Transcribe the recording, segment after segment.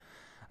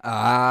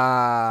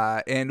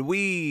And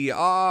we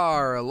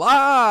are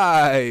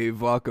live.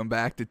 Welcome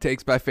back to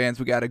Takes by Fans.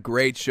 We got a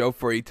great show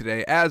for you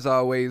today. As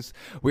always,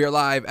 we are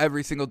live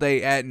every single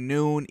day at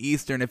noon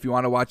Eastern. If you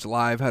want to watch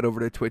live, head over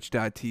to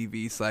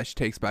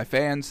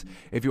twitch.tv/takesbyfans.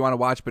 If you want to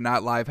watch but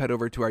not live, head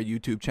over to our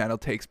YouTube channel,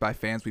 Takes by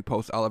Fans. We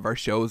post all of our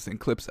shows and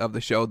clips of the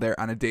show there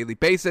on a daily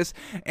basis.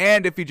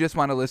 And if you just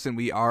want to listen,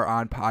 we are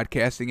on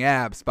podcasting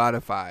apps,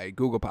 Spotify,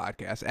 Google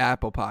Podcasts,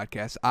 Apple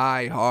Podcasts,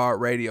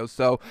 iHeartRadio.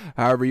 So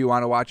however you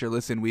want to watch or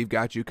listen, we've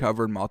got you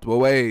covered multiple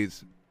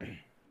ways.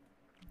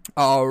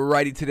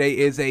 Alrighty, today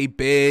is a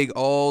big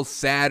old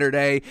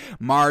Saturday.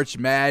 March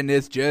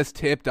Madness just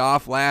tipped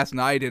off last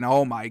night, and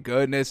oh my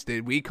goodness,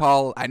 did we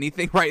call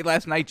anything right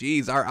last night?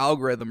 Jeez, our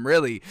algorithm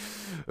really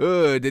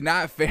did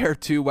not fare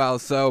too well.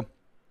 So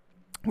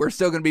we're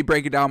still going to be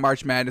breaking down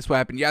March Madness, what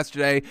happened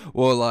yesterday.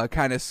 We'll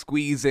kind of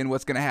squeeze in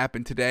what's going to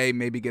happen today,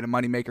 maybe get a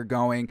moneymaker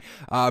going.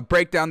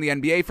 Break down the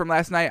NBA from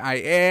last night. I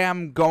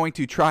am going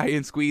to try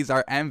and squeeze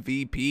our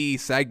MVP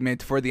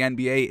segment for the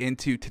NBA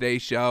into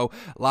today's show.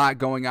 A lot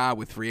going on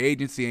with free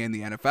agency in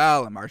the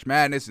NFL and March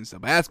Madness and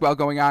some basketball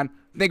going on.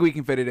 I think we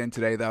can fit it in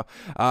today, though.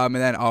 And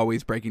then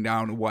always breaking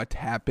down what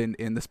happened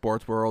in the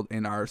sports world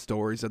in our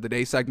Stories of the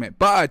Day segment.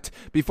 But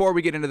before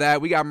we get into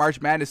that, we got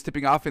March Madness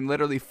tipping off in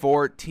literally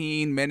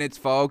 14 minutes,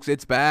 folks.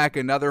 It's back.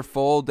 Another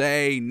full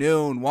day.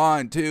 Noon,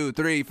 1, 2,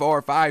 3,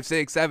 4, 5,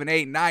 6, 7,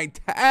 8, 9,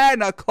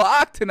 10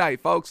 o'clock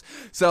tonight, folks.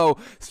 So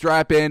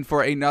strap in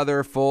for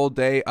another full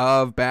day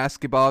of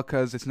basketball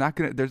because there's not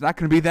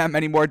gonna be that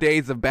many more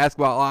days of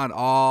basketball on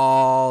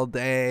all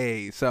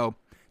day. So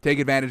take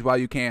advantage while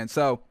you can.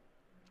 So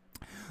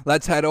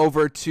let's head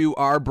over to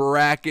our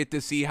bracket to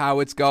see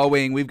how it's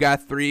going. We've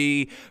got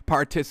 3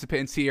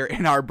 participants here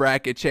in our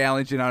bracket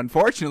challenge, and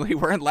unfortunately,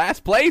 we're in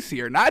last place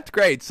here. Not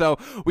great. So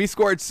we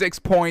scored 6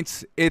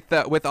 points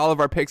with all of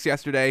our picks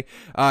yesterday.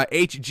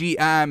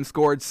 HGM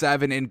scored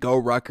 7, and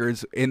Go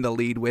Ruckers in the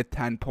lead with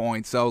 10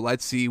 points. So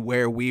let's see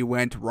where we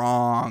went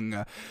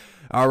wrong.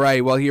 All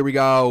right, well, here we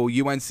go.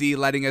 UNC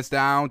letting us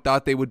down.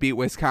 Thought they would beat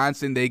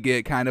Wisconsin. They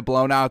get kind of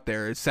blown out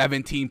there.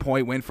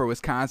 17-point win for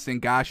Wisconsin.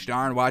 Gosh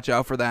darn, watch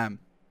out for them.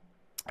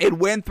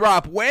 And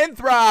Winthrop,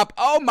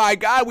 oh my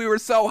God, we were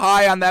so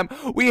high on them.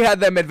 We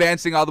had them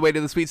advancing all the way to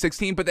the Sweet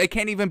 16, but they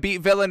can't even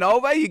beat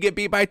Villanova. You get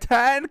beat by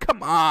 10?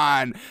 Come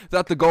on.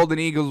 Thought the Golden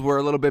Eagles were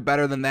a little bit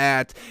better than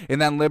that. And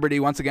then Liberty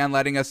once again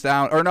letting us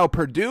down. Or no,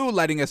 Purdue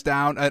letting us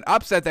down. An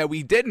upset that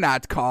we did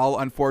not call,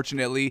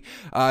 unfortunately.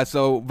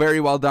 So very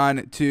well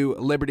done to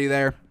Liberty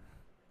there,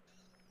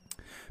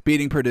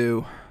 beating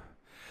Purdue.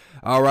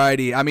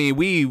 Alrighty, I mean,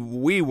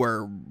 we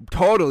were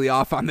totally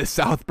off on the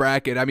South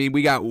bracket. I mean,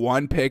 we got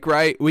one pick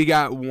right. We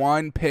got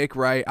one pick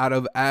right out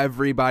of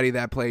everybody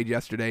that played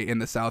yesterday in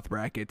the South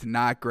bracket.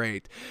 Not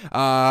great.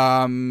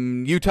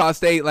 Utah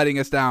State letting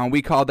us down.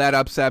 We called that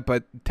upset,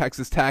 but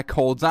Texas Tech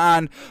holds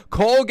on.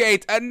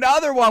 Colgate,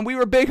 another one. We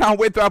were big on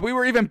Winthrop. We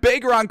were even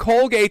bigger on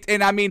Colgate,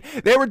 and I mean,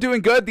 they were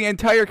doing good the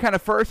entire kind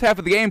of first half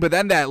of the game, but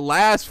then that the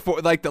last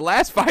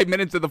 5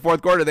 minutes of the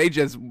fourth quarter, they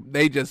just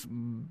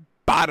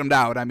bottomed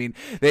out. I mean,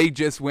 they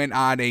just went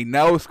on a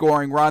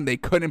no-scoring run. They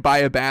couldn't buy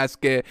a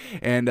basket,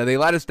 and they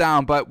let us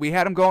down. But we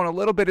had them going a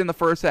little bit in the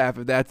first half,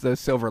 if that's the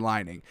silver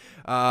lining.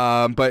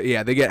 But,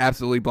 yeah, they get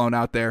absolutely blown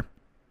out there.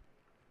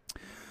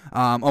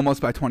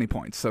 Almost by 20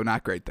 points, so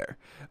not great there.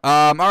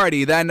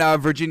 Alrighty, then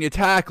Virginia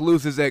Tech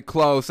loses it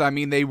close. I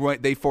mean,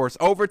 they forced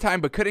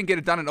overtime, but couldn't get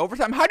it done in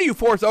overtime. How do you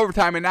force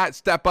overtime and not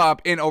step up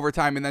in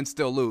overtime and then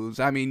still lose?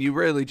 I mean, you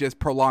really just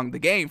prolonged the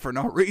game for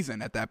no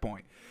reason at that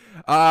point.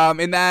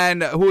 And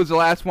then who was the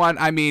last one?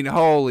 I mean,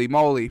 holy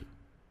moly.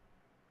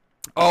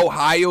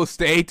 Ohio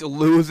State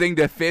losing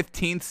to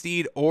 15th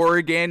seed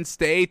Oregon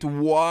State.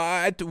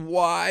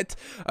 What?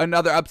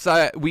 Another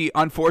upset. We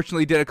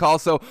unfortunately did a call.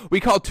 So we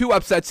called 2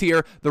 upsets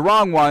here, the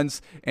wrong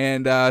ones.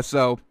 And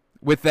so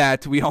with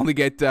that, we only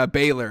get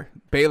Baylor.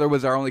 Baylor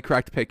was our only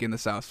correct pick in the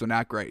South, so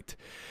not great.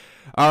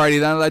 Alrighty,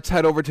 then let's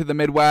head over to the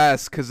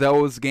Midwest because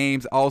those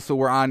games also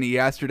were on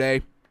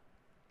yesterday.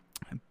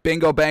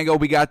 Bingo bango,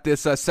 we got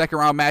this second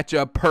round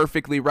matchup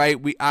perfectly right.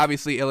 We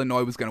obviously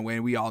Illinois was going to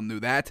win. We all knew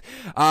that.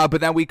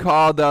 But then we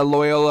called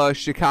Loyola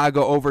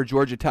Chicago over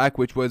Georgia Tech,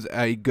 which was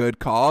a good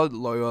call.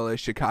 Loyola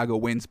Chicago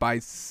wins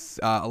by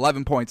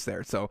 11 points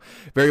there. So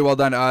very well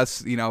done to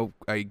us. You know,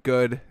 a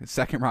good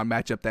second round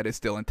matchup that is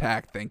still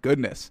intact. Thank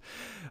goodness.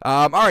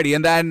 Alrighty,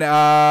 and then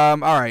all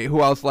right,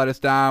 who else let us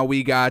down?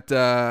 We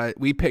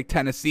picked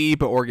Tennessee,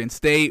 but Oregon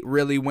State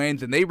really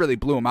wins, and they really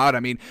blew them out. I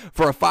mean,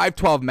 for a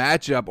 5-12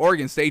 matchup,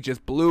 Oregon State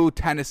just blew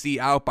Tennessee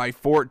out by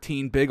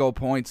 14 big old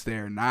points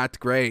there. Not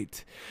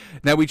great.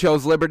 Then we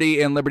chose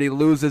Liberty, and Liberty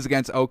loses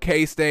against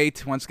OK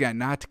State. Once again,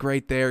 not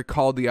great there.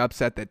 Called the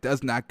upset. That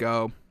does not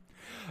go.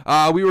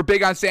 We were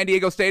big on San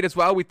Diego State as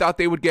well. We thought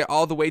they would get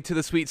all the way to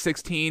the Sweet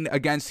 16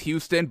 against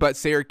Houston, but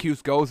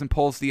Syracuse goes and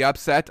pulls the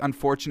upset,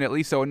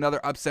 unfortunately. So another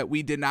upset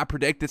we did not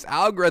predict. This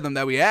algorithm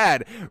that we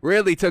had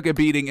really took a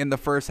beating in the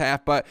first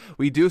half, but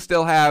we do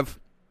still have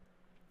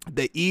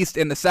the East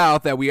and the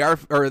South that we are,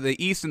 or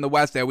the East and the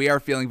West that we are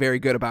feeling very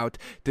good about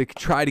to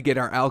try to get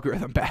our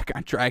algorithm back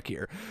on track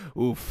here.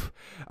 Oof.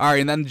 All right,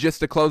 and then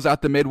just to close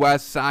out the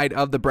Midwest side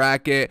of the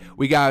bracket,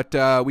 we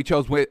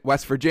chose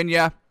West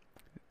Virginia.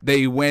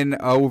 They win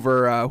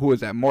over, who was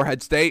that,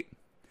 Morehead State.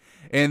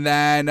 And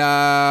then,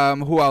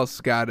 who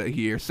else got it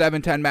here?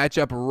 7-10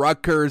 matchup.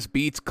 Rutgers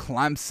beats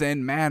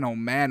Clemson. Man, oh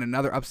man,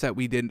 another upset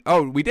we didn't.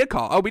 Oh, we did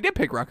call. Oh, we did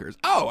pick Rutgers.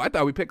 Oh, I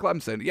thought we picked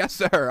Clemson. Yes,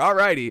 sir.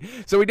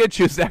 Alrighty. So we did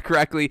choose that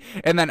correctly.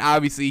 And then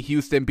obviously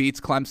Houston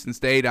beats Clemson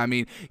State. I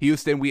mean,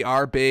 Houston, we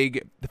are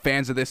big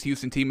fans of this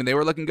Houston team, and they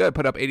were looking good.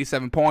 Put up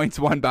 87 points,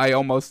 won by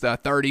almost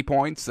 30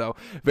 points. So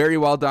very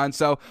well done.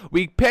 So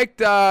we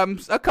picked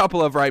a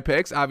couple of right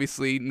picks.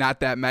 Obviously not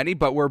that many,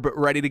 but we're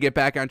ready to get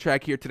back on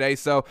track here today.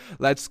 So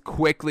let's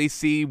quickly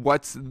see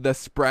what the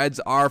spreads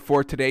are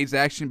for today's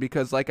action,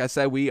 because like I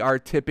said, we are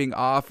tipping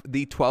off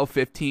the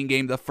 12-15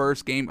 game. The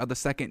first game of the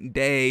second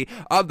day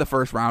of the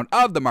first round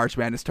of the March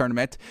Madness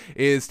tournament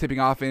is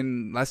tipping off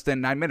in less than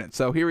 9 minutes.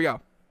 So here we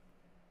go.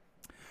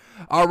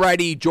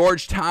 Alrighty,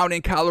 Georgetown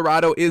in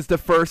Colorado is the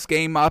first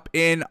game up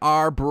in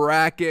our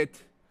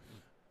bracket.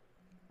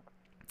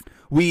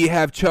 We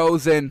have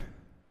chosen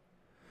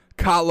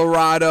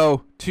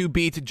Colorado to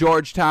beat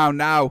Georgetown.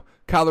 Now,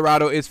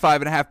 Colorado is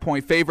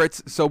 5.5-point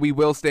favorites, so we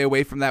will stay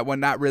away from that one.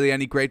 Not really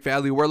any great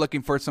value. We're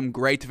looking for some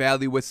great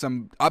value with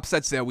some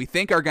upsets that we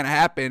think are going to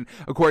happen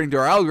according to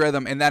our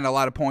algorithm, and then a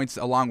lot of points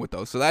along with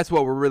those. So that's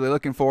what we're really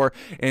looking for,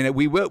 and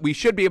we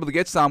should be able to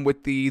get some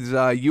with these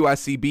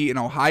USC and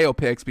Ohio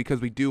picks, because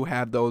we do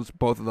have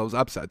both of those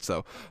upsets.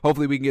 So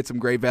hopefully we can get some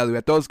great value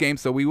at those games.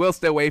 So we will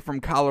stay away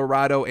from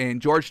Colorado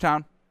and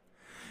Georgetown.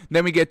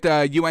 Then we get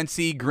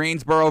UNC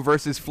Greensboro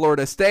versus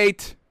Florida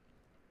State.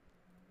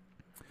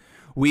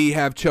 We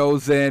have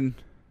chosen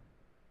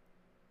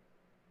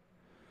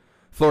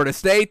Florida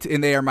State,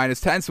 and they are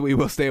 -10, so we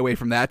will stay away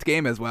from that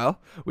game as well.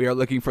 We are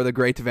looking for the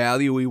great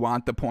value. We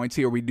want the points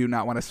here. We do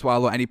not want to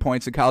swallow any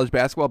points in college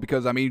basketball,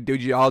 because, I mean,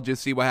 did you all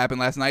just see what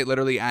happened last night?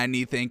 Literally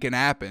anything can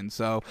happen.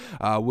 So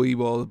we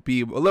will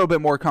be a little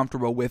bit more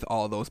comfortable with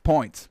all those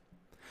points.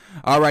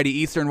 Alrighty,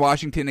 Eastern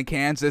Washington and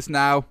Kansas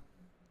now.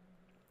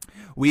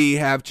 We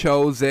have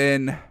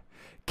chosen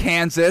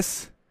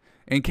Kansas,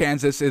 and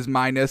Kansas is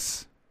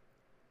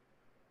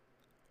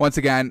once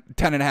again,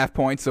 10.5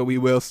 points, so we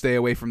will stay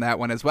away from that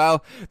one as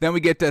well. Then we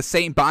get to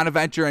St.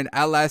 Bonaventure and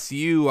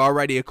LSU,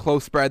 already a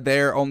close spread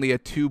there, only a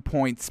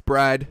 2-point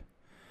spread.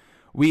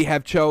 We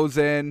have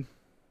chosen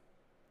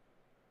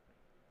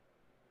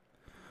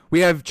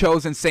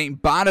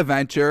St.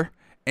 Bonaventure,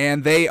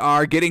 and they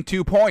are getting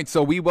 2 points,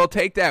 so we will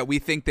take that. We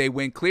think they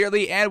win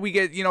clearly, and we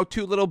get,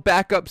 2 little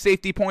backup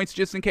safety points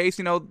just in case,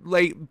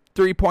 late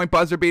 3-point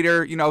buzzer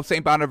beater,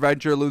 St.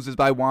 Bonaventure loses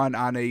by 1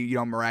 on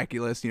a,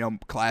 miraculous,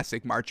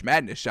 classic March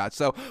Madness shot.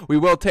 So we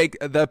will take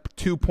the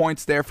 2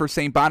 points there for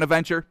St.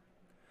 Bonaventure.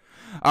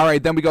 All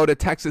right, then we go to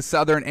Texas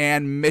Southern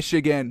and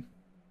Michigan.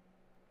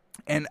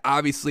 And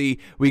obviously,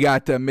 we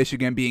got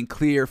Michigan being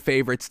clear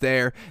favorites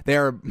there.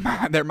 They're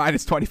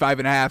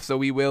 -25.5, so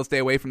we will stay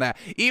away from that.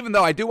 Even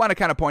though I do want to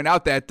kind of point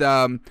out that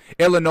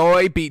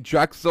Illinois beat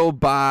Drexel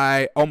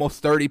by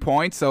almost 30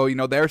 points. So,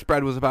 their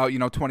spread was about,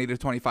 20 to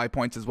 25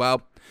 points as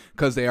well,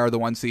 because they are the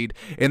 1 seed.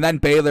 And then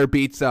Baylor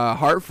beats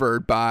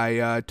Hartford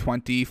by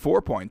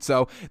 24 points.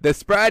 So the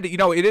spread,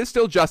 it is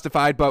still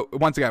justified, but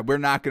once again, we're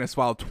not going to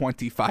swallow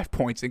 25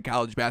 points in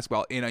college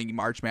basketball in a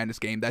March Madness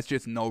game. That's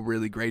just no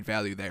really great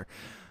value there.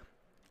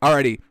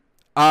 Alrighty.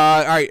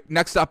 All right,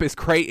 next up is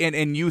Creighton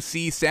and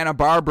UC Santa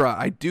Barbara.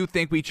 I do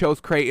think we chose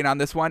Creighton on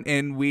this one,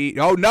 and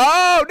oh,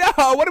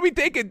 no, what are we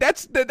thinking?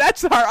 That's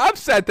our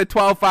upset, the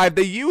 12-5,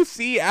 the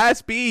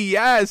UCSB,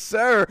 yes,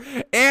 sir,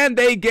 and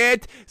they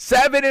get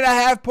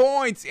 7.5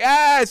 points,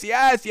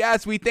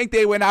 yes, we think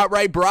they win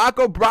outright.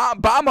 Barack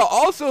Obama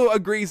also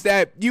agrees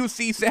that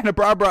UC Santa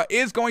Barbara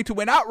is going to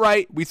win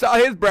outright. We saw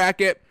his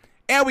bracket,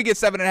 and we get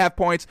 7.5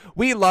 points.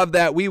 We love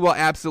that. We will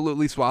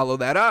absolutely swallow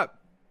that up.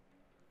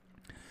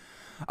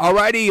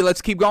 Alrighty,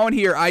 let's keep going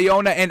here.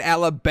 Iona and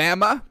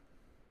Alabama.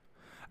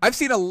 I've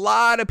seen a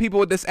lot of people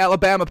with this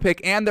Alabama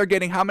pick, and they're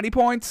getting how many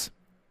points?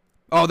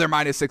 Oh, they're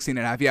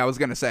 -16.5. Yeah, I was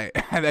going to say.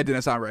 That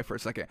didn't sound right for a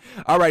second.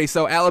 Alrighty,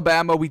 so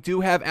Alabama, we do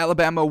have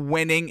Alabama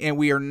winning, and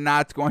we are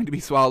not going to be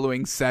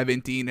swallowing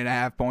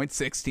 17.5 points,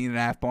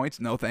 16.5 points.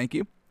 No, thank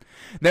you.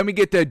 Then we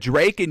get to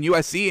Drake and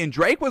USC, and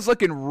Drake was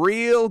looking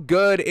real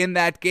good in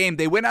that game.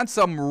 They went on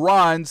some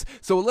runs,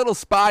 so a little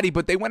spotty,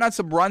 but they went on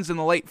some runs in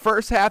the late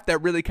first half that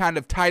really kind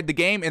of tied the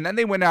game, and then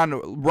they went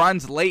on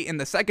runs late in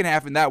the second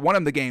half, and that won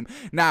them the game.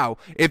 Now,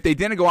 if they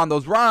didn't go on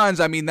those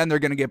runs, I mean, then they're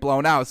going to get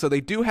blown out. So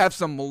they do have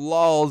some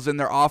lulls in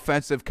their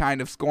offensive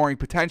kind of scoring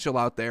potential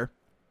out there.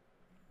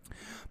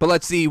 But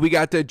let's see. We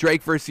got the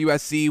Drake versus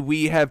USC.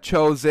 We have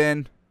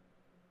chosen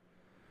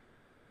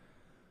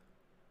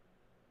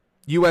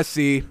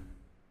USC.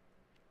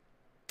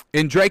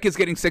 And Drake is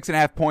getting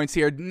 6.5 points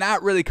here.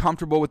 Not really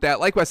comfortable with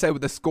that. Like I said,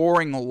 with the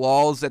scoring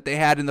lulls that they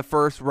had in the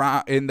first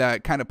round, in the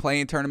kind of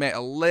playing tournament,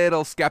 a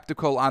little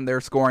skeptical on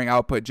their scoring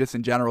output just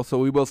in general. So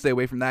we will stay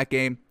away from that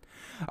game.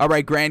 All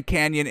right, Grand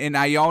Canyon in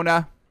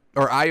Iona.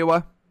 or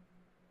Iowa.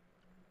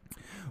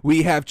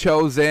 We have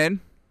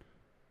chosen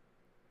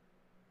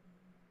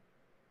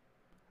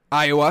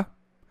Iowa.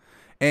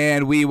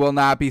 And we will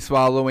not be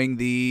swallowing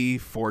the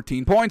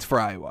 14 points for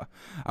Iowa.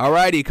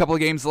 Alrighty, a couple of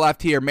games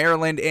left here.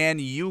 Maryland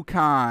and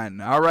UConn.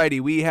 Alrighty,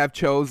 we have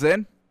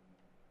chosen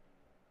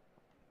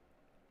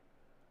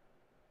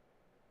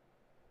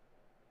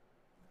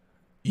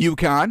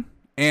UConn.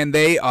 And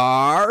they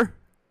are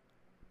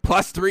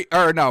 +3,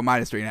 or no,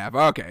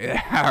 -3.5. Okay,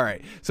 all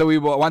right. So we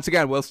will, once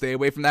again, we'll stay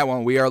away from that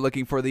one. We are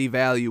looking for the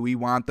value. We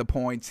want the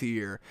points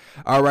here.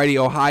 Alrighty,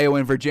 Ohio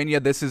and Virginia.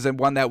 This is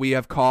one that we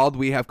have called.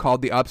 We have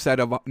called the upset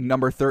of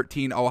number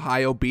 13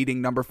 Ohio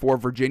beating number 4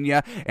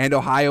 Virginia, and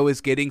Ohio is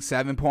getting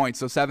 7 points.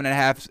 So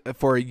 7.5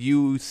 for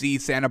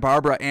UC Santa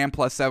Barbara and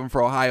 +7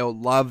 for Ohio.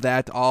 Love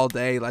that all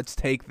day. Let's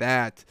take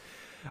that.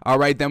 All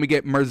right, then we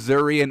get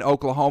Missouri and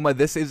Oklahoma.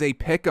 This is a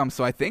pick'em,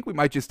 so I think we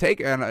might just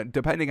take it,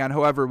 depending on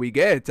whoever we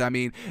get. I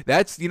mean,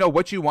 that's,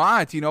 what you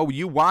want.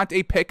 You want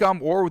a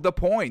pick'em or the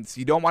points.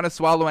 You don't want to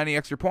swallow any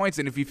extra points,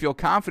 and if you feel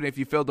confident, if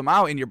you filled them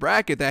out in your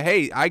bracket that,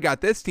 hey, I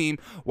got this team,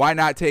 why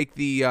not take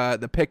the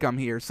pick'em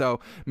here? So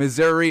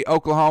Missouri,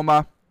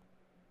 Oklahoma.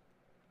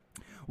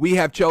 We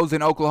have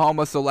chosen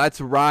Oklahoma, so let's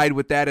ride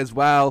with that as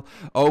well.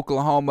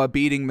 Oklahoma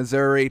beating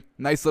Missouri.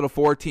 Nice little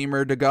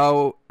 4-teamer to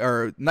go,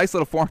 or nice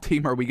little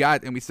 4-teamer we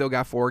got, and we still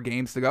got 4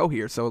 games to go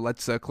here. So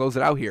let's close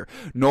it out here.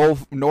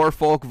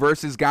 Norfolk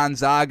versus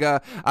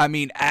Gonzaga. I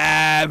mean,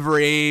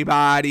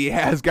 everybody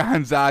has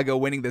Gonzaga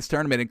winning this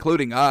tournament,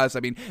 including us. I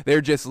mean, they're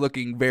just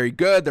looking very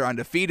good. They're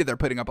undefeated. They're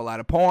putting up a lot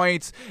of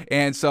points,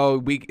 and so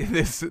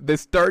this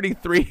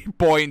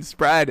 33-point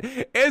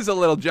spread is a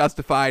little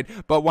justified.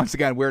 But once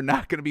again, we're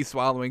not going to be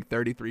swallowing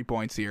 33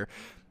 points here.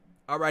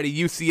 Alrighty,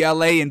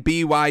 UCLA and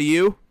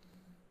BYU.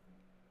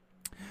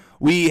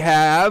 We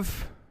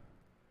have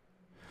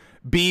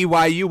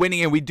BYU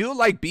winning, and we do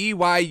like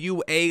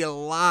BYU a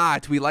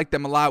lot. We like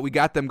them a lot. We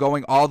got them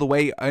going all the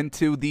way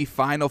into the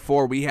Final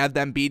Four. We have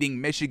them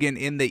beating Michigan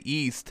in the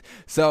East.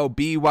 So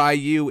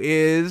BYU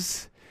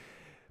is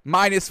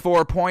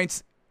 -4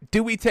 points.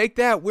 Do we take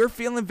that? We're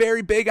feeling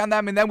very big on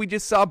them, and then we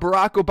just saw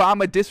Barack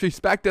Obama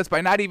disrespect us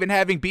by not even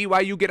having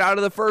BYU get out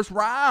of the first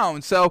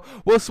round. So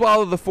we'll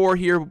swallow the 4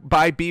 here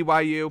by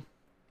BYU.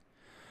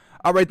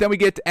 All right, then we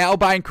get to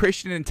Albine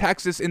Christian in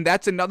Texas, and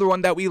that's another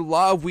one that we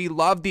love. We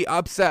love the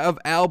upset of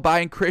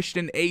Albine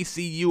Christian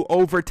ACU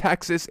over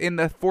Texas in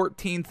the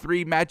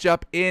 14-3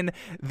 matchup in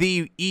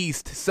the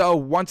East. So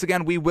once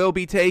again, we will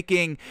be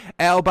taking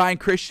Albine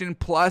Christian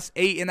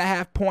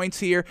 +8.5 points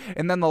here.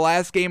 And then the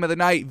last game of the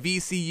night,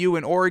 VCU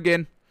and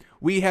Oregon.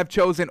 We have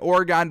chosen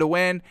Oregon to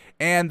win,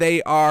 and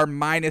they are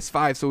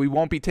 -5, so we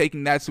won't be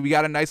taking that. So we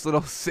got a nice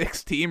little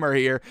 6-teamer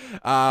here.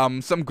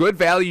 Some good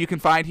value you can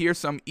find here,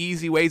 some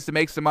easy ways to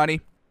make some money.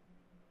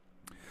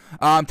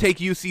 Take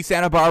UC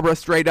Santa Barbara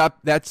straight up.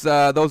 That's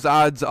those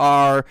odds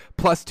are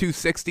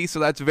 +260, so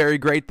that's very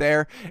great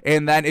there.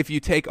 And then if you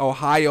take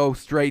Ohio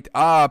straight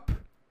up,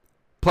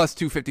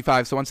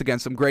 +255. So once again,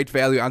 some great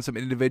value on some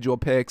individual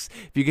picks.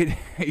 If you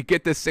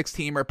get this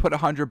 6-teamer, put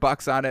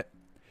 $100 on it.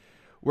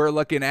 We're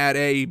looking at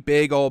a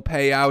big old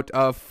payout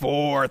of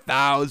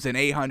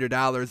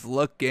 $4,800.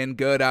 Looking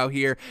good out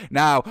here.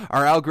 Now,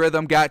 our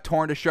algorithm got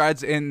torn to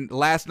shreds in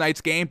last night's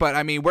game, but,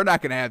 I mean, we're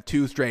not going to have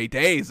 2 straight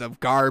days of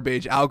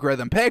garbage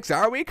algorithm picks,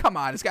 are we? Come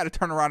on, it's got to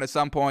turn around at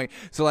some point.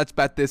 So let's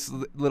bet this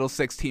little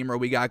 6-teamer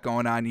we got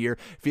going on here.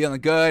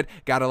 Feeling good.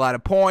 Got a lot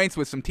of points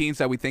with some teams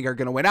that we think are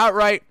going to win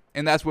outright.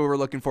 And that's what we're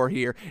looking for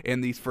here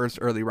in these first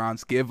early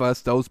rounds. Give us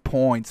those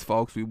points,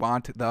 folks. We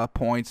want the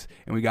points,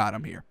 and we got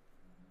them here.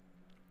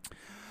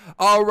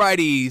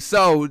 Alrighty,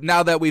 so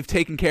now that we've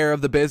taken care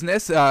of the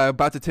business,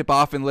 about to tip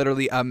off in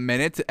literally a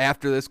minute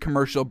after this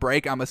commercial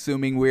break. I'm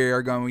assuming we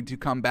are going to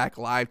come back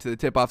live to the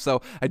tip-off.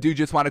 So I do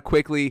just want to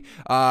quickly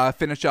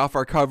finish off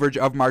our coverage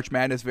of March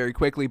Madness very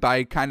quickly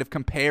by kind of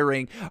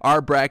comparing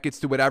our brackets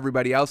to what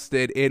everybody else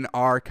did in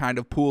our kind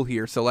of pool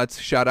here. So let's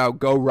shout out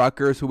Go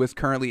Rutgers, who is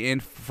currently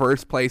in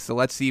first place. So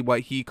let's see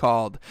what he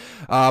called.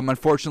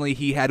 Unfortunately,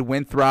 he had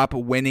Winthrop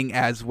winning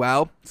as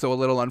well, so a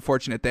little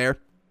unfortunate there.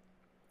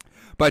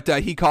 But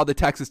he called the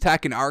Texas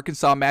Tech and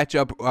Arkansas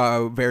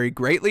matchup very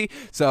greatly.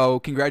 So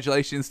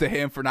congratulations to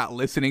him for not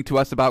listening to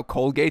us about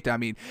Colgate. I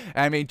mean,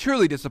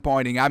 truly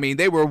disappointing. I mean,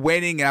 they were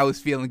winning and I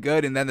was feeling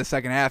good, and then the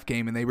second half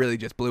came and they really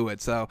just blew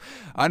it. So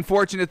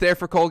unfortunate there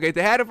for Colgate.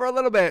 They had it for a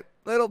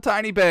little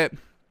tiny bit.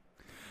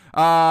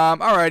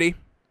 Alrighty.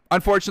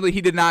 Unfortunately,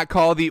 he did not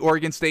call the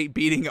Oregon State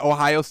beating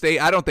Ohio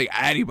State. I don't think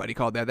anybody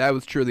called that. That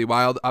was truly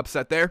wild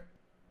upset there.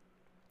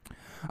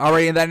 All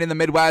right, and then in the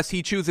Midwest,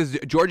 he chooses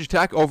Georgia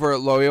Tech over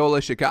Loyola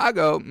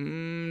Chicago.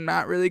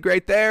 Not really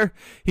great there.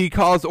 He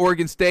calls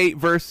Oregon State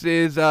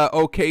versus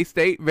OK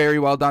State. Very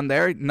well done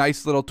there.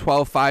 Nice little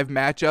 12-5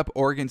 matchup,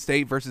 Oregon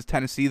State versus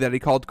Tennessee, that he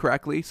called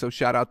correctly, so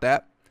shout out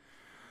that.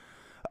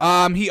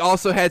 He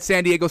also had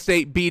San Diego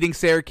State beating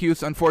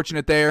Syracuse.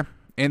 Unfortunate there.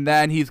 And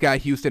then he's got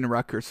Houston and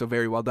Rutgers, so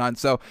very well done.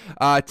 So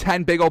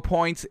 10 big ol'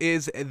 points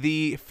is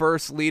the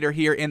first leader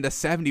here in the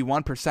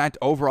 71%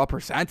 overall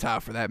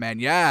percentile for that man.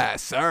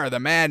 Yes, sir. The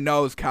man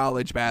knows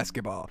college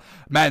basketball.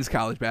 Men's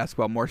college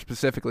basketball, more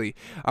specifically.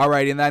 All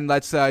right, and then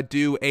let's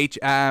do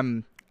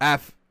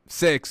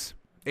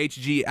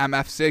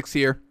HGMF6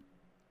 here.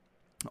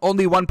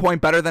 Only 1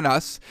 point better than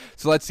us.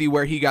 So let's see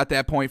where he got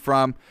that point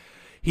from.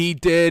 He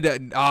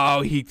did. Oh,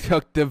 he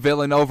took the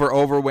Villanova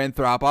over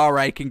Winthrop. All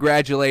right,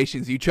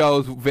 congratulations. You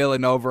chose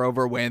Villanova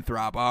over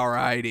Winthrop. All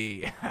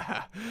righty.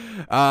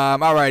 All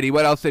righty.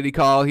 What else did he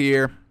call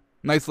here?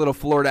 Nice little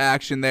Florida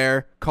action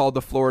there. Called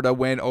the Florida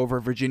win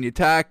over Virginia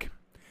Tech.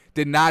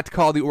 Did not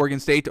call the Oregon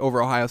State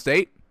over Ohio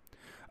State.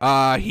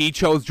 He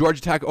chose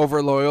Georgia Tech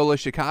over Loyola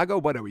Chicago.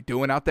 What are we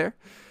doing out there?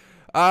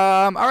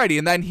 Alrighty,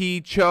 and then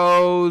he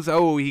chose,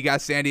 he got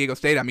San Diego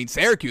State. I mean,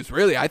 Syracuse,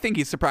 really, I think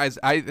he's surprised.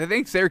 I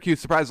think Syracuse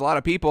surprised a lot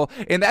of people,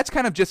 and that's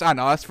kind of just on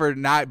us for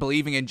not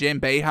believing in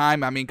Jim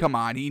Boeheim. I mean, come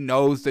on, he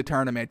knows the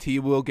tournament. He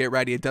will get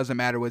ready. It doesn't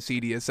matter what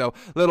seed he is. So,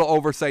 little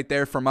oversight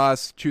there from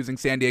us, choosing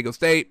San Diego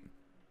State.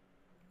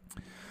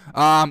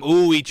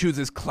 He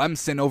chooses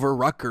Clemson over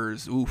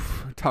Rutgers.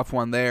 Oof, tough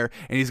one there.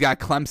 And he's got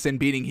Clemson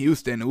beating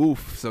Houston.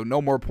 Oof, so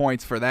no more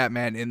points for that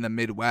man in the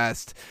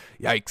Midwest.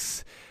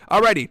 Yikes.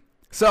 Alrighty.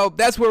 So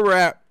that's where we're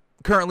at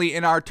currently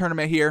in our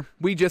tournament here.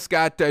 We just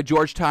got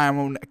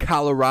Georgetown,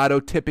 Colorado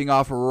tipping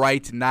off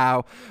right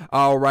now.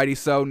 Alrighty,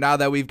 so now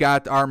that we've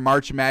got our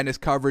March Madness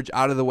coverage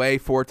out of the way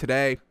for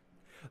today,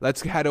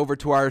 let's head over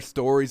to our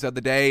stories of the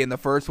day. And the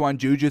first one,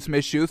 Juju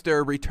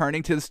Smith-Schuster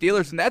returning to the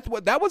Steelers. And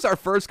that was our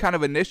first kind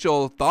of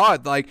initial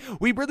thought. Like,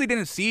 we really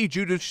didn't see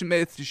Juju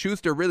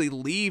Smith-Schuster really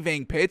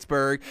leaving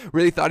Pittsburgh.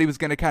 Really thought he was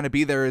going to kind of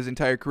be there his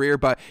entire career.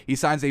 But he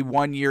signs a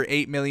 1-year,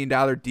 $8 million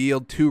deal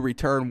to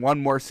return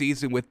one more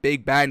season with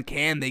Big Ben.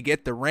 Can they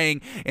get the ring?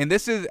 And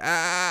this is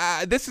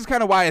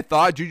kind of why I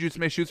thought Juju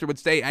Smith-Schuster would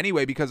stay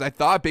anyway, because I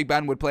thought Big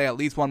Ben would play at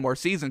least one more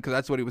season, because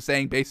that's what he was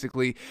saying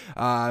basically,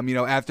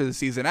 after the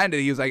season ended.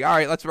 He was like, all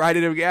right, let's ride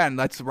it again.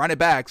 Let's run it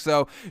back.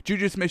 So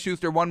Juju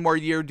Smith-Schuster, 1 more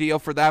year deal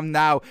for them.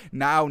 Now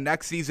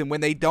next season when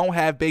they don't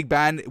have Big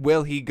Ben,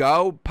 will he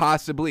go?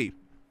 Possibly.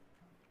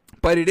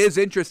 But it is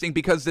interesting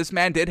because this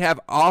man did have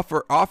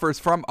offers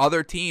from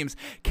other teams.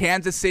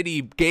 Kansas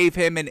City gave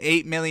him an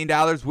 $8 million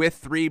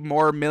with $3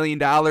 more million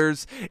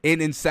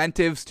in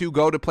incentives to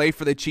go to play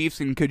for the Chiefs.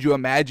 And could you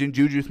imagine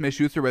Juju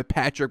Smith-Schuster with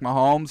Patrick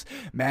Mahomes?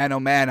 Man,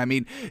 oh man. I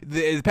mean,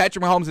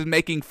 Patrick Mahomes is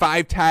making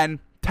 5'10",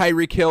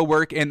 Tyreek Hill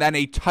work, and then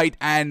a tight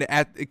end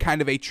at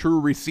kind of a true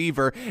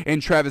receiver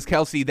in Travis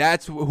Kelce.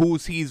 That's who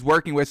he's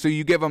working with. So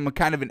you give him a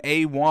kind of an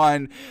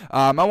A1,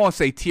 I won't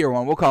say tier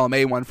 1, we'll call him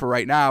A1 for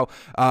right now,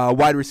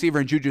 wide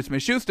receiver in Juju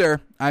Smith-Schuster.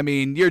 I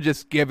mean, you're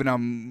just giving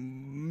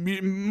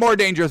him more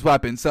dangerous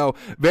weapons. So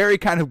very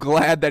kind of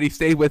glad that he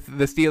stayed with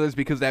the Steelers,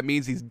 because that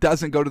means he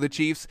doesn't go to the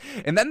Chiefs.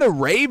 And then the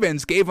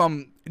Ravens gave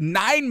him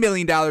 $9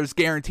 million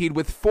guaranteed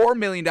with $4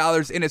 million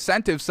in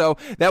incentives. So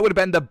that would have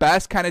been the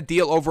best kind of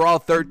deal overall.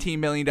 $13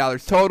 million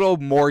total,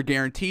 more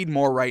guaranteed,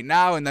 more right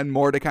now, and then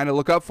more to kind of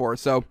look up for.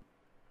 So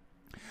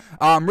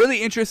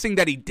really interesting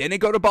that he didn't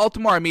go to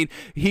Baltimore. I mean,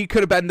 he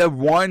could have been the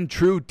one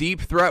true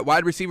deep threat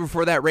wide receiver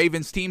for that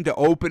Ravens team to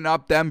open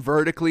up them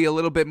vertically a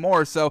little bit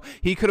more. So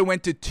he could have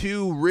went to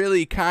 2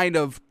 really kind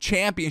of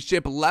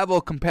championship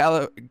level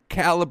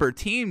caliber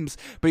teams,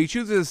 but he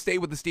chooses to stay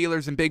with the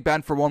Steelers and Big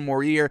Ben for 1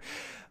 more year.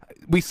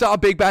 We saw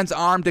Big Ben's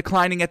arm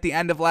declining at the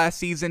end of last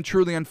season.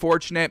 Truly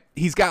unfortunate.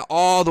 He's got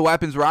all the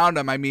weapons around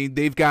him. I mean,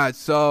 they've got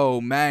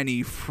so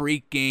many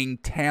freaking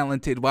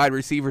talented wide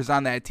receivers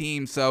on that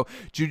team. So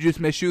Juju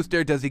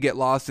Smith-Schuster, does he get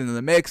lost in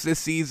the mix this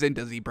season?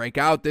 Does he break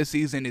out this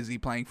season? Is he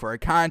playing for a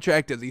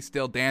contract? Does he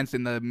still dance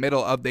in the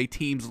middle of the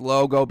team's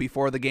logo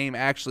before the game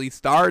actually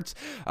starts?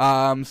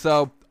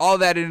 So all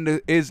that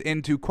is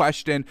into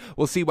question.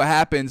 We'll see what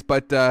happens,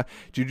 but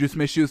Juju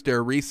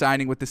Smith-Schuster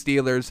re-signing with the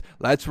Steelers.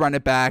 Let's run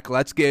it back.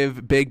 Let's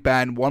give Big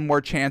Ben one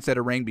more chance at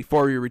a ring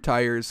before he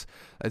retires.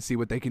 Let's see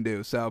what they can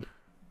do. So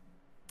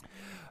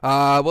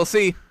we'll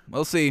see.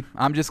 We'll see.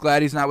 I'm just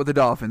glad he's not with the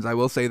Dolphins. I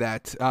will say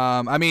that.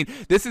 I mean,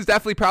 this is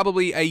definitely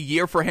probably a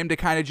year for him to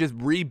kind of just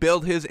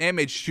rebuild his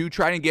image to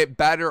try and get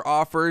better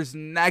offers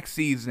next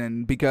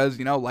season, because,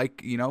 he's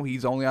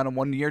only on a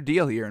 1-year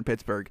deal here in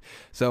Pittsburgh.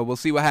 So we'll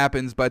see what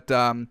happens. But,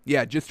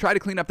 yeah, just try to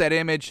clean up that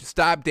image.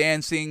 Stop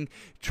dancing.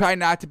 Try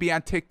not to be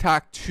on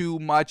TikTok too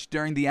much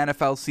during the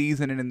NFL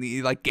season and in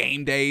the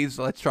game days.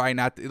 Let's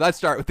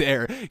start with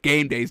there.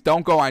 Game days.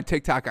 Don't go on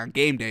TikTok on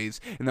game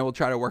days, and then we'll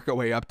try to work our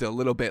way up to a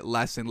little bit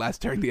less and less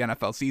during the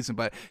NFL season.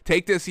 But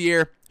take this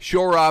year,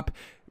 shore up,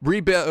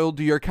 rebuild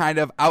your kind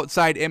of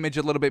outside image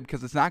a little bit,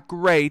 because it's not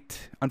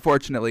great,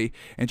 unfortunately,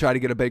 and try to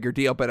get a bigger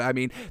deal. But I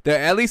mean,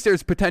 at least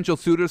there's potential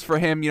suitors for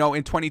him,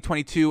 in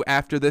 2022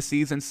 after this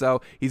season.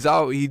 So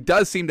he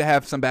does seem to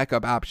have some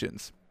backup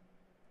options.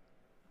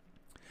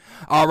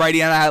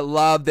 Alrighty, and I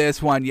love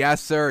this one.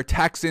 Yes, sir.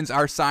 Texans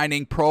are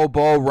signing Pro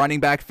Bowl running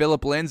back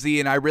Philip Lindsay,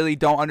 and I really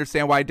don't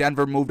understand why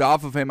Denver moved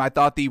off of him. I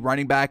thought the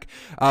running back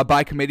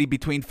by committee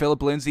between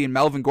Philip Lindsay and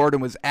Melvin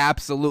Gordon was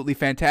absolutely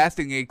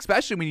fantastic,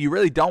 especially when you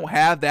really don't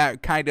have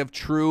that kind of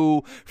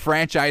true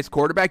franchise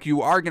quarterback.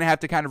 You are going to have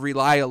to kind of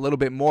rely a little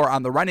bit more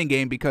on the running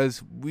game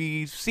because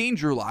we've seen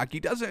Drew Lock. He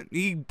doesn't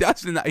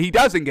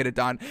get it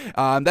done.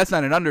 That's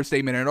not an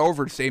understatement, an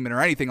overstatement, or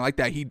anything like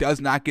that. He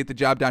does not get the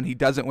job done. He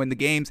doesn't win the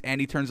games,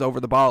 and he turns over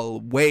the ball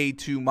way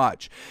too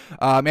much.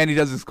 And he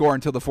doesn't score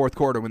until the fourth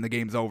quarter when the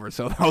game's over.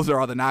 So those are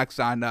all the knocks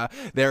on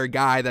their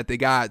guy that they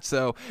got.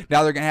 So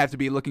now they're going to have to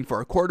be looking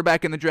for a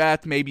quarterback in the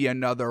draft, maybe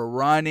another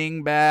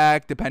running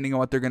back, depending on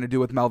what they're going to do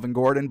with Melvin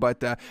Gordon.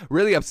 But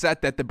really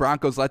upset that the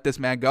Broncos let this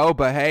man go.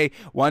 But hey,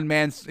 one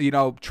man's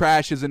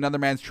trash is another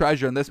man's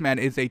treasure, and this man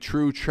is a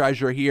true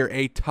treasure here,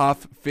 a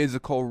tough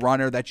physical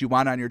runner that you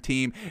want on your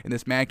team, and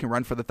this man can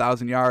run for the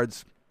 1,000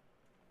 yards.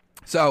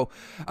 So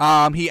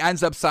he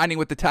ends up signing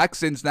with the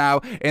Texans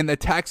now, and the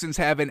Texans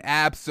have an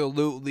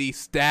absolutely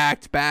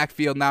stacked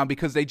backfield now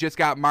because they just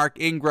got Mark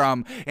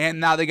Ingram, and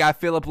now they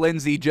got Philip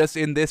Lindsay just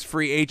in this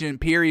free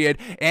agent period,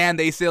 and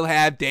they still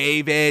have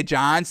David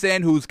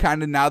Johnson, who's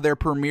kind of now their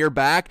premier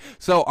back.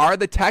 So are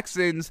the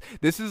Texans,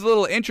 this is a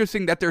little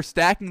interesting that they're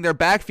stacking their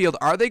backfield.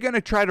 Are they going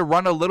to try to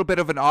run a little bit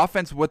of an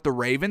offense, what the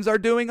Ravens are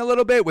doing a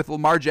little bit with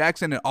Lamar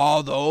Jackson and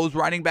all those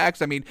running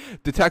backs? I mean,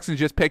 the Texans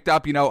just picked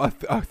up,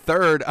 a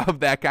third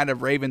of that kind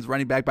of Ravens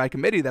running back by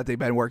committee that they've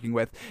been working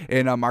with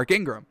in Mark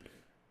Ingram.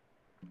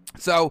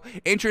 So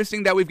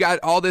interesting that we've got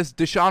all this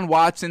Deshaun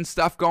Watson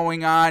stuff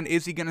going on.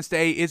 Is he going to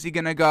stay? Is he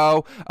going to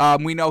go?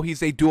 We know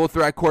he's a dual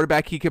threat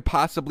quarterback. He could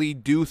possibly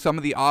do some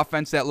of the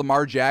offense that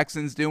Lamar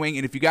Jackson's doing.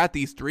 And if you got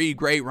these three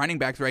great running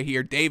backs right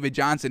here, David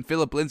Johnson,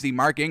 Philip Lindsay,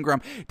 Mark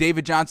Ingram,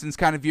 David Johnson's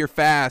kind of your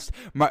fast.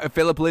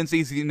 Philip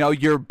Lindsay's,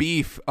 your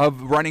beef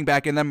of running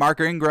back. And then Mark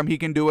Ingram, he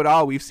can do it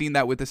all. We've seen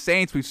that with the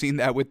Saints. We've seen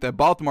that with the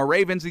Baltimore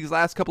Ravens these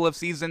last couple of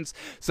seasons.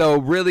 So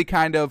really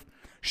kind of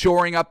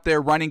shoring up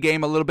their running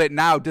game a little bit.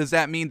 Now, does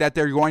that mean that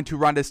they're going to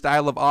run a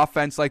style of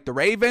offense like the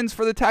Ravens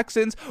for the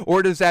Texans?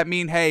 Or does that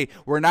mean, hey,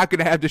 we're not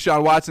going to have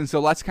Deshaun Watson, so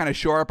let's kind of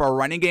shore up our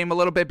running game a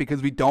little bit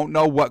because we don't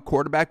know what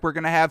quarterback we're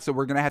going to have, so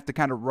we're going to have to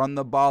kind of run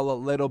the ball a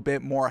little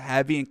bit more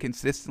heavy and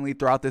consistently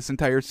throughout this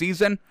entire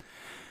season?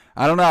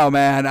 I don't know,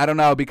 man. I don't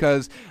know,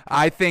 because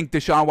I think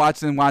Deshaun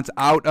Watson wants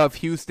out of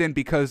Houston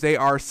because they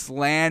are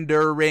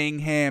slandering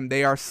him.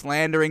 They are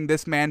slandering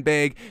this man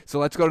big. So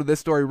let's go to this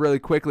story really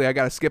quickly. I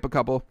got to skip a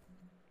couple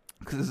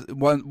because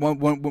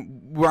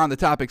we're on the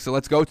topic, so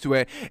let's go to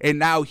it. And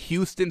now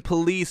Houston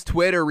police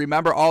Twitter,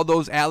 remember all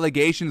those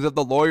allegations of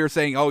the lawyer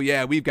saying, oh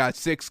yeah, we've got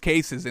 6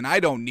 cases and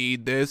I don't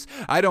need this.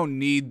 I don't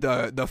need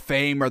the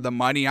fame or the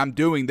money. I'm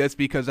doing this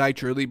because I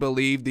truly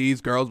believe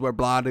these girls were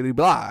blah, blah,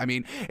 blah. I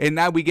mean, and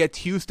now we get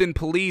Houston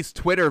police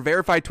Twitter,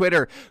 verified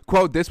Twitter.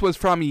 Quote, this was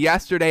from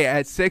yesterday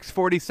at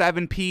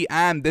 6:47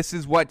 p.m. This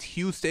is what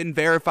Houston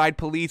verified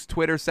police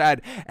Twitter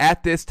said.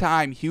 At this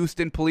time,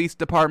 Houston Police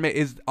Department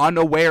is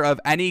unaware of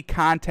any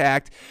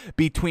contact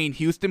between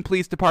Houston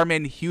Police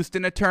Department and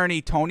Houston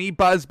attorney Tony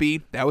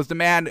Buzbee. That was the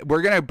man.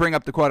 We're going to bring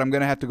up the quote. I'm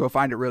going to have to go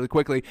find it really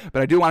quickly,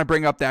 but I do want to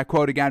bring up that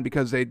quote again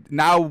because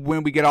now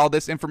when we get all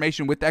this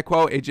information with that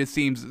quote, it just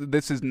seems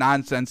this is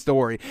nonsense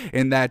story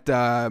in that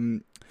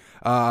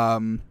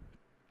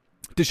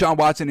Deshaun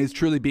Watson is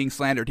truly being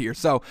slandered here.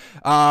 So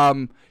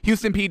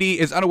Houston PD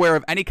is unaware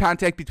of any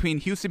contact between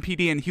Houston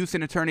PD and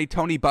Houston attorney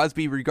Tony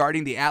Buzbee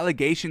regarding the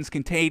allegations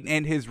contained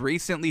in his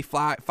recently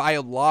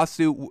filed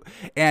lawsuit,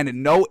 and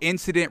no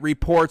incident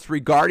reports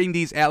regarding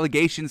these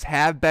allegations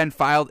have been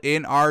filed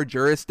in our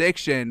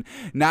jurisdiction.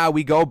 Now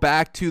we go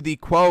back to the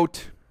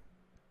quote.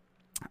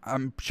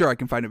 I'm sure I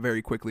can find it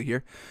very quickly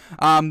here.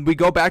 We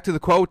go back to the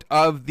quote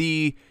of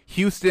the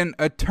Houston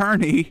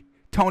attorney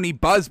Tony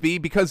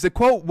Buzbee, because the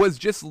quote was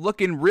just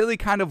looking really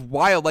kind of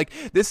wild. Like,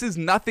 this is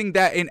nothing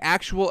that an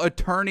actual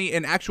attorney,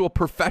 an actual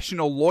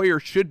professional lawyer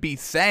should be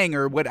saying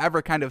or would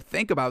ever kind of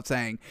think about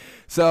saying.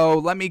 So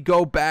let me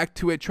go back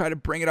to it, try to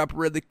bring it up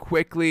really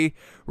quickly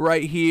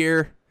right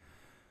here.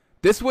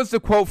 This was the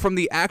quote from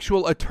the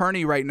actual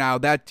attorney right now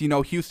that,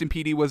 Houston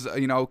PD was,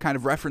 kind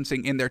of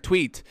referencing in their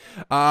tweet.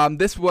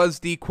 This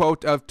was the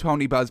quote of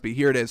Tony Buzbee.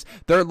 Here it is.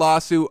 Third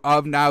lawsuit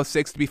of now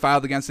 6 to be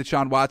filed against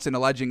Deshaun Watson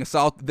alleging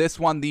assault. This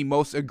one the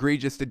most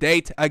egregious to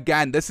date.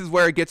 Again, this is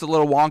where it gets a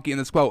little wonky in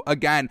this quote.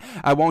 Again,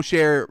 I won't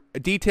share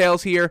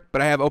details here,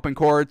 but I have open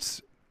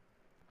courts.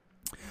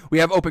 We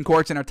have open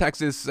courts in our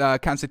Texas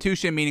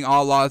Constitution, meaning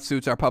all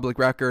lawsuits are public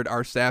record.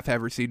 Our staff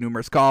have received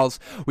numerous calls.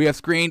 We have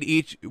screened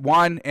each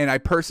one, and I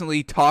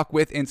personally talk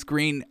with and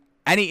screen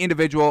any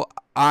individual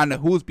on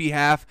whose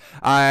behalf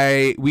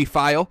we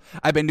file.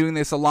 I've been doing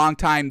this a long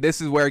time.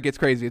 This is where it gets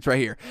crazy. It's right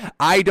here.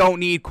 I don't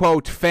need,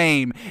 quote,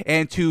 fame.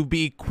 And to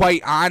be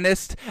quite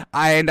honest,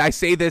 and I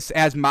say this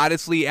as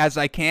modestly as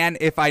I can,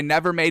 if I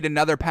never made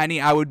another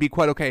penny, I would be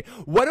quite okay.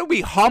 What are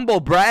we humble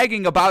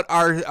bragging about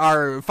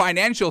our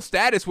financial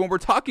status when we're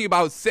talking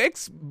about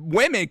 6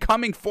 women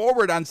coming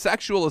forward on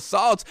sexual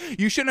assaults?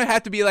 You shouldn't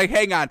have to be like,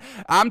 hang on,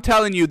 I'm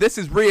telling you this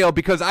is real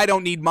because I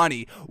don't need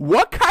money.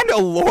 What kind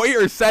of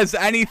lawyer says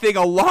anything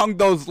along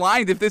those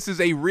lines? If this is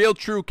a real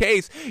true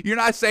case, you're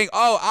not saying,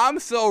 oh, I'm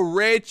so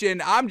rich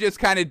and I'm just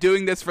kind of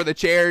doing this for the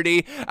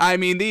charity. I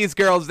mean, these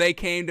girls, they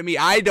came to me.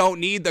 I don't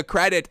need the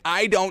credit.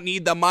 I don't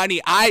need the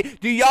money.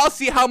 Do y'all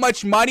see how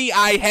much money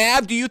I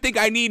have? Do you think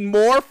I need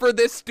more for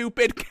this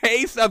stupid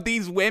case of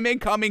these women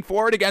coming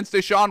forward against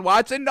Deshaun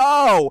Watson?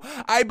 No,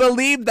 I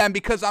believe them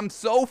because I'm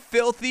so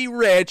filthy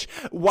rich.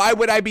 Why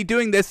would I be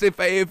doing this if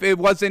it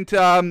wasn't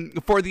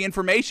for the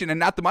information and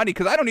not the money?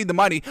 Because I don't need the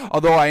money,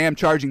 although I am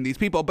charging these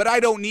people, but I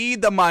don't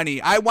need the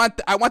money. I want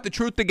the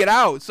truth to get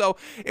out. So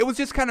it was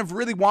just kind of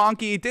really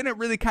wonky. It didn't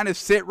really kind of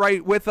sit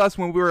right with us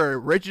when we were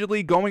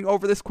originally going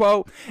over this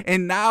quote.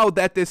 And now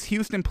that this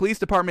Houston Police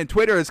Department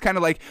Twitter is kind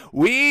of like,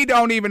 we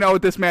don't even know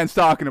what this man's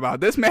talking about.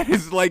 This man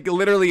is like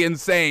literally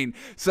insane.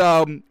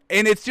 So,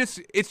 and it's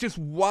just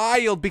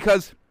wild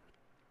because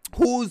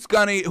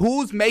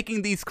who's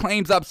making these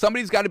claims up?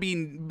 Somebody's got to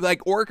be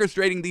like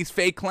orchestrating these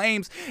fake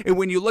claims. And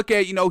when you look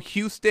at,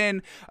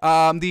 Houston,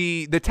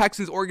 the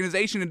Texans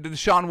organization and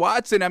Deshaun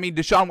Watson, I mean,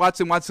 Deshaun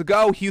Watson wants to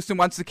go, Houston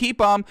wants to keep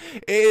him.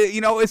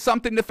 Is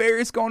something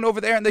nefarious going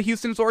over there in the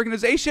Houston's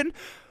organization?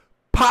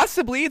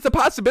 Possibly. It's a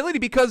possibility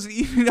because,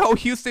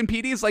 Houston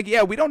PD is like,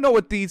 yeah, we don't know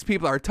what these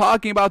people are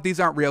talking about. These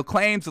aren't real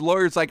claims. The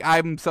lawyer's like,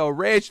 I'm so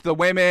rich. The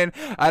women,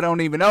 I don't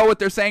even know what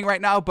they're saying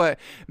right now. But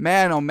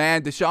man, oh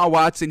man, Deshaun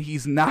Watson,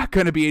 he's not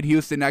going to be in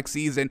Houston next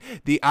season.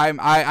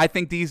 I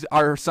think these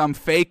are some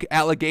fake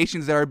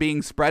allegations that are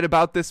being spread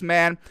about this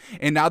man.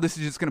 And now this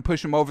is just going to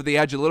push him over the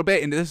edge a little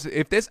bit. And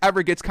if this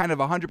ever gets kind of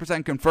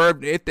 100%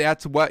 confirmed, if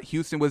that's what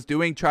Houston was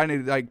doing, trying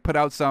to like put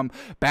out some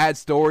bad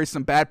stories,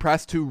 some bad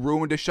press to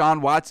ruin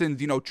Deshaun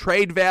Watson's,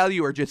 trade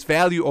value or just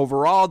value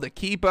overall to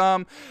keep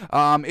him.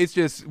 It's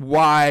just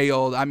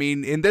wild. I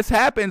mean, and this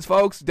happens,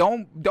 folks.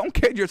 Don't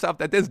kid yourself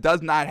that this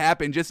does not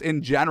happen just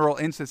in general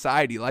in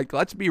society. Like,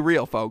 let's be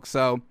real, folks.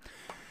 So,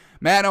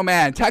 man, oh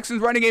man,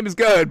 Texans running game is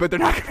good, but they're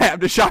not going to have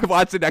Deshaun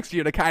Watson next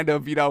year to kind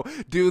of,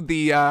 do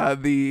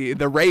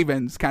the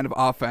Ravens kind of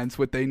offense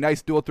with a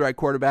nice dual threat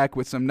quarterback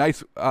with some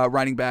nice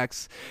running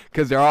backs,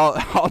 because they're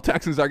all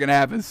Texans are going to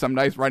have is some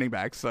nice running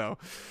backs. So,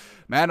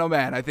 man, oh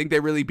man, I think they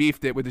really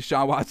beefed it with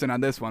Deshaun Watson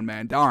on this one,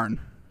 man. Darn.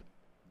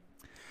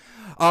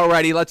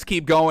 Alrighty, let's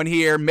keep going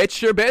here. Mitch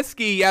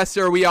Trubisky, yes,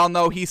 sir, we all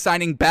know he's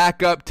signing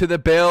back up to the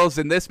Bills,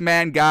 and this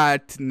man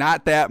got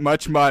not that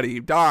much money.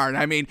 Darn,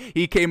 I mean,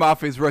 he came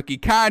off his rookie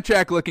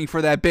contract looking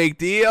for that big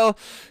deal,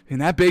 and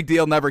that big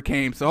deal never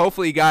came. So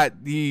hopefully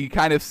he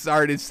kind of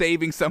started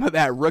saving some of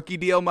that rookie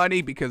deal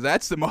money, because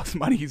that's the most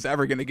money he's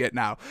ever going to get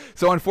now.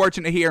 So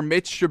unfortunate here,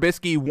 Mitch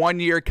Trubisky,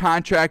 1-year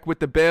contract with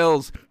the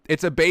Bills.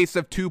 It's a base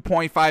of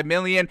 $2.5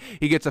 million.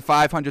 He gets a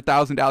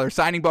 $500,000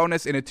 signing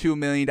bonus and a $2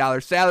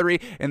 million salary,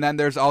 and then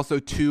there's also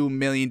 $2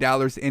 million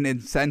in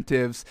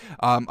incentives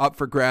up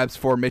for grabs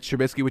for Mitch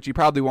Trubisky, which he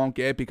probably won't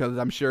get because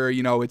I'm sure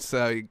it's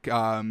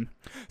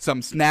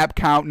some snap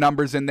count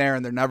numbers in there,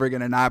 and they're never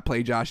going to not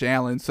play Josh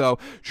Allen. So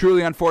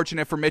truly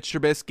unfortunate for Mitch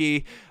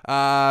Trubisky.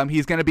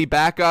 He's going to be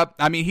backup.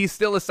 I mean, he's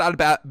still a solid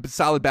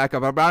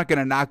backup. I'm not going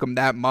to knock him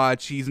that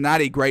much. He's not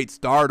a great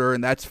starter,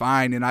 and that's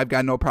fine, and I've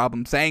got no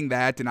problem saying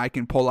that, and I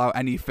can pull out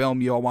any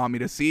film y'all want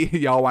to see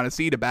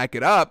to back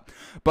it up.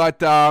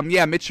 But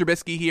yeah, Mitch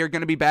Trubisky here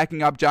going to be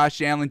backing up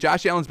Josh Allen.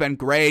 Josh Allen's been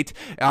great.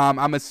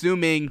 I'm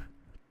assuming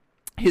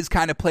his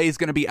kind of play is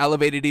going to be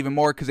elevated even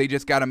more because they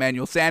just got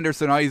Emmanuel Sanders,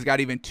 so now he's got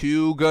even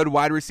 2 good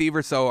wide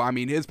receivers. So, I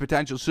mean, his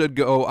potential should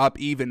go up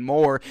even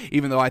more,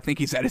 even though I think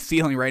he's at a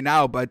ceiling right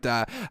now. But,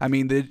 I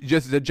mean,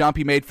 just the jump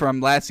he made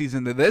from last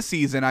season to this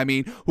season, I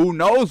mean, who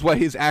knows what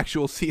his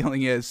actual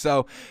ceiling is.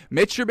 So,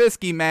 Mitch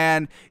Trubisky,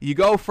 man, you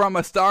go from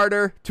a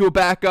starter to a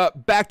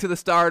backup, back to the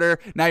starter.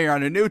 Now you're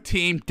on a new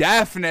team,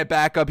 definite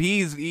backup.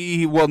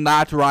 He will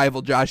not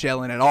rival Josh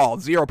Allen at all,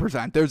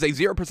 0%. There's a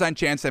 0%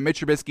 chance that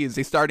Mitch Trubisky is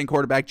a starting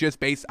quarterback just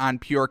based on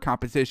pure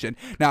competition.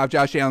 Now, if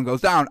Josh Allen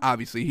goes down,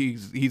 obviously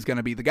he's going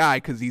to be the guy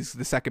because he's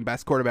the second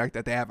best quarterback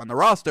that they have on the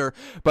roster.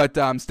 But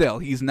still,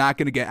 he's not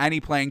going to get any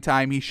playing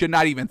time. He should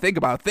not even thinking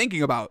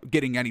about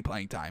getting any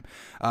playing time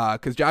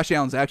because Josh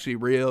Allen's actually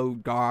real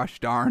gosh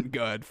darn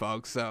good,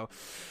 folks. So,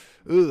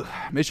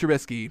 Mitch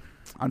Trubisky.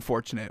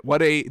 Unfortunate.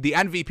 The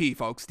MVP,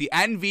 folks. The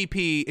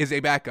MVP is a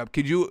backup.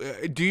 Do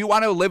you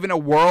want to live in a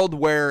world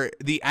where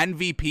the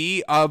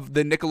MVP of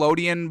the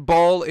Nickelodeon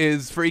Bowl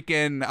is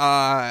freaking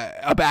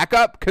a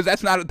backup? Because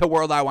that's not the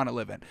world I want to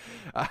live in.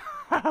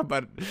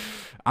 But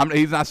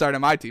he's not starting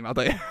on my team. I'll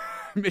tell you.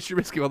 Mitch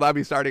Trubisky will not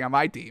be starting on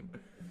my team.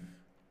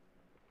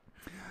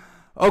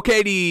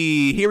 Okay,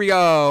 here we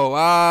go.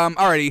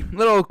 Alrighty,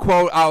 little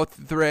quote out,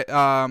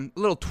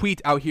 little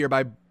tweet out here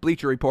by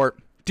Bleacher Report.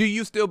 Do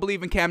you still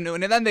believe in Cam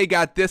Newton? And then they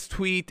got this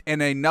tweet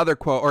and another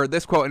quote, or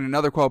this quote and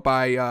another quote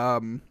by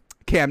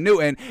Cam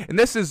Newton, and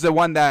this is the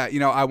one that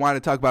I want to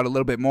talk about a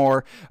little bit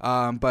more,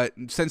 but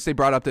since they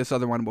brought up this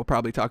other one, we'll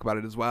probably talk about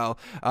it as well.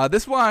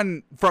 This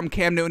one from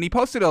Cam Newton, he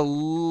posted a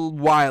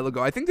while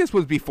ago. I think this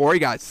was before he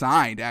got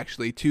signed,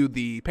 actually, to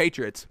the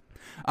Patriots.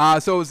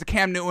 So it was the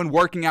Cam Newton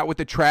working out with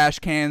the trash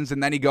cans,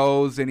 and then he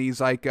goes and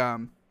he's like,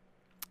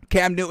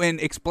 Cam Newton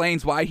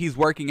explains why he's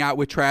working out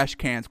with trash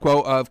cans.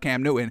 Quote of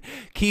Cam Newton: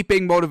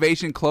 keeping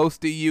motivation close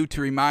to you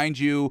to remind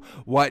you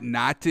what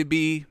not to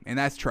be, and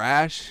that's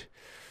trash.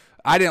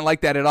 I didn't like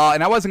that at all,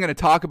 and I wasn't going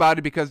to talk about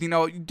it because,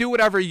 do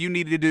whatever you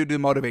need to do to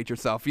motivate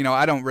yourself.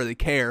 I don't really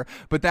care.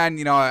 But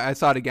then, I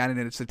saw it again, and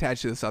it's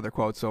attached to this other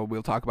quote, so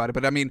we'll talk about it.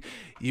 But,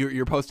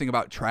 you're posting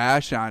about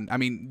trash on,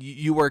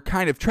 you were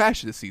kind of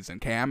trash this season,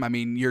 Cam.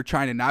 You're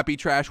trying to not be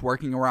trash,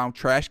 working around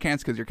trash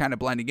cans because you're kind of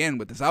blending in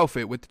with this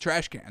outfit with the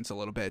trash cans a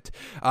little bit.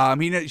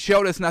 He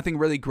showed us nothing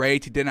really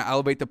great. He didn't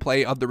elevate the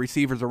play of the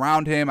receivers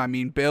around him.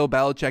 Bill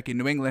Belichick in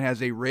New England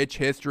has a rich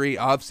history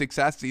of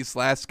success these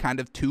last kind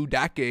of 2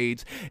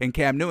 decades, and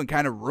Cam Newton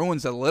kind of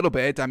ruins it a little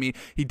bit.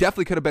 He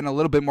definitely could have been a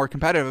little bit more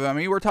competitive.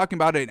 We're talking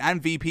about an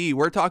MVP.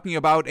 We're talking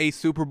about a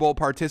Super Bowl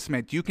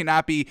participant. You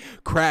cannot be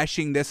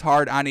crashing this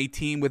hard on a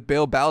team with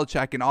Bill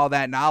Belichick and all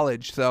that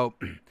knowledge. So,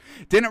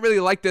 didn't really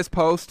like this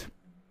post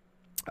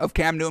of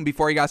Cam Newton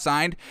before he got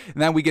signed. And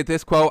then we get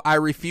this quote: I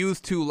refuse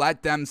to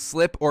let them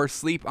slip or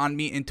sleep on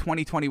me in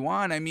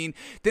 2021.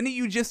 Didn't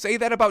you just say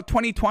that about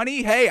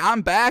 2020? Hey,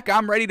 I'm back.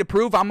 I'm ready to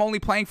prove. I'm only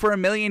playing for $1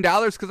 million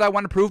because I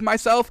want to prove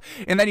myself.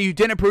 And then you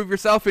didn't prove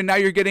yourself, and now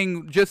you're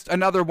getting just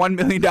another $1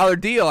 million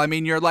deal.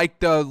 You're like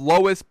the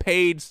lowest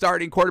paid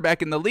starting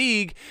quarterback in the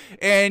league.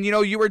 And,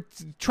 you were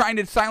trying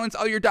to silence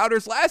all your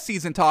doubters last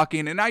season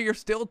talking, and now you're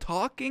still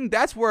talking.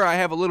 That's where I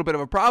have a little bit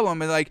of a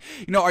problem.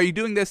 And are you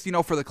doing this,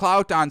 for the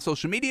clout on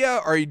social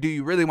media, or do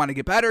you really want to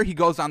get better? He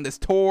goes on this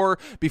tour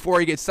before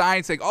he gets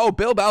signed saying, oh,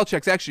 Bill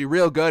Belichick's actually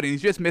real good, and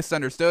he's just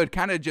misunderstood,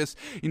 kind of just,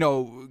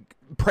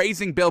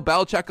 praising Bill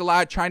Belichick a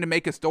lot, trying to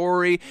make a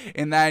story.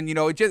 And then,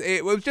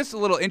 it was just a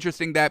little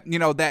interesting that,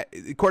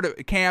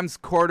 Cam's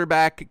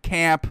quarterback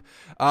camp,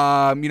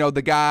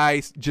 the guy,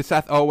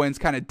 Seth Owens,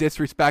 kind of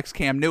disrespects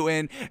Cam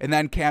Newton, and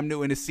then Cam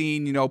Newton is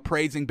seen,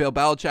 praising Bill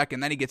Belichick,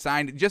 and then he gets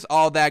signed. Just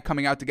all that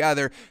coming out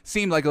together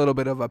seemed like a little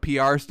bit of a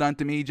PR stunt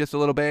to me, just a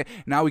little bit.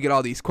 Now we get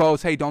all these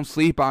quotes: hey, don't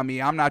sleep on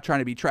me, I'm not trying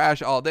to be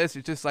trash, all this.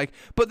 It's just like,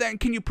 but then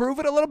can you prove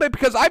it a little bit?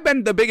 Because I've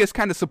been the biggest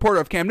kind of supporter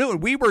of Cam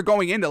Newton. We were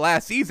going into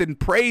last season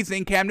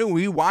praising Cam Newton.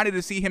 We wanted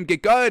to see him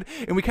get good,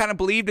 and we kind of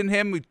believed in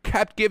him. We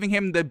kept giving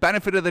him the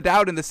benefit of the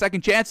doubt and the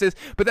second chances,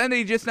 but then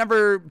they just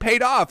never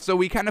paid off. So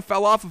we kind of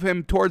fell off of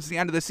him towards the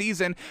end of the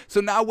season. So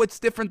now what's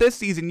different this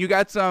season? You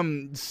got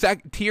some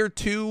tier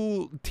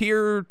two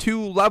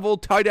level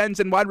tight ends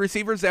and wide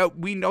receivers that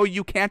we know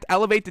you can't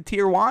elevate to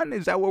tier 1.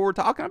 Is that what we're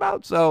talking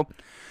about? So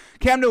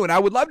Cam Newton, I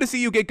would love to see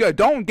you get good.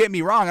 Don't get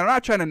me wrong. I'm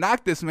not trying to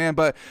knock this man,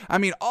 but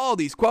all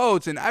these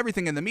quotes and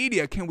everything in the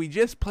media, can we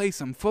just play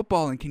some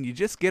football, and can you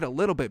just get a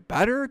little bit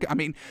better? I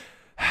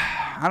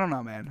don't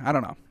know, man. I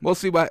don't know. We'll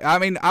see what,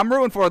 I'm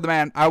rooting for the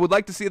man. I would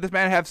like to see this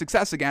man have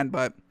success again,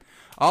 but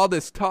all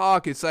this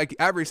talk, it's like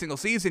every single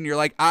season you're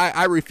like,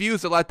 I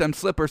refuse to let them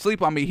slip or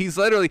sleep on me.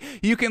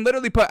 You can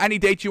literally put any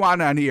date you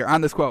want on here,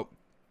 on this quote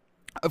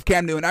of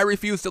Cam Newton. I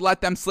refuse to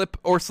let them slip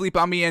or sleep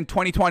on me in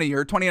 2020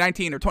 or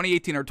 2019 or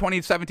 2018 or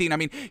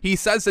 2017. He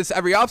says this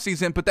every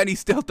offseason, but then he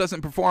still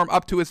doesn't perform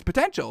up to his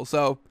potential.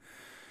 So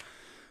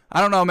I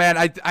don't know, man.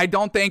 I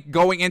don't think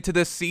going into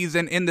this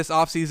season, in this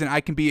offseason,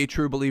 I can be a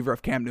true believer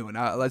of Cam Newton.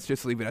 Let's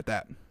just leave it at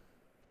that.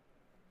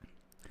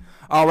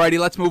 Alrighty,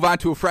 let's move on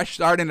to a fresh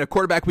start and a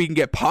quarterback we can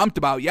get pumped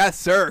about. Yes,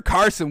 sir.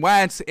 Carson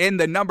Wentz in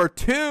the number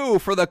 2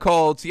 for the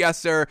Colts. Yes,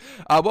 sir.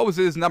 What was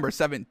his number?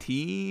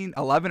 17?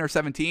 11 or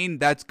 17?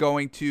 That's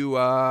going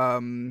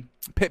to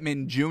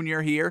Pittman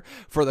Jr. here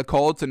for the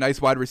Colts. A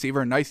nice wide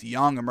receiver, a nice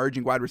young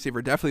emerging wide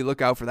receiver. Definitely look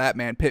out for that,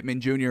 man.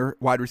 Pittman Jr.,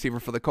 wide receiver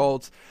for the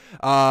Colts.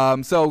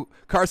 So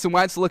Carson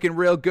Wentz looking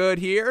real good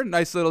here.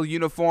 Nice little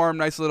uniform,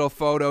 nice little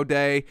photo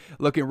day.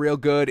 Looking real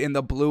good in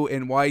the blue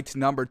and white.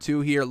 Number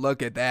 2 here.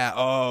 Look at that.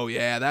 Oh,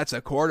 yeah, that's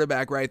a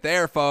quarterback right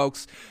there,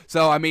 folks.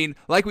 So,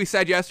 like we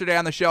said yesterday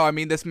on the show,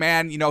 this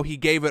man, he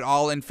gave it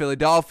all in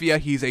Philadelphia.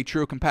 He's a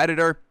true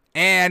competitor.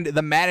 And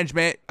the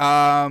management,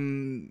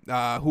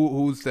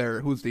 who's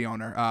the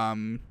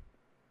owner?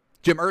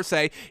 Jim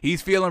Irsay,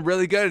 he's feeling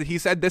really good. He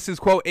said this is,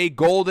 quote, a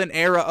golden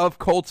era of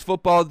Colts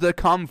football to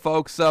come,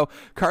 folks. So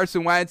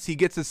Carson Wentz, he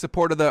gets the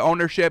support of the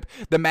ownership,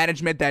 the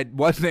management that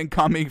wasn't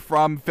coming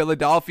from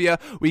Philadelphia.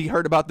 We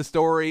heard about the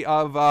story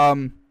of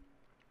the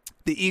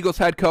Eagles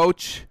head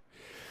coach.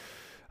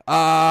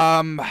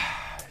 Darn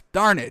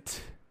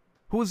it.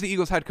 Who was the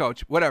Eagles head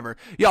coach? Whatever.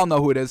 Y'all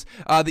know who it is.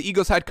 The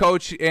Eagles head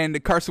coach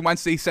and Carson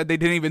Wentz, they said they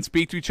didn't even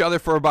speak to each other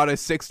for about a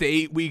 6 to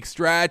 8 week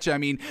stretch. I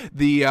mean,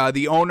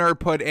 the owner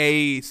put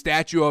a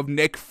statue of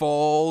Nick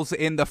Foles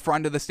in the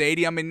front of the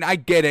stadium, and I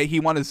get it. He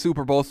won a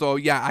Super Bowl, so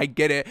yeah, I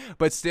get it.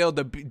 But still,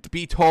 to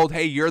be told,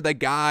 hey, you're the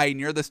guy and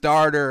you're the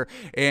starter,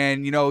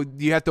 and you know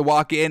you have to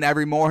walk in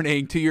every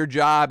morning to your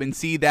job and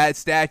see that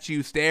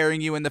statue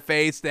staring you in the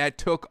face that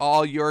took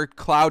all your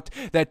clout,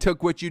 that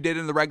took what you did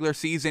in the regular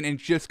season and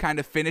just kind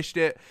of finished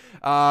it.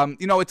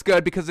 You know, it's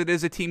good because it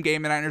is a team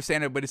game and I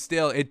understand it, but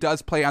it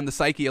does play on the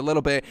psyche a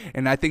little bit,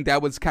 and I think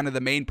that was kind of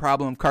the main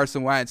problem of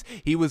Carson Wentz.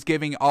 He was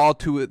giving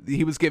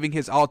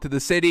his all to the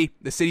city.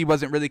 The city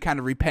wasn't really kind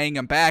of repaying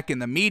him back in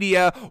the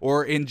media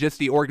or in just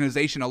the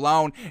organization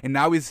alone, and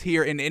now he's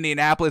here in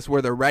Indianapolis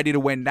where they're ready to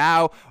win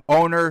now.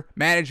 Owner,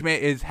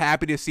 management is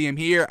happy to see him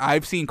here.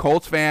 I've seen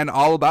Colts fan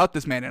all about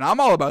this man, and I'm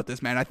all about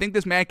this man. I think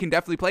this man can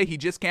definitely play. He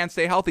just can't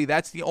stay healthy.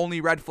 That's the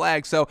only red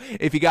flag. So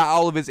if he got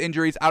all of his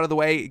injuries out of the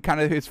way,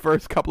 kind of his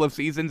first couple of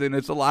seasons, and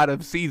it's a lot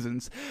of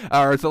seasons,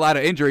 or it's a lot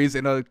of injuries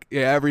in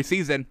every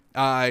season.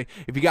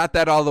 If you got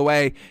that all the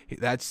way,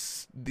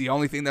 that's the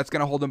only thing that's going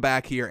to hold him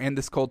back here in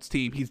this Colts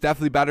team. He's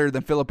definitely better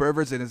than Phillip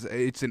Rivers, and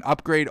it's an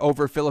upgrade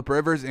over Phillip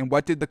Rivers. And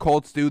what did the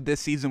Colts do this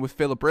season with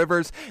Phillip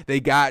Rivers? They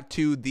got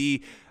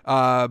the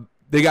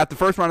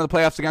first round of the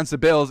playoffs against the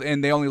Bills,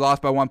 and they only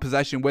lost by one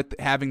possession with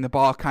having the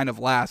ball kind of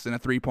last in a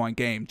 3-point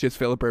game. Just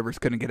Phillip Rivers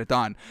couldn't get it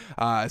done.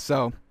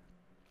 So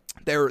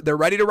they're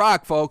ready to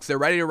rock, folks. They're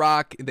ready to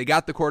rock. They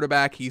got the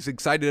quarterback. He's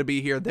excited to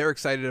be here. They're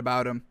excited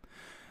about him.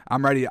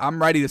 I'm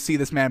ready to see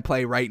this man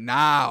play right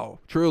now.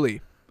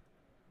 Truly.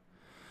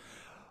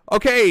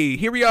 Okay,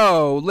 here we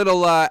go.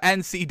 Little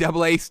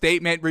NCAA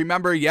statement.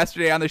 Remember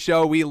yesterday on the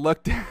show we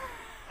looked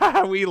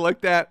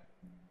at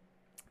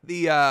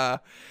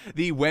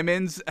the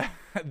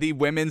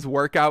women's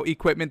workout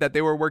equipment that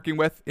they were working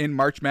with in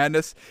March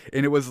Madness,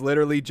 and it was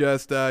literally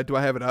just do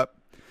I have it up?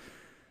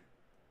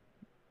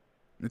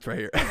 It's right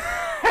here.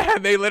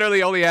 They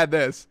literally only had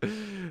this.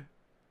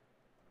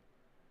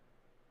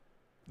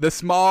 The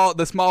small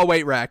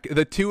weight rack,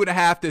 the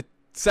 2.5 to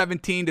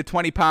 17 to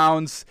 20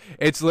 pounds.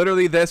 It's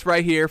literally this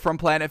right here from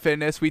Planet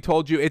Fitness. We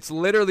told you it's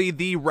literally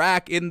the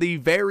rack in the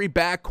very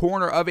back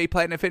corner of a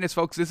Planet Fitness,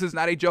 folks. This is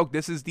not a joke.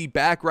 This is the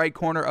back right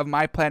corner of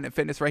my Planet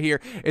Fitness right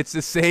here. It's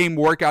the same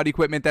workout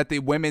equipment that the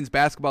women's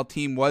basketball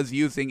team was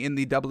using in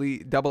the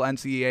double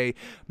NCAA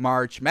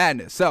March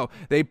Madness. So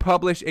they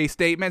published a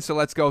statement. So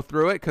let's go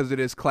through it because it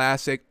is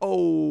classic.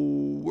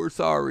 Oh, we're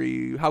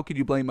sorry. How could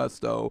you blame us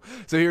though?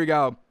 So here we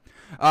go.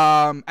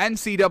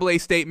 NCAA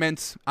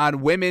statements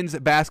on women's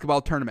basketball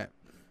tournament.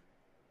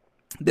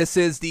 This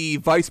is the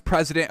vice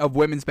president of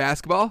women's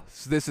basketball.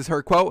 So this is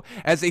her quote.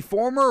 As a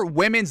former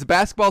women's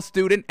basketball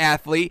student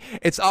athlete,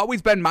 it's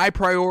always been my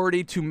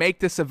priority to make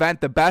this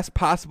event the best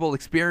possible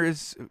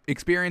experience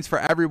for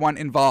everyone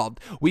involved.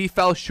 We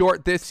fell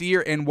short this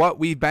year in what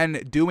we've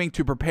been doing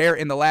to prepare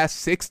in the last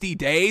 60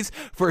 days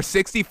for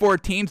 64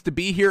 teams to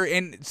be here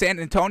in San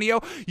Antonio.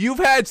 You've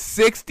had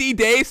 60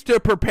 days to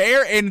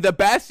prepare, and the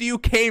best you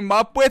came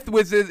up with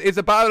is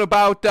about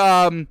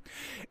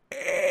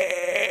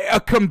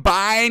a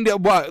combined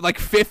like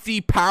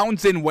 50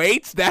 pounds in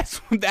weights. That's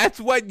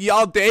what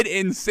y'all did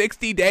in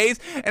 60 days.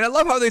 And I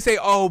love how they say,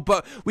 oh,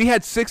 but we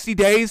had 60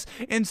 days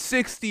and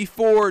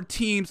 64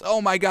 teams.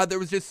 Oh my god, there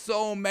was just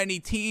so many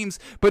teams.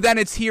 But then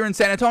it's here in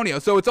San Antonio,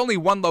 so it's only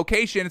one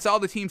location. It's all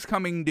the teams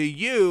coming to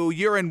you.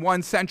 You're in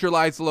one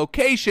centralized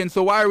location,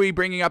 so why are we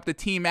bringing up the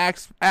team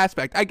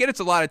aspect? I get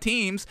it's a lot of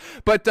teams,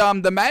 but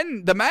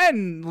the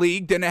men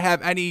league didn't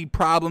have any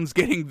problems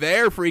getting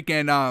their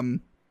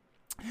freaking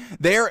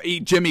their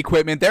gym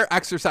equipment, their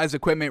exercise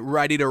equipment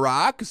ready to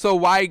rock. So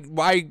why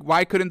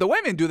couldn't the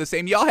women do the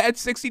same? Y'all had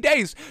 60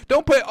 days.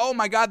 Don't put, oh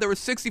my god, there were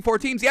 64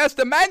 teams. Yes,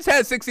 the men's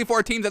had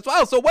 64 teams as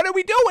well. So what are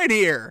we doing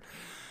here?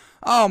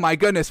 Oh my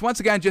goodness. Once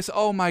again, just,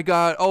 oh my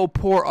god, oh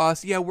poor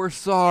us. Yeah, we're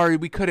sorry.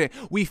 We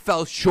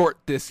fell short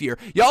this year.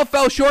 Y'all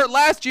fell short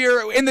last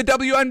year in the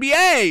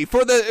WNBA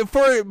for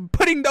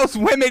putting those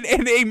women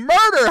in a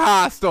murder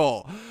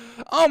hostel.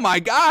 Oh my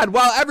god,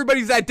 while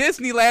everybody's at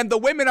Disneyland, the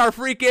women are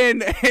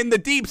freaking in the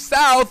deep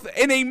south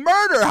in a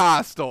murder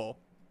hostel.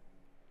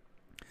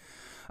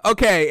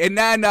 Okay, and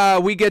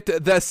then we get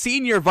the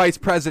senior vice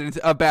president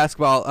of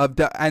basketball of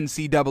the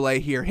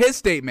NCAA here. His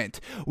statement: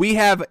 we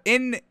have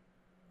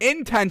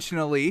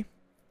intentionally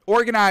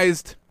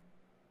organized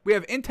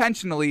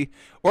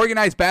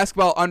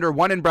basketball under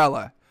one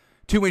umbrella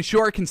to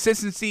ensure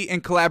consistency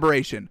and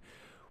collaboration.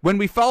 When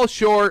we fall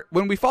short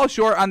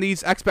on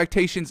these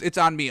expectations, it's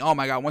on me. Oh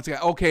my god, once again,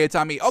 okay, it's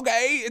on me.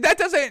 Okay, that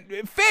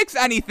doesn't fix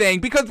anything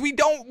because we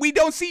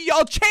don't see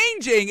y'all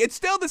changing. It's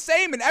still the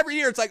same, and every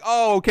year it's like,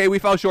 oh, okay, we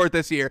fell short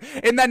this year.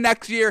 And then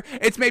next year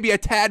it's maybe a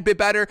tad bit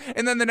better,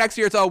 and then the next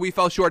year it's, oh, we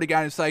fell short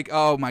again. It's like,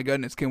 oh my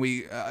goodness, can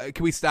we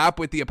stop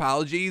with the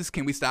apologies?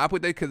 Can we stop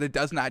with it because it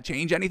does not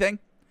change anything?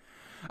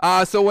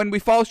 So when we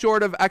fall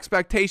short of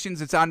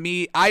expectations, it's on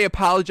me. I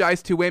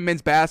apologize to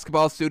women's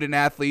basketball student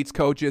athletes,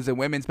 coaches, and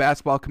women's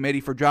basketball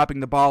committee for dropping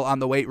the ball on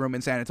the weight room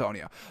in San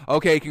Antonio.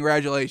 Okay,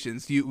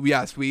 congratulations.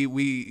 Yes,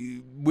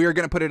 we're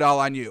gonna put it all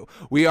on you.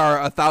 We are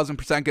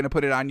 1,000% gonna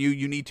put it on you.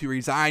 You need to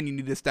resign. You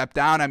need to step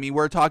down. I mean,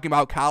 we're talking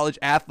about college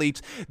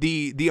athletes.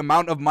 The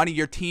amount of money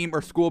your team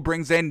or school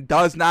brings in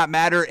does not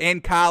matter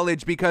in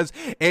college because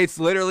it's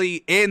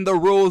literally in the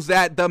rules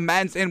that the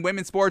men's and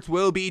women's sports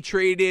will be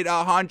treated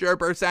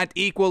 100%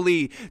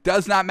 equally.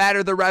 Does not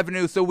matter the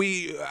revenue. So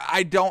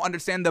I don't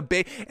understand the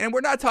big, and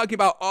we're not talking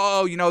about,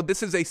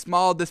 this is a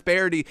small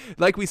disparity.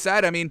 Like we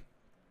said, I mean,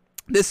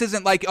 this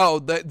isn't like,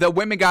 the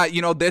women got,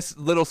 this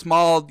little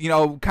small,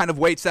 kind of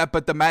weight set,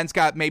 but the men's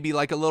got maybe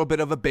like a little bit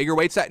of a bigger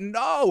weight set.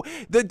 No,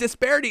 the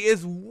disparity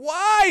is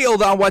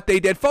wild on what they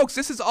did. Folks,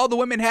 this is all the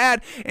women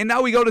had, and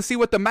now we go to see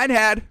what the men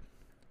had.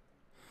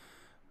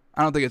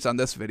 I don't think it's on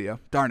this video.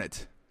 Darn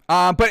it.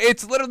 But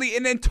it's literally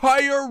an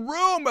entire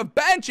room of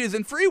benches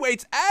and free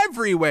weights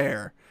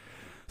everywhere.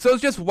 So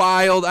it's just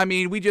wild. I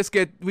mean, we just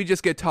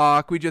get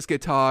talk,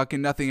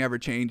 and nothing ever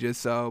changes.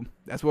 So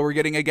that's what we're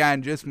getting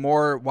again. Just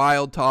more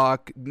wild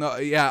talk. No,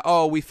 yeah.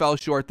 Oh, we fell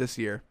short this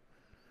year.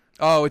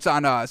 Oh, it's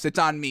on us. It's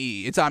on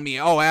me. It's on me.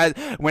 Oh,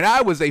 when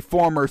I was a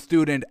former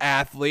student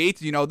athlete,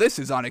 this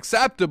is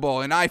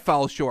unacceptable, and I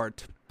fell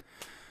short.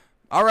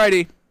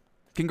 Alrighty.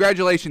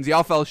 Congratulations.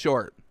 Y'all fell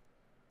short.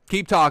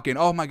 Keep talking.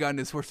 Oh, my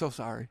goodness. We're so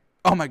sorry.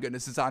 Oh, my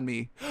goodness. It's on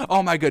me.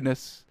 Oh, my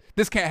goodness.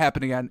 This can't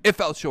happen again. It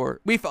fell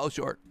short. We fell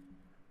short.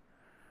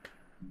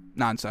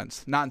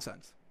 Nonsense.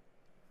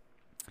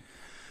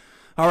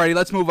 Alrighty,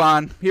 let's move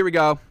on. Here we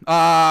go.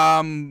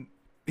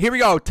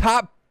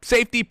 Top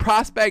safety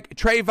prospect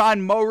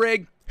Trayvon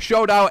Moehrig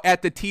showed out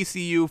at the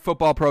TCU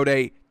football pro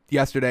day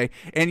yesterday.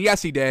 And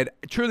yes, he did.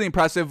 Truly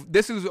impressive.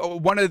 This is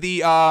one of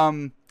the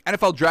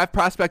NFL draft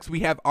prospects we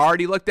have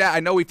already looked at.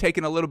 I know we've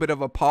taken a little bit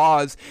of a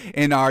pause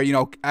in our,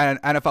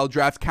 NFL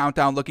draft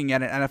countdown, looking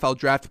at an NFL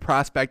draft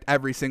prospect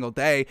every single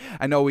day.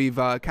 I know we've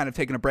kind of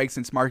taken a break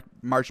since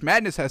March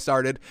Madness has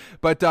started,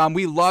 but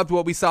we loved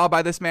what we saw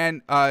by this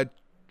man,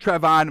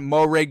 Trayvon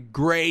Moehrig.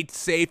 Great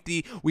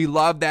safety. We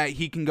love that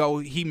he can go.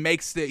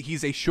 He's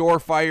a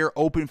surefire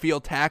open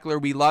field tackler.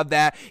 We love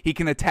that he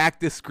can attack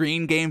the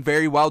screen game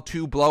very well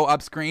to blow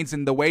up screens.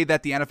 And the way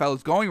that the NFL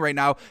is going right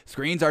now,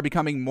 screens are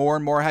becoming more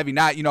and more heavy.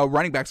 Not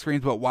running back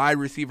screens, but wide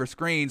receiver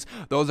screens.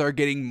 Those are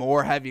getting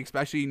more heavy,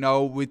 especially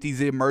with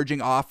these emerging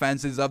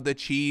offenses of the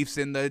Chiefs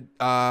and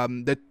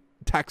the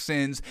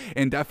Texans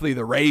and definitely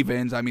the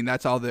Ravens. I mean,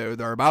 that's all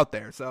they're about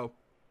there. So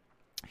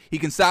he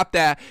can stop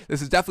that.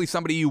 This is definitely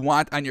somebody you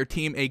want on your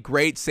team, a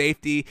great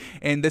safety.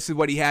 And this is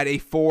what he had, a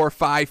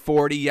 4.5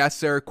 40, yes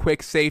sir,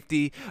 quick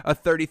safety, a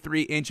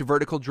 33-inch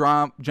vertical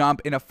jump,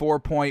 and a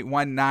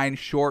 4.19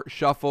 short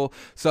shuffle.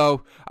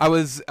 So I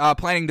was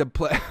planning to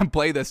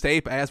play this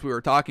tape as we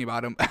were talking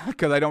about him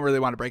because I don't really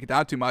want to break it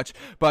down too much.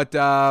 But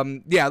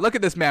yeah, look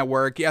at this man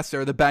work. Yes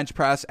sir, the bench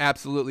press,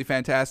 absolutely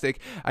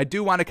fantastic. I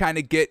do want to kind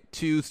of get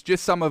to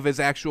just some of his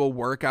actual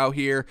workout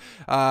here.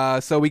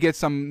 So we get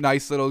some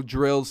nice little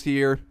drills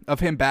here of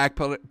him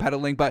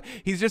backpedaling, but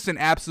he's just an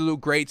absolute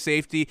great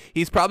safety.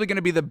 He's probably going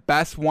to be the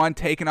best one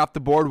taken off the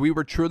board. We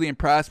were truly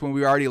impressed when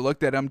we already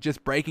looked at him,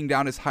 just breaking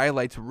down his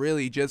highlights.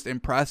 Really just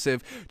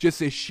impressive. Just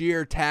his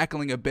sheer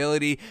tackling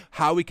ability,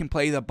 how he can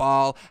play the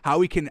ball,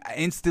 how he can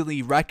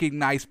instantly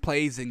recognize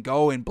plays and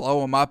go and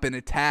blow them up and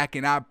attack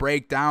and not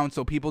break down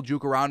so people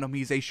juke around him.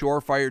 He's a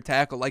surefire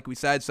tackle, like we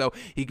said, so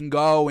he can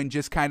go and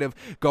just kind of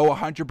go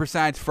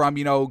 100%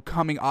 from,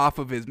 coming off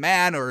of his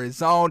man or his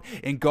zone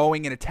and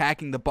going and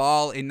attacking the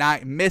ball and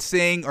not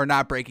missing or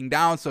not breaking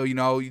down. So,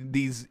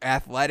 these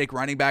athletic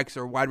running backs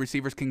or wide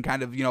receivers can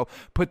kind of,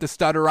 put the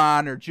stutter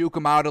on or juke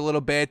him out a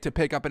little bit to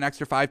pick up an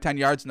extra 5-10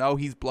 yards. No,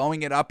 he's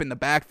blowing it up in the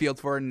backfield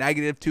for a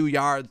 -2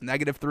 yards,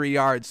 -3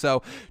 yards.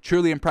 So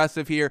truly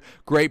impressive here.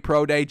 Great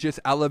pro day, just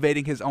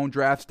elevating his own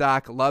draft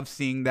stock. Love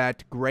seeing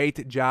that.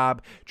 Great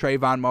job,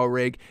 Trayvon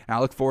Moehrig. And I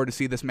look forward to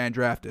see this man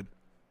drafted.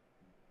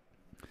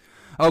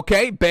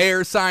 Okay,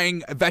 Bears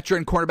signing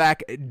veteran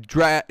cornerback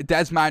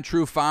Desmond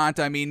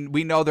Trufant. I mean,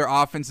 we know their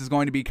offense is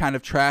going to be kind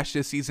of trash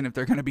this season if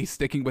they're going to be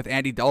sticking with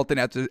Andy Dalton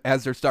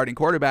as their starting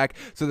quarterback.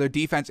 So their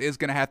defense is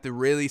going to have to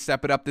really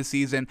step it up this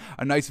season.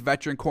 A nice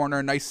veteran corner,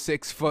 a nice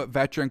 6-foot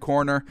veteran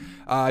corner.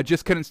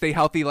 Just couldn't stay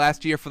healthy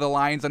last year for the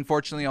Lions.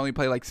 Unfortunately, only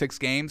played like 6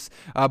 games.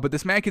 But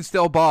this man can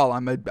still ball.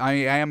 I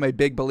am a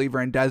big believer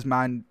in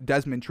Desmond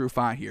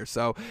Trufant here.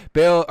 So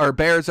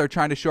Bears are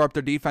trying to shore up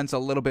their defense a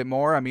little bit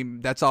more. I mean,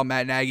 that's all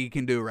Matt Nagy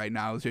can do right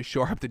now is just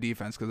shore up the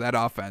defense because that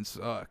offense,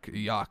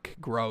 yuck,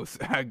 gross,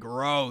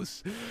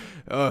 gross.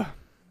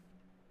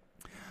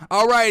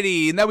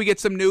 Alrighty, and then we get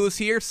some news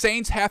here.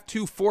 Saints have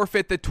to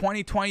forfeit the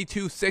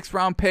 2022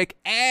 sixth-round pick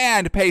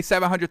and pay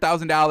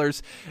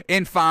 $700,000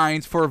 in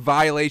fines for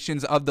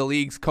violations of the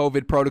league's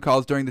COVID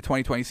protocols during the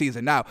 2020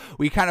 season. Now,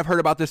 we kind of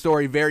heard about this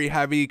story very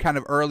heavy kind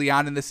of early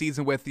on in the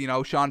season with,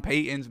 Sean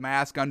Payton's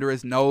mask under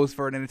his nose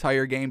for an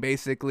entire game,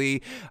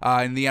 basically,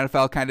 and the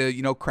NFL kind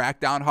of,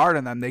 cracked down hard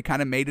on them. They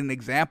kind of made an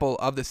example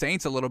of the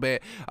Saints a little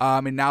bit,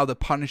 and now the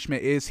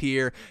punishment is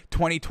here.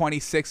 2020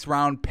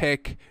 sixth-round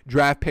pick,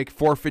 draft pick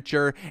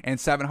forfeiture, and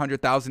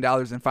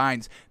 $700,000 in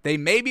fines. They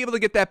may be able to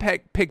get that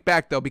pick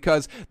back, though,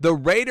 because the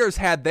Raiders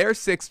had their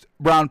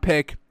sixth-round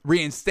pick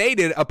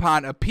reinstated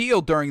upon appeal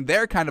during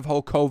their kind of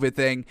whole COVID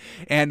thing,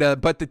 and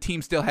but the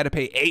team still had to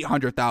pay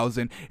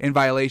 $800,000 in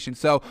violation.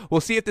 So we'll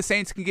see if the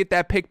Saints can get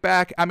that pick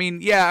back. The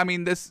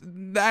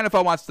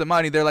NFL wants the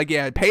money. They're like,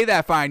 yeah, pay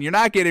that fine. You're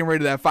not getting rid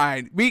of that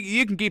fine.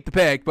 You can keep the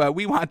pick, but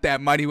we want that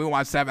money. We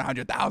want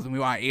 $700,000. We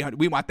want $800,000.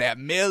 We want that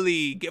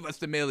milli. Give us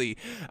the milli.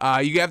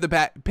 You have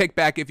the pick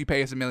back if you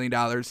pay us $1 million.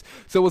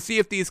 So we'll see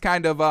if these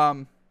kind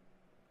of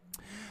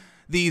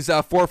these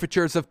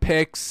forfeitures of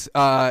picks,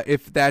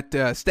 if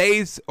that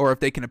stays or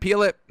if they can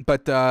appeal it.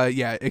 But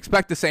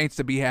expect the Saints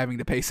to be having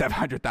to pay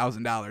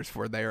 $700,000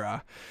 for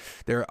their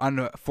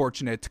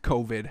unfortunate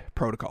COVID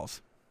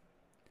protocols.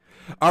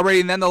 Alrighty,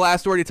 and then the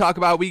last story to talk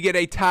about, we get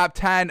a top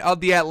 10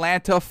 of the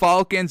Atlanta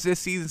Falcons this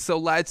season. So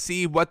let's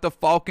see what the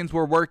Falcons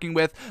were working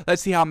with.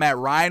 Let's see how Matt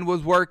Ryan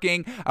was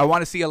working. I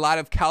want to see a lot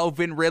of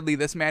Calvin Ridley.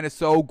 This man is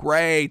so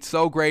great,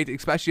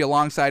 especially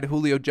alongside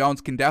Julio Jones.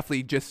 Can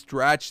definitely just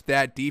stretch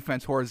that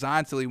defense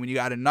horizontally when you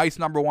got a nice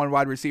number one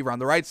wide receiver on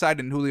the right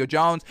side and Julio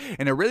Jones,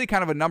 and a really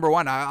kind of a number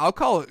one. I'll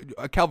call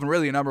Calvin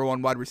Ridley a number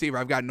one wide receiver.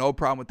 I've got no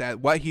problem with that.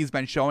 What he's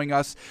been showing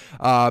us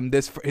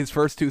his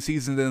first 2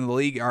 seasons in the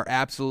league are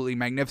absolutely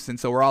magnificent.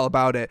 So we're all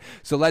about it.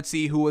 So let's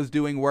see who was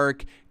doing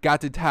work.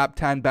 Got the top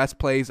 10 best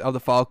plays of the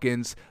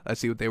Falcons.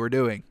 Let's see what they were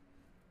doing.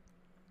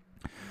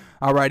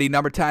 Alrighty,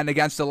 number 10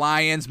 against the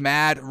Lions,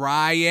 Matt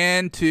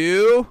Ryan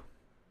to...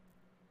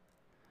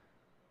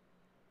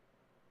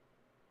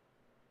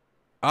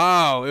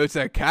 Oh, it's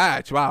a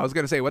catch. Wow, I was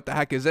going to say, what the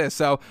heck is this?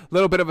 So, a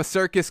little bit of a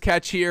circus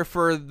catch here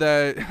for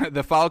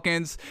the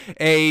Falcons.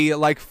 A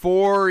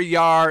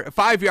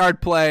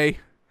 5-yard play.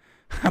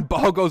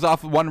 Ball goes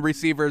off one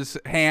receiver's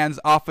hands,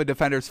 off a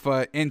defender's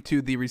foot,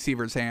 into the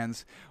receiver's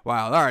hands.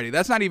 Wow, alrighty,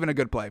 that's not even a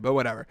good play, but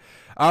whatever.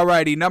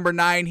 Alrighty, number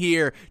 9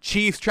 here.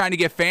 Chiefs trying to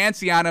get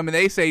fancy on him, and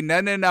they say,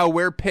 no,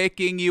 we're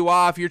picking you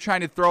off. You're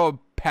trying to throw a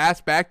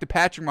pass back to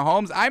Patrick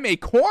Mahomes. I'm a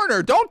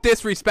corner. Don't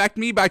disrespect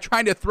me by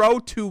trying to throw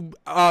to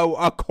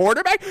a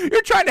quarterback.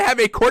 You're trying to have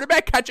a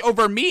quarterback catch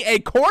over me, a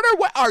corner?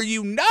 What, are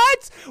you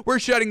nuts? We're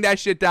shutting that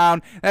shit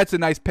down. That's a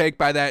nice pick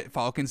by that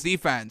Falcons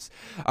defense.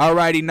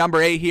 Alrighty,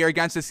 number 8 here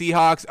against the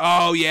Seahawks.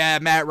 Oh yeah,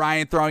 Matt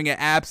Ryan throwing it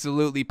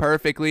absolutely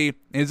perfectly.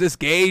 Is this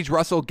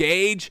Russell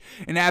Gage?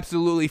 An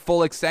absolutely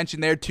full extension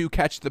there to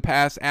catch the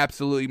pass.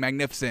 Absolutely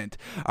magnificent.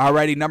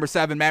 Alrighty, number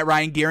 7, Matt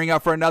Ryan gearing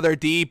up for another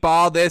deep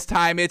ball. This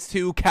time it's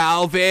to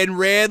Calvin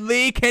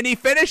Ridley. Can he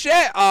finish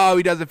it? Oh,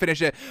 he doesn't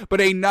finish it.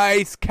 But a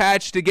nice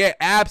catch to get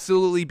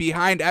absolutely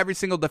behind every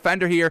single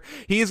defender here.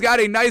 He's got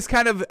a nice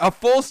kind of a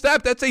full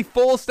step. That's a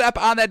full step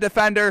on that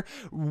defender.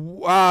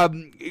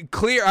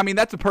 Clear. I mean,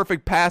 that's a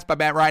perfect pass by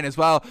Matt Ryan as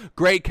well.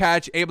 Great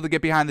catch. Able to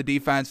get behind the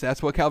defense.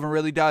 That's what Calvin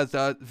really does,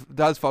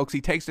 folks.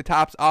 He takes the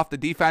tops off the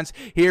defense.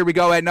 Here we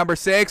go at number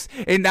 6.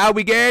 And now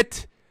we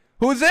get...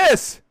 Who's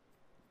this?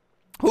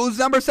 Who's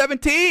number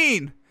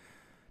 17?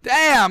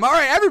 Damn. All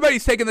right,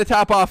 everybody's taking the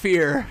top off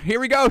here. Here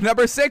we go.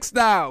 Number 6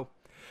 now.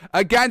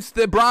 Against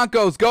the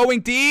Broncos. Going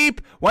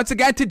deep. Once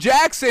again to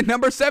Jackson.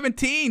 Number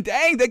 17.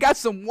 Dang, they got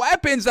some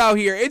weapons out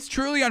here. It's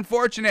truly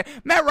unfortunate.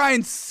 Matt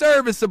Ryan's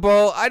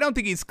serviceable. I don't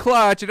think he's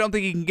clutch. I don't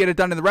think he can get it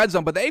done in the red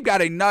zone. But they've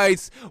got a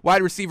nice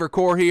wide receiver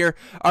core here.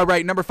 All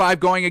right, number 5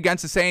 going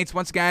against the Saints.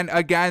 Once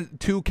again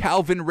to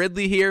Calvin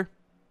Ridley here.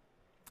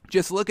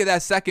 Just look at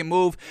that second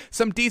move.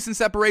 Some decent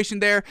separation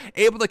there.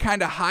 Able to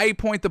kind of high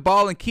point the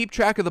ball and keep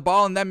track of the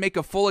ball and then make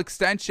a full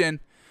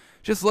extension.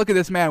 Just look at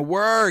this man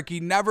work.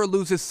 He never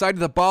loses sight of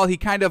the ball. He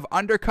kind of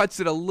undercuts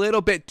it a little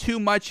bit too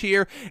much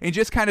here. And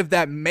just kind of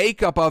that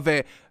makeup of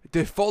it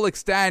to full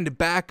extend,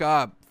 back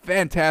up.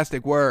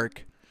 Fantastic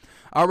work.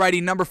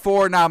 Alrighty, number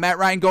 4 now. Matt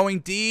Ryan going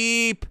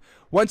deep.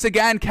 Once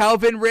again,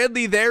 Calvin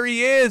Ridley, there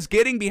he is.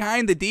 Getting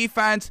behind the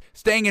defense.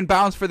 Staying in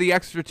bounds for the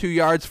extra 2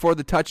 yards for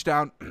the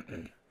touchdown.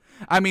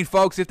 I mean,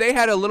 folks, if they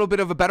had a little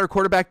bit of a better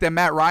quarterback than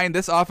Matt Ryan,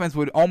 this offense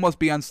would almost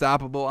be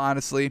unstoppable,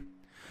 honestly.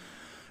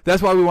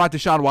 That's why we want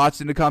Deshaun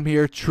Watson to come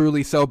here.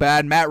 Truly so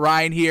bad. Matt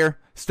Ryan here.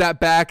 Step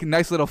back.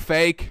 Nice little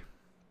fake.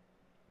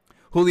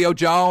 Julio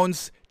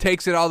Jones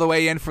takes it all the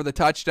way in for the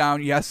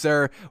touchdown. Yes,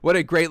 sir. What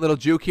a great little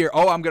juke here.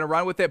 Oh, I'm going to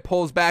run with it.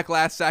 Pulls back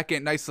last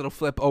second. Nice little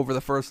flip over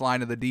the first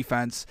line of the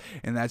defense.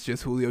 And that's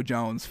just Julio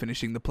Jones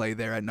finishing the play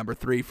there at number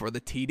 3 for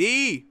the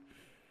TD.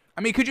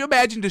 I mean, could you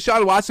imagine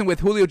Deshaun Watson with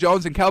Julio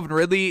Jones and Calvin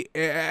Ridley?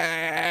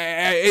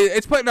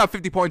 It's putting up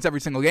 50 points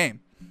every single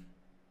game.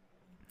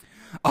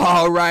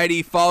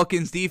 Alrighty,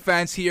 Falcons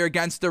defense here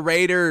against the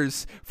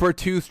Raiders for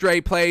 2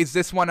 straight plays.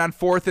 This one on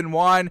 4th and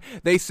 1.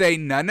 They say,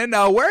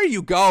 no, where are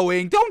you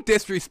going? Don't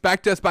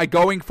disrespect us by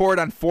going for it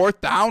on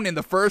 4th down in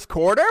the first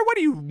quarter. What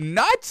are you,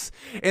 nuts?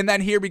 And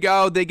then here we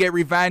go. They get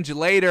revenge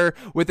later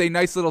with a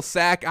nice little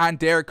sack on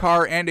Derek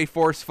Carr and a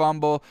forced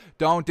fumble.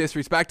 Don't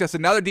disrespect us.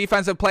 Another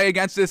defensive play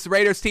against this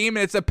Raiders team,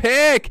 and it's a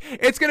pick.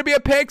 It's going to be a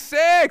pick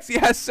 6.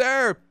 Yes,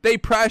 sir. They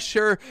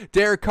pressure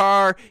Derek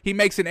Carr. He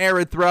makes an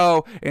errant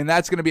throw, and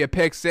that's going to be a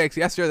pick 6.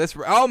 Yes, sir.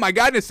 Oh, my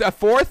goodness. A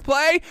 4th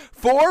play?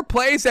 4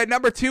 plays at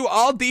number 2,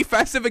 all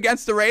defensive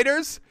against the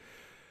Raiders.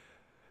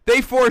 They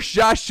forced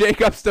Josh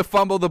Jacobs to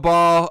fumble the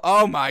ball.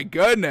 Oh, my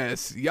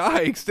goodness.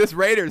 Yikes. This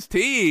Raiders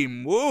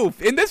team. Woof.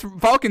 And this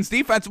Falcons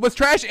defense was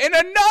trash. And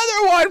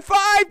another one.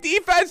 5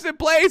 defensive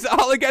plays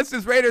all against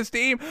this Raiders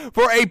team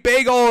for a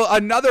big old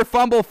another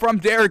fumble from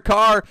Derek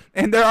Carr.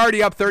 And they're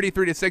already up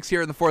 33-6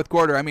 here in the 4th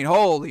quarter. I mean,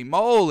 holy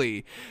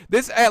moly.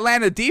 This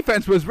Atlanta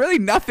defense was really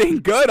nothing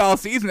good all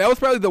season. That was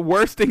probably the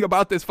worst thing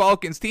about this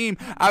Falcons team.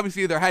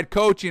 Obviously, their head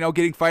coach,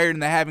 getting fired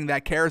and having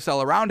that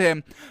carousel around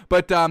him.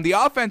 But the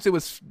offense, it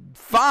was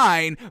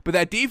fine, but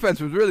that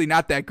defense was really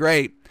not that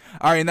great.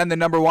 All right, and then the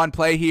number 1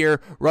 play here,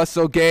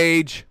 Russell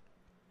Gage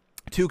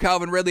to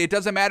Calvin Ridley. It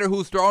doesn't matter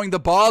who's throwing the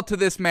ball to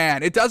this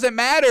man. It doesn't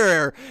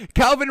matter.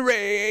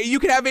 You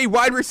can have a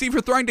wide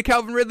receiver throwing to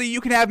Calvin Ridley. You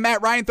can have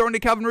Matt Ryan throwing to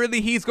Calvin Ridley.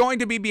 He's going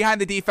to be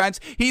behind the defense.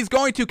 He's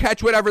going to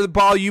catch whatever the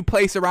ball you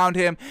place around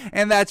him,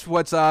 and that's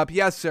what's up.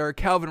 Yes, sir.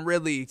 Calvin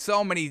Ridley.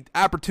 So many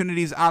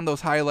opportunities on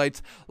those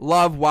highlights.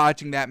 Love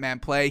watching that man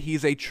play.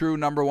 He's a true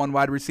number 1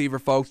 wide receiver,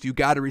 folks. You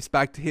got to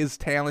respect his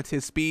talent,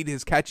 his speed,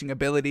 his catching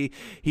ability.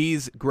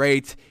 He's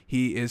great.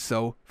 He is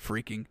so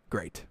freaking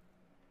great.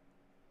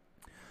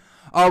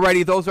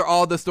 Alrighty, those are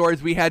all the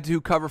stories we had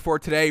to cover for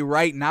today.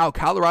 Right now,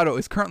 Colorado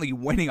is currently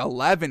winning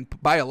 11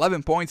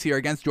 points here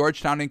against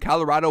Georgetown, and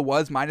Colorado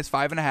was minus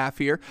 5.5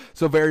 here,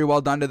 so very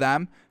well done to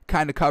them.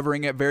 Kind of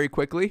covering it very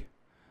quickly,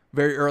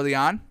 very early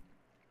on.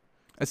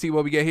 Let's see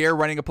what we get here.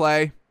 Running a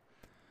play,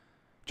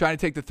 trying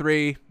to take the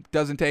 3,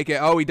 doesn't take it.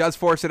 Oh, he does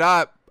force it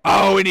up.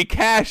 Oh, and he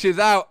cashes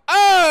out.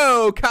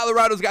 Oh,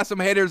 Colorado's got some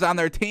hitters on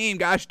their team.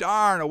 Gosh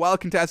darn, a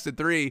well-contested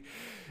 3.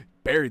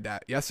 Buried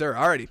that. Yes, sir.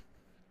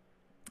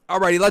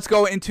 Alrighty, let's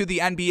go into the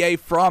NBA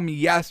from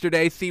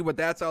yesterday, see what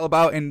that's all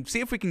about, and see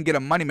if we can get a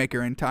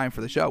moneymaker in time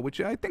for the show, which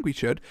I think we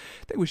should.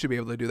 I think we should be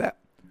able to do that.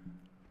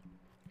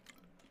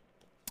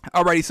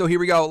 Alrighty, so here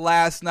we go.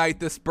 Last night,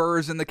 the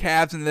Spurs and the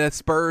Cavs, and the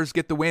Spurs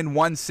get the win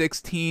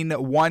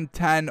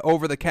 116-110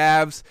 over the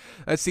Cavs.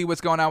 Let's see what's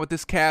going on with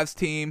this Cavs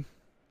team.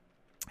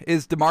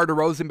 Is DeMar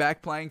DeRozan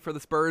back playing for the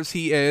Spurs?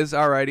 He is.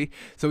 Alrighty,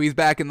 so he's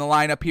back in the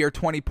lineup here.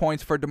 20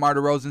 points for DeMar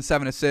DeRozan,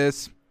 7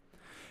 assists.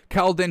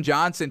 Keldon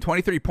Johnson,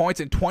 23 points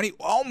and 20.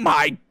 Oh,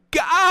 my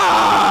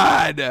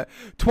God.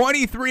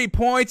 23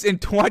 points and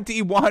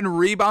 21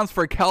 rebounds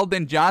for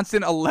Keldon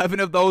Johnson.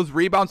 11 of those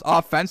rebounds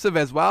offensive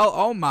as well.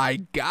 Oh, my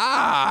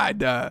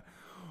God.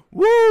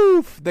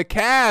 Woof. The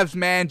Cavs,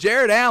 man.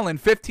 Jared Allen,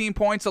 15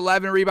 points,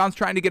 11 rebounds,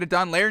 trying to get it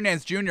done. Larry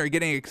Nance Jr.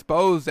 getting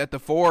exposed at the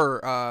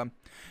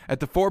 4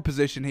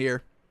 position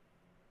here.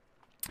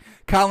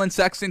 Colin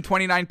Sexton,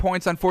 29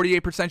 points on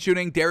 48%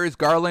 shooting. Darius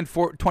Garland,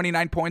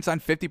 29 points on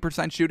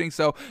 50% shooting.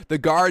 So the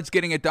guards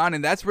getting it done,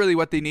 and that's really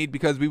what they need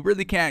because we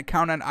really can't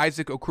count on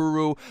Isaac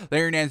Okoro,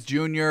 Larry Nance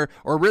Jr.,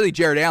 or really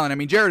Jared Allen. I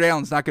mean, Jared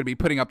Allen's not going to be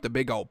putting up the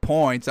big old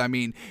points. I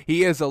mean,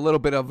 he is a little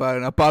bit of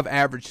an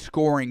above-average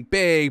scoring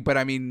big, but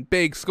I mean,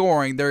 big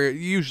scoring, they're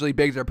usually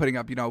bigs are putting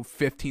up,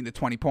 15 to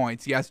 20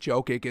 points. Yes,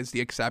 Jokic is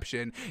the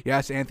exception.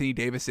 Yes, Anthony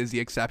Davis is the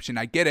exception.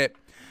 I get it.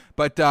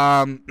 But,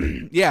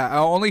 yeah,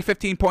 only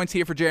 15 points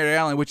here for Jared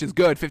Allen, which is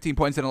good, 15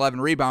 points and 11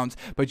 rebounds,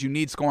 but you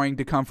need scoring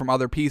to come from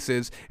other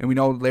pieces, and we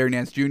know Larry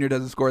Nance Jr.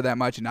 doesn't score that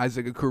much, and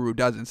Isaac Okoro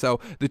doesn't. So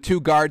the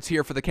 2 guards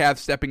here for the Cavs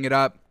stepping it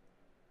up,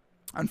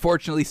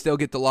 unfortunately still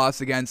get the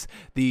loss against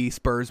the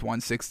Spurs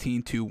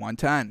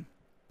 116-110.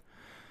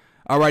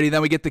 Alrighty,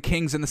 then we get the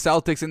Kings and the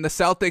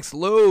Celtics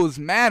lose.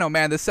 Man, oh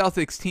man, the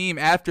Celtics team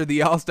after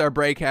the All-Star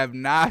break have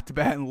not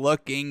been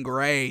looking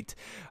great.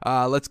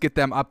 Let's get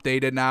them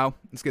updated now.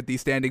 Let's get these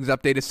standings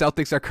updated.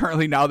 Celtics are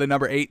currently now the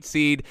number 8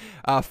 seed,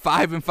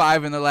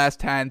 5-5 in their last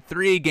 10,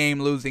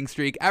 3-game losing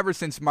streak. Ever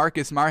since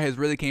Marcus Smart has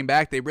really came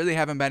back, they really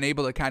haven't been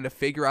able to kind of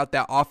figure out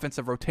that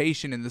offensive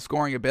rotation and the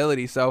scoring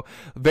ability. So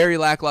very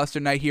lackluster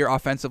night here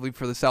offensively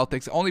for the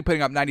Celtics, only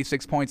putting up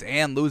 96 points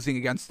and losing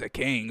against the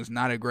Kings.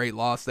 Not a great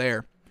loss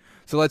there.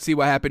 So let's see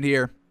what happened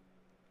here.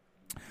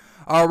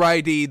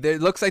 Alrighty, it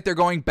looks like they're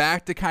going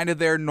back to kind of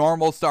their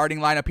normal starting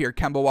lineup here.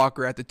 Kemba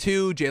Walker at the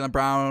 2,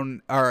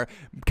 Kemba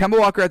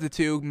Walker at the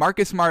 2,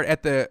 Marcus Smart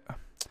at the...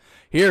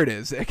 Here it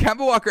is.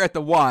 Kemba Walker at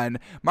the 1,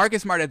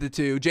 Marcus Smart at the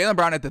 2, Jaylen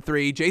Brown at the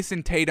 3,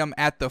 Jason Tatum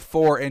at the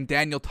 4, and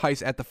Daniel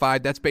Tice at the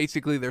 5. That's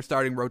basically their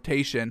starting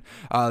rotation,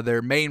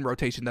 their main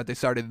rotation that they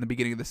started in the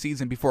beginning of the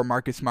season before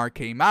Marcus Smart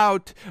came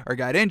out or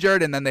got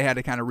injured, and then they had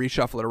to kind of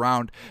reshuffle it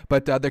around.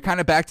 But they're kind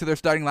of back to their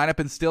starting lineup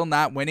and still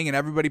not winning, and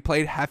everybody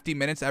played hefty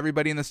minutes.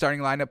 Everybody in the starting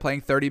lineup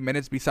playing 30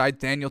 minutes besides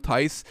Daniel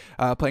Tice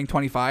playing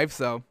 25,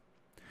 so...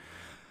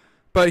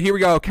 But here we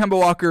go. Kemba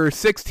Walker,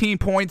 16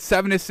 points,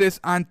 7 assists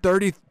on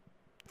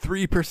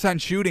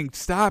 33% shooting.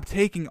 Stop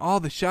taking all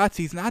the shots.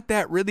 He's not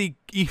that really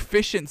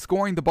efficient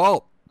scoring the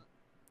ball.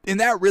 And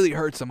that really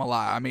hurts him a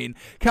lot. I mean,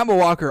 Kemba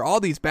Walker, all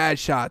these bad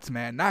shots,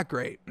 man. Not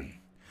great.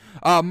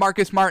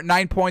 Marcus Smart,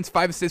 9 points,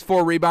 5 assists,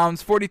 4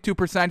 rebounds,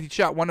 42%. He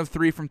shot 1 of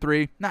 3 from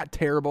 3. Not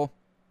terrible.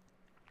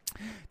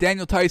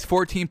 Daniel Theis,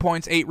 14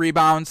 points, 8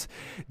 rebounds.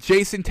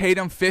 Jason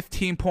Tatum,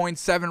 15 points,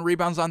 7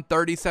 rebounds on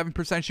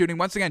 37% shooting.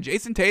 Once again,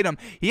 Jason Tatum,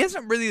 he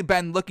hasn't really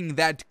been looking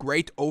that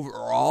great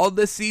overall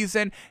this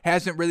season.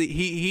 Hasn't really,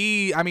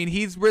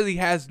 he's really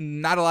has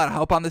not a lot of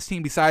help on this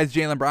team besides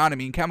Jaylen Brown. I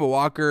mean, Kemba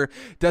Walker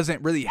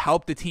doesn't really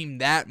help the team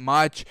that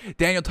much.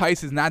 Daniel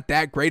Theis is not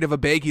that great of a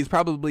big. He's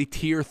probably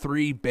tier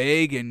 3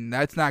 big, and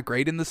that's not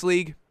great in this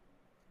league.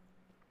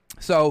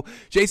 So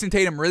Jason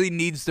Tatum really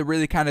needs to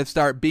really kind of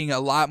start being a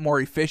lot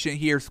more efficient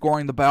here,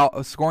 scoring the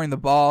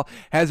ball.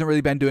 Hasn't really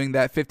been doing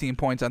that. 15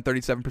 points on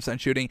 37%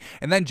 shooting.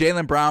 And then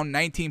Jaylen Brown,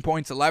 19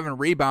 points, 11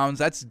 rebounds.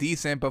 That's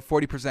decent, but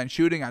 40%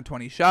 shooting on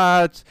 20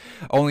 shots.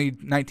 Only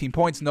 19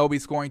 points.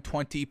 Nobody's scoring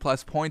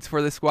 20-plus points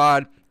for the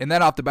squad. And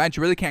then off the bench,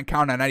 you really can't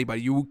count on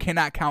anybody. You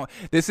cannot count.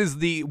 This is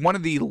one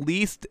of the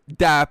least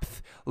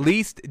depth,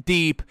 least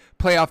deep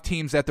playoff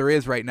teams that there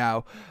is right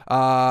now.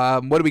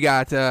 What do we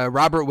got?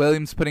 Robert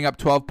Williams putting up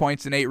 12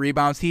 points and 8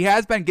 rebounds. He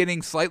has been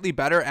getting slightly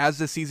better as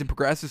the season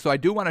progresses, so I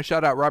do want to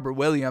shout out Robert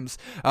Williams.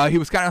 He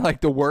was kind of like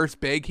the worst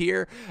big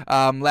here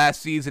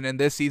last season and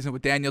this season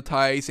with Daniel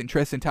Theis and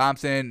Tristan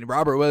Thompson.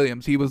 Robert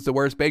Williams, he was the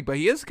worst big, but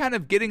he is kind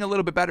of getting a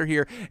little bit better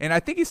here, and I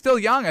think he's still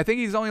young. I think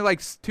he's only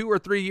like 2 or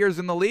 3 years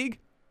in the league.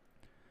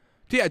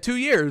 Yeah, 2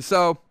 years.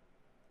 So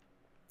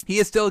he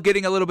is still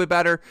getting a little bit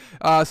better.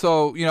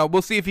 So,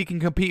 we'll see if he can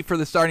compete for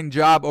the starting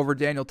job over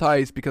Daniel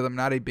Theis, because I'm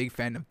not a big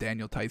fan of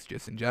Daniel Theis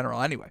just in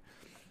general anyway.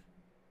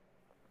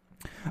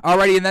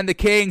 Alrighty, and then the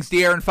Kings,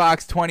 De'Aaron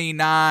Fox,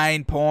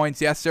 29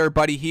 points. Yes, sir.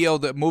 Buddy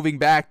Hield moving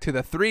back to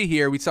the 3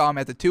 here. We saw him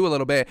at the 2 a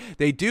little bit.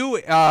 They do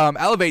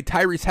elevate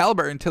Tyrese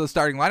Haliburton to the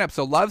starting lineup,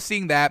 so love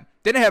seeing that.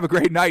 Didn't have a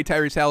great night,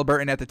 Tyrese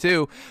Haliburton at the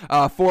 2.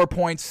 4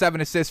 points,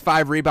 7 assists,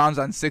 5 rebounds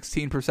on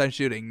 16%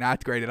 shooting.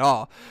 Not great at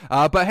all.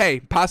 But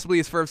hey, possibly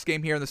his first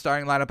game here in the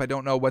starting lineup. I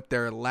don't know what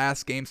their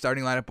last game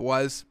starting lineup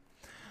was.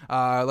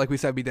 Like we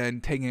said, we've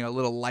been taking a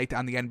little light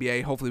on the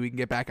NBA. Hopefully we can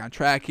get back on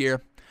track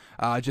here.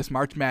 Just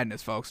March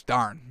Madness, folks.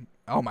 Darn.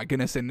 Oh, my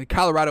goodness. And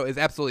Colorado is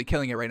absolutely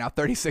killing it right now.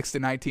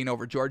 36-19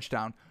 over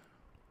Georgetown.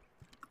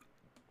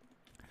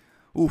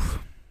 Oof.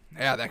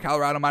 Yeah, that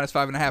Colorado minus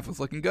 5.5 was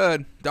looking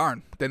good.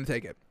 Darn. Didn't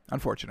take it.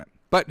 Unfortunate.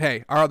 But,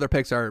 hey, our other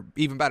picks are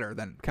even better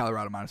than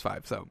Colorado minus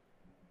 5. So,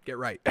 get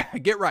right.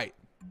 Get right.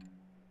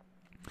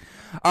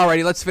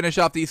 Alrighty, let's finish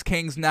off these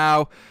Kings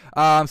now.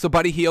 So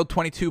Buddy Hield,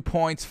 22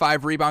 points,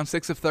 5 rebounds,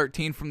 6 of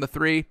 13 from the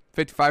 3,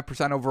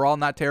 55% overall,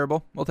 not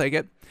terrible. We'll take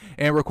it.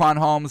 And Raquan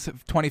Holmes,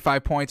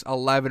 25 points,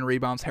 11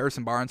 rebounds.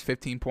 Harrison Barnes,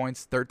 15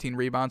 points, 13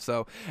 rebounds.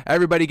 So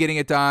everybody getting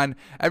it done.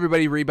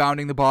 Everybody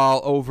rebounding the ball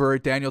over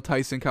Daniel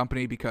Theis and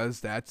company, because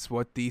that's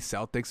what the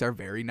Celtics are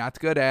very not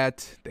good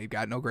at. They've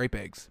got no great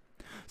bigs.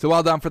 So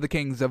well done for the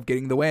Kings of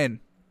getting the win.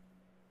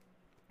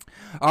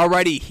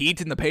 Alrighty, Heat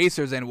and the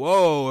Pacers, and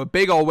whoa, a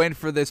big old win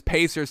for this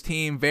Pacers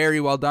team.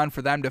 Very well done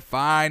for them to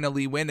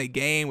finally win a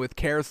game with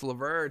Karis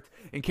LeVert.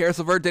 And Karis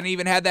LeVert didn't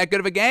even have that good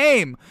of a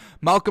game.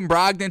 Malcolm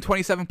Brogdon,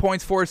 27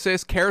 points, 4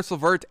 assists. Karis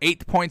LeVert,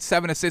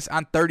 8.7 assists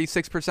on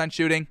 36%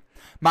 shooting.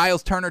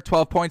 Miles Turner,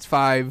 12 points,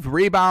 5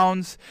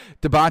 rebounds.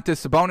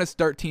 Domantas Sabonis,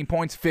 13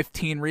 points,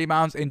 15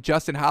 rebounds. And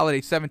Justin Holiday,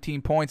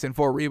 17 points and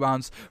 4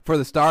 rebounds for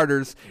the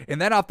starters.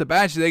 And then off the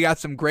bench, they got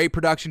some great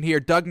production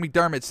here. Doug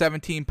McDermott,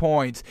 17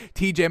 points.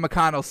 TJ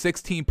McConnell,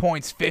 16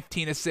 points,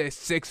 15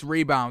 assists, 6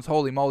 rebounds.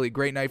 Holy moly,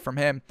 great night from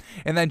him.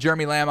 And then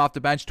Jeremy Lamb off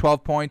the bench,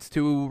 12 points,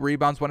 2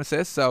 rebounds, 1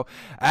 assist. So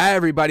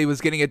everybody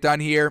was getting it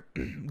done here.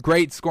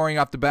 Great scoring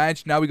off the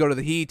bench. Now we go to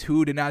the Heat,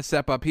 who did not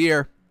step up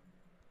here.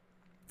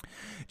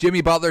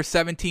 Jimmy Butler,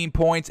 17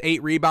 points,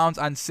 8 rebounds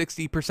on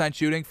 60%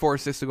 shooting, 4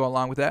 assists to go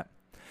along with that.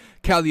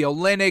 Kelly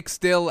Olynyk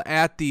still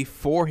at the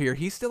 4 here.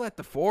 He's still at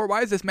the 4?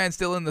 Why is this man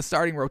still in the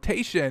starting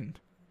rotation?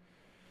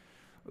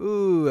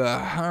 Ooh,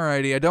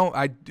 alrighty.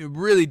 I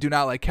really do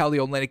not like Kelly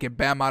Olynyk and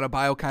Bam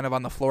Adebayo kind of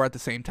on the floor at the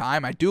same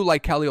time. I do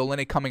like Kelly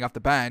Olynyk coming off the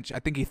bench. I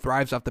think he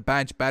thrives off the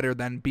bench better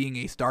than being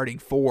a starting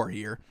 4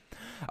 here.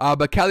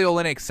 But Kelly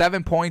Olynyk,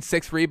 7 points,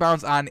 6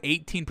 rebounds on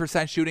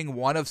 18% shooting,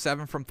 1 of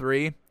 7 from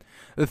 3.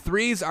 The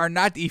threes are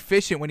not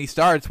efficient when he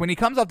starts. When he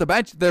comes off the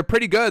bench, they're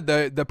pretty good.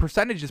 The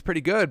percentage is pretty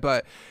good.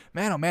 But,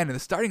 man, oh, man, in the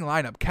starting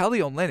lineup, Kelly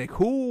Olynyk,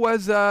 who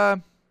was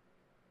Bam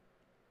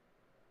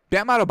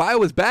Adebayo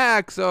was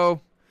back,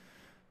 so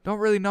don't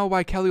really know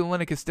why Kelly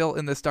Olynyk is still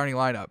in the starting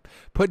lineup.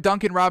 Put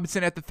Duncan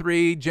Robinson at the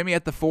 3, Jimmy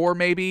at the 4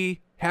 maybe.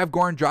 Have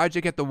Goran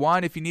Dragic at the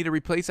 1 if you need to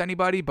replace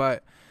anybody.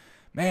 But,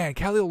 man,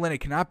 Kelly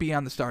Olynyk cannot be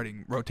on the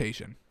starting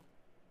rotation.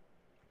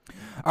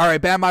 All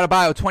right, Bam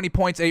Adebayo, 20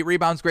 points, 8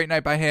 rebounds. Great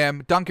night by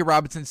him. Duncan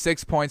Robinson,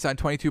 6 points on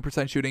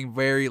 22% shooting.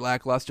 Very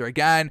lackluster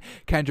again.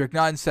 Kendrick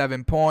Nunn,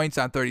 7 points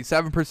on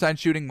 37%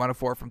 shooting. 1 of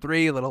 4 from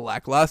 3. A little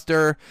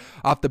lackluster.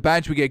 Off the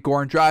bench, we get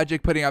Goran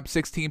Dragic putting up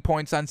 16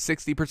 points on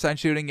 60%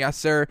 shooting. Yes,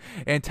 sir.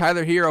 And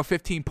Tyler Hero,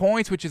 15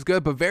 points, which is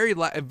good, but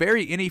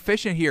very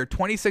inefficient here.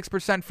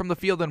 26% from the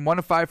field and 1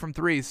 of 5 from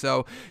 3.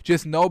 So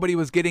just nobody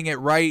was getting it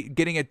right,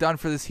 getting it done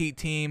for this Heat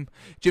team.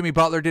 Jimmy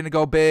Butler didn't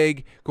go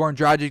big. Goran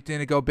Dragic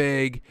didn't go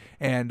big.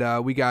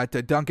 And we got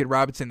Duncan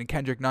Robinson and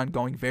Kendrick Nunn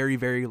going very,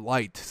 very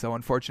light. So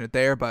unfortunate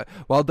there, but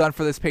well done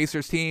for this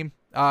Pacers team.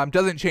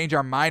 Doesn't change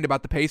our mind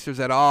about the Pacers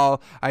at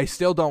all. I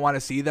still don't want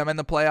to see them in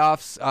the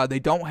playoffs. They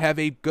don't have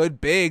a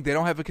good big. They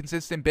don't have a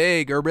consistent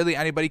big or really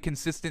anybody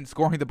consistent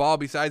scoring the ball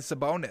besides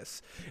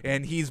Sabonis.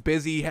 And he's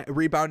busy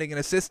rebounding and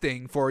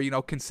assisting for,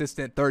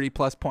 consistent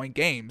 30-plus point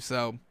games.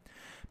 So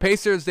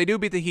Pacers, they do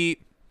beat the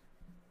Heat.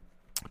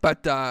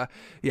 But,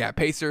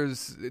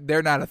 Pacers,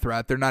 they're not a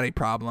threat. They're not a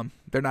problem.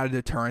 They're not a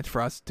deterrent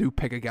for us to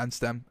pick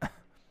against them.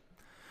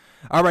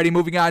 Alrighty,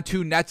 moving on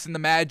to Nets and the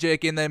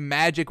Magic. And the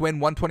Magic win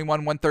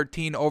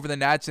 121-113 over the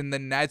Nets, and the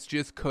Nets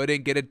just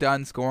couldn't get it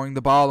done scoring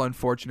the ball,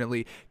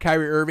 unfortunately.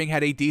 Kyrie Irving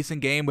had a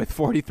decent game with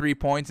 43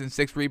 points and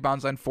 6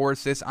 rebounds on 4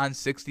 assists on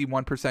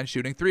 61%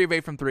 shooting. 3 of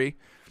 8 from 3.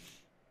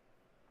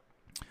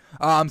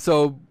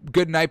 So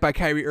good night by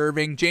Kyrie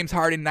Irving. James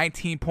Harden,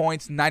 19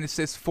 points, 9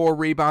 assists, 4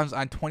 rebounds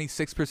on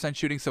 26%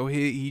 shooting. So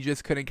he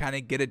just couldn't kind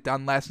of get it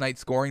done last night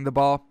scoring the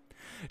ball.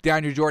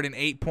 DeAndre Jordan,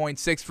 8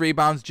 points, 6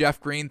 rebounds. Jeff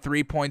Green,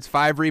 3 points,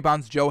 5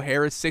 rebounds. Joe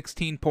Harris,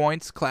 16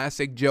 points.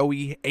 Classic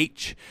Joey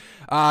H.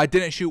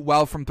 Didn't shoot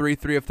well from 3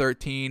 of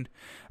 13.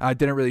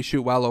 Didn't really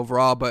shoot well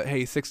overall, but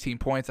hey, 16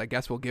 points. I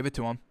guess we'll give it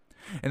to him.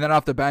 And then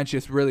off the bench,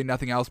 just really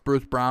nothing else.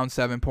 Bruce Brown,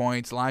 7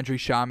 points. Landry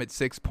Shamet,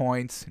 6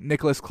 points.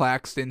 Nicholas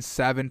Claxton,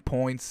 7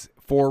 points,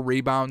 4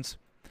 rebounds.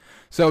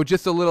 So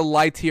just a little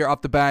light here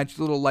off the bench.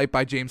 A little light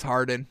by James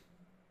Harden.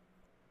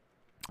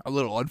 A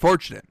little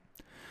unfortunate.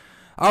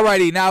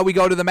 Alrighty, now we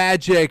go to the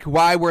Magic.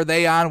 Why were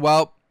they on?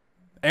 Well,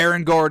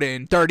 Aaron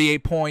Gordon,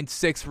 38 points,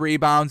 6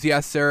 rebounds,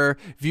 yes sir.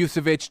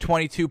 Vucevic,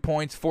 22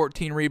 points,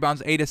 14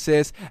 rebounds, 8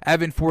 assists.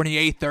 Evan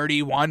Fournier,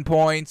 31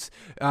 points.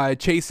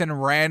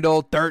 Chasen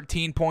Randall,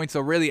 13 points. So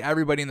really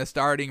everybody in the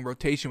starting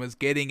rotation was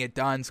getting it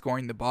done,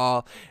 scoring the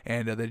ball.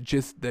 And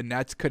the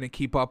Nets couldn't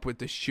keep up with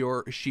the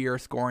sheer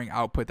scoring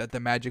output that the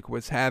Magic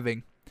was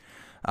having.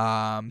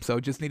 So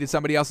just needed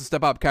somebody else to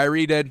step up.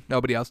 Kyrie did.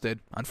 Nobody else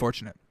did.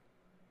 Unfortunate.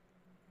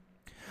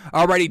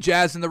 Alrighty,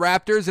 Jazz and the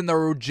Raptors, and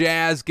the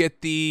Jazz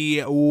get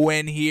the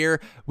win here.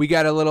 We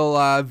got a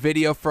little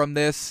video from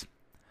this.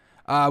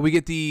 We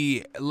get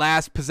the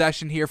last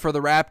possession here for the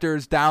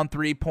Raptors, down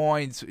 3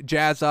 points.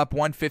 Jazz up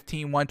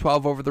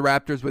 115-112 over the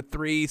Raptors with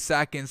 3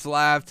 seconds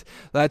left.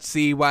 Let's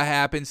see what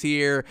happens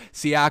here.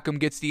 Siakam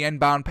gets the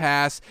inbound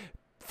pass,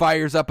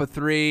 fires up a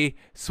 3,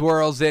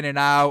 swirls in and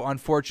out.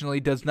 Unfortunately,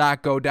 does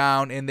not go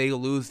down, and they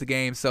lose the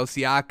game. So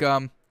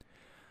Siakam,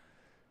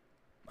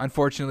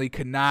 unfortunately,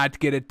 could not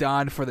get it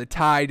done for the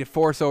tie to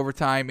force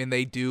overtime, and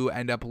they do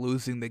end up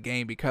losing the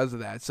game because of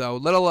that. So, a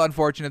little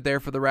unfortunate there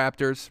for the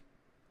Raptors.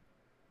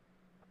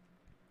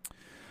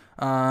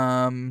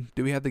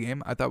 Do we have the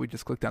game? I thought we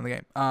just clicked on the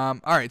game. All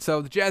right,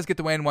 so the Jazz get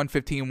the win,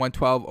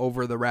 115-112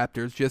 over the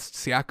Raptors. Just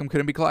Siakam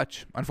couldn't be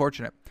clutch.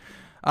 Unfortunate.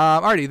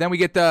 Alrighty, then we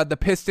get the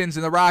Pistons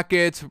and the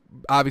Rockets.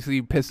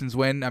 Obviously, Pistons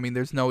win. I mean,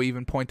 there's no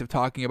even point of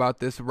talking about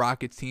this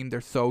Rockets team.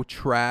 They're so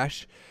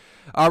trash.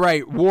 All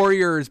right,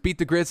 Warriors beat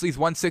the Grizzlies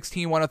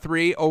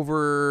 116-103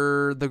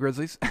 over the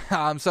Grizzlies.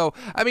 So,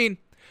 I mean,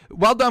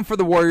 well done for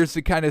the Warriors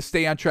to kind of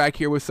stay on track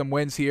here with some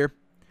wins here.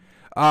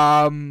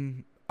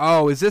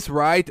 Oh, is this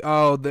right?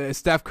 Oh, the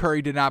Steph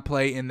Curry did not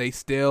play, and they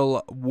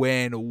still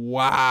win.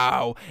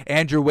 Wow.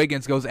 Andrew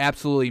Wiggins goes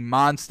absolutely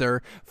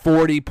monster.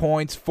 40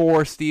 points,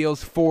 4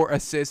 steals, 4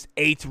 assists,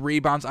 8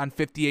 rebounds on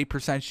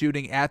 58%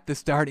 shooting at the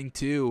starting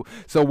 2.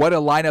 So what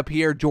a lineup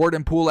here.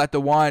 Jordan Poole at the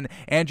 1,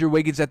 Andrew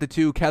Wiggins at the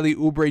 2, Kelly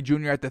Oubre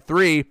Jr. at the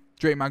 3,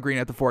 Draymond Green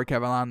at the 4,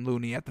 Kevin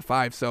Looney at the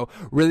 5. So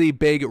really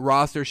big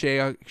roster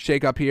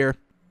shake up here.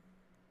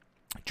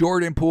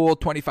 Jordan Poole,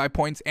 25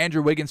 points.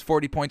 Andrew Wiggins,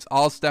 40 points,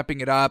 all stepping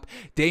it up.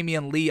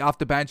 Damian Lee off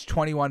the bench,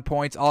 21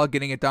 points, all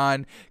getting it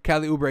done.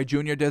 Kelly Oubre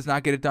Jr. does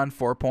not get it done,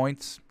 4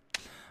 points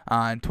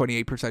on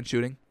 28%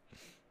 shooting.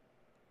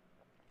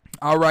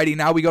 Alrighty,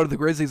 now we go to the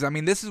Grizzlies. I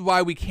mean, this is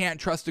why we can't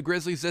trust the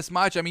Grizzlies this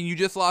much. I mean, you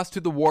just lost to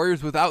the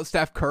Warriors without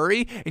Steph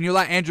Curry, and you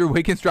let Andrew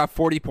Wiggins drop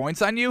 40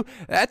 points on you.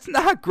 That's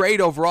not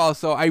great overall.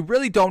 So I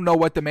really don't know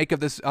what to make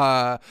of this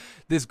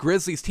this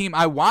Grizzlies team.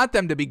 I want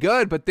them to be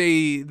good, but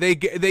they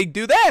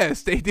do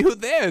this. They do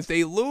this.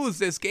 They lose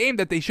this game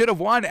that they should have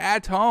won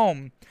at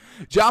home.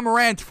 Ja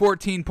Morant,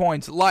 14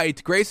 points,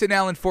 light. Grayson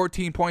Allen,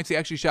 14 points. He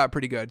actually shot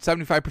pretty good.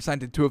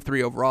 75% and 2 of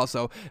 3 overall.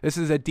 So this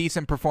is a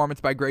decent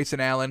performance by Grayson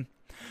Allen.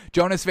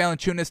 Jonas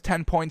Valanciunas,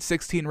 10 points,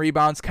 16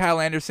 rebounds. Kyle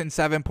Anderson,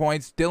 7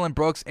 points. Dylan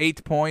Brooks,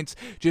 8 points.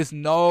 Just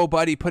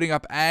nobody putting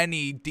up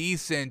any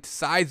decent,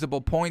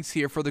 sizable points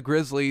here for the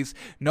Grizzlies.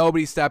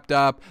 Nobody stepped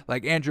up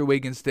like Andrew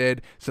Wiggins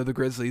did, so the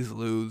Grizzlies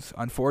lose.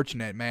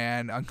 Unfortunate,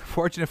 man.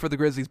 Unfortunate for the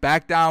Grizzlies.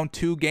 Back down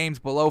 2 games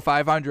below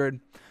 500.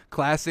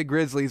 Classic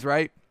Grizzlies,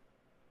 right?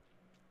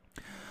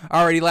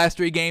 Alrighty, last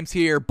 3 games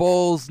here.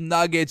 Bulls,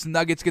 Nuggets.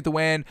 Nuggets get the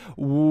win.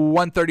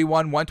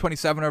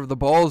 131-127 over the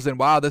Bulls. And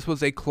wow, this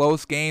was a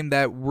close game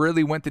that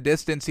really went the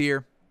distance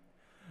here.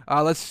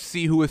 Let's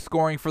see who is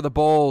scoring for the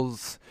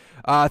Bulls.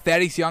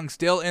 Thaddeus Young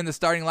still in the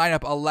starting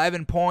lineup.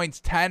 11 points,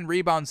 10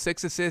 rebounds,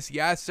 6 assists.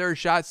 Yes, sir.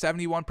 Shot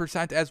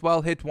 71% as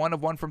well. Hit 1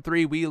 of 1 from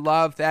 3. We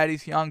love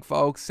Thaddeus Young,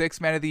 folks. 6th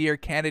Man of the Year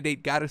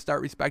candidate. Got to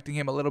start respecting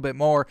him a little bit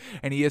more.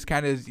 And he is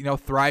kind of,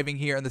 thriving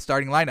here in the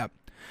starting lineup.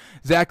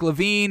 Zach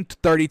LaVine,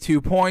 32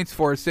 points,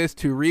 4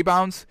 assists, 2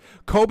 rebounds.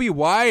 Kobe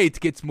White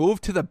gets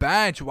moved to the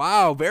bench.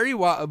 Wow,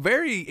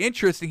 very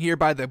interesting here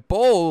by the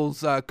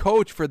Bulls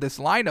coach for this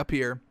lineup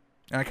here.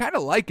 And I kind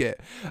of like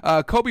it.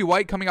 Kobe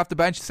White coming off the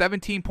bench,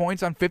 17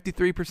 points on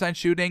 53%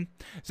 shooting.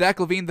 Zach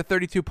LaVine, the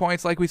 32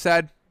 points, like we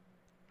said.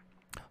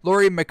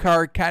 Lauri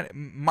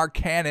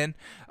Markkanen,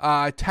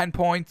 10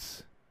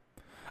 points.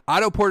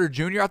 Otto Porter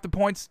Jr. off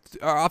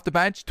the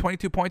bench,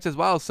 22 points as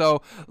well.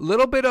 So a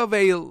little bit of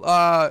a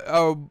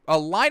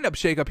lineup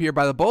shakeup here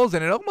by the Bulls,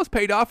 and it almost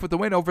paid off with the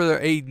win over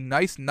a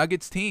nice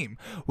Nuggets team.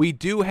 We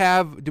do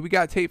we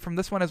got tape from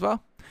this one as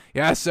well?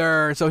 Yes,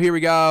 sir. So here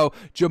we go.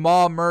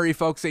 Jamal Murray,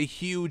 folks, a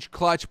huge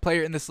clutch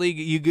player in this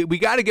league. We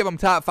got to give him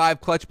top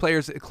 5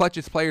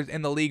 clutchest players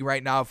in the league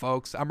right now,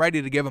 folks. I'm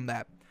ready to give him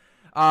that.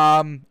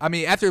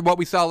 After what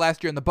we saw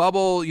last year in the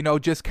bubble,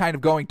 just kind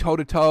of going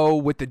toe-to-toe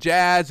with the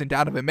Jazz and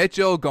Donovan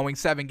Mitchell, going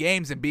 7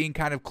 games and being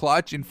kind of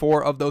clutch in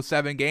 4 of those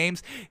 7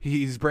 games,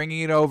 he's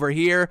bringing it over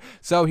here.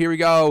 So here we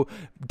go.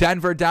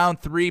 Denver down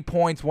 3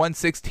 points,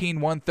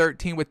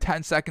 116-113 with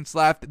 10 seconds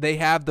left. They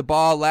have the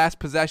ball, last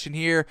possession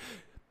here.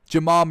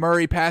 Jamal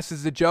Murray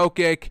passes to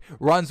Jokic,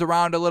 runs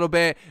around a little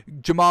bit.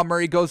 Jamal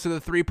Murray goes to the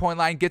 3-point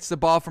line, gets the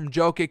ball from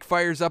Jokic,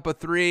 fires up a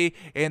 3,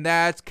 and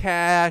that's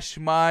cash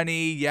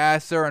money.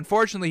 Yes, sir.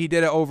 Unfortunately, he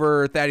did it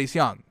over Thaddeus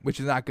Young, which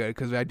is not good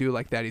because I do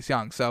like Thaddeus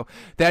Young. So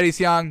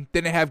Thaddeus Young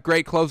didn't have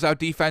great closeout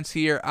defense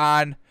here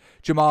on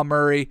Jamal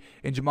Murray,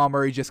 and Jamal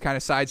Murray just kind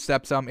of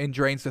sidesteps him and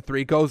drains the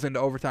 3, goes into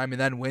overtime, and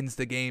then wins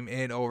the game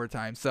in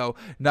overtime. So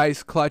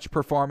nice clutch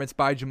performance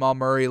by Jamal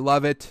Murray.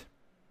 Love it.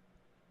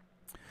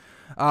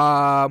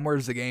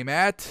 Where's the game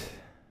at?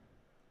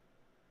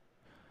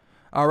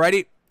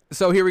 Alrighty.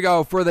 So here we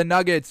go for the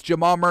Nuggets.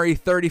 Jamal Murray,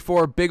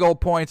 34 big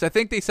old points. I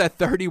think they said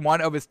 31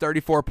 of his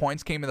 34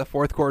 points came in the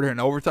 4th quarter in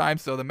overtime.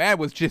 So the man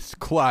was just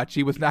clutch.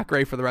 He was not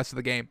great for the rest of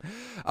the game.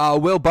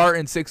 Will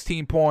Barton,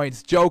 16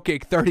 points.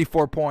 Jokic,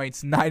 34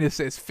 points, 9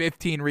 assists,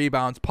 15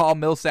 rebounds. Paul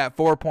Millsap,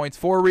 4 points,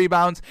 4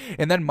 rebounds.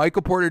 And then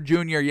Michael Porter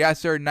Jr.,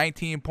 yes, sir,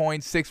 19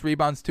 points, 6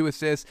 rebounds, 2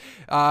 assists.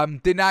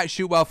 Did not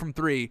shoot well from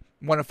 3.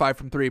 1 of 5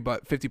 from 3,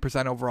 but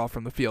 50% overall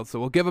from the field. So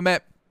we'll give him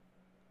it.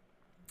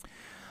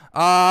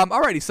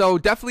 Alrighty, so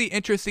definitely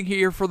interesting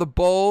here for the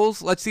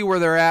Bulls. Let's see where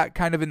they're at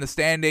kind of in the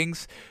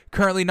standings.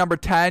 Currently number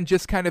 10,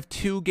 just kind of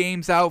 2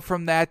 games out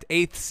from that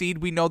 8th seed.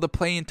 We know the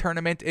play-in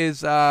tournament is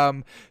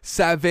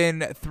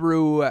 7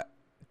 through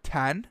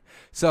 10.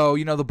 So,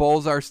 the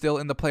Bulls are still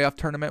in the playoff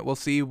tournament. We'll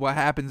see what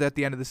happens at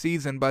the end of the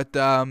season. But,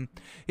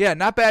 yeah,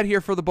 not bad here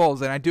for the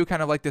Bulls, and I do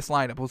kind of like this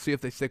lineup. We'll see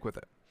if they stick with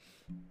it.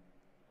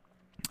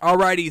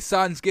 Alrighty,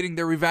 Suns getting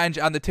their revenge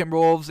on the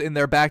Timberwolves in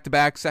their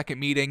back-to-back second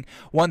meeting.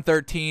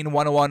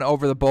 113-101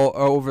 over the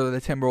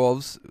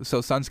Timberwolves. So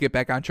Suns get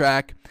back on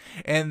track.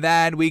 And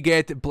then we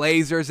get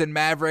Blazers and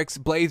Mavericks.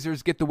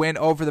 Blazers get the win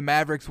over the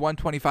Mavericks,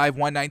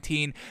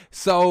 125-119.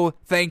 So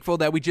thankful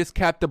that we just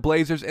kept the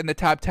Blazers in the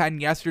top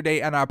 10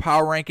 yesterday in our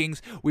power rankings.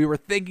 We were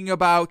thinking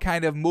about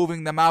kind of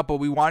moving them out, but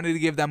we wanted to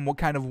give them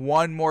kind of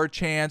one more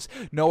chance.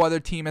 No other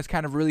team has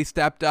kind of really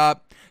stepped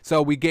up.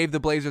 So we gave the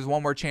Blazers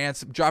one more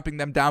chance, dropping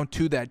them down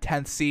to that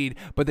 10th seed,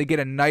 but they get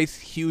a nice,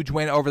 huge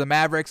win over the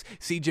Mavericks.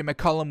 CJ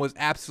McCollum was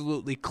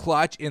absolutely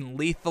clutch and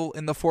lethal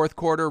in the 4th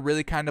quarter,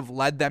 really kind of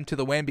led them to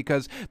the win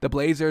because the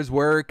Blazers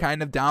were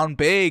kind of down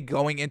big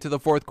going into the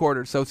 4th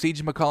quarter. So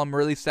CJ McCollum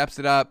really steps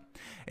it up,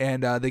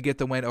 and they get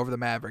the win over the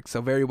Mavericks.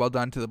 So very well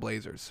done to the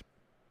Blazers.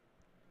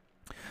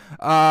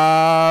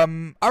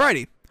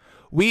 Alrighty.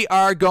 We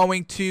are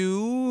going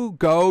to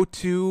go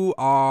to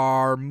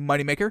our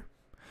moneymaker.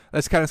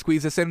 Let's kind of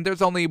squeeze this in.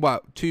 There's only,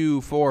 2,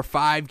 4,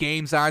 5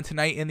 games on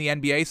tonight in the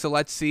NBA, so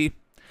let's see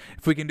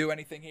if we can do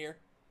anything here.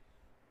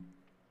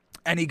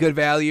 Any good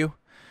value?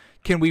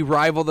 Can we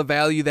rival the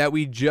value that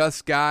we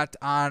just got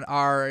on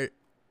our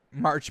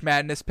March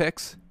Madness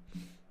picks?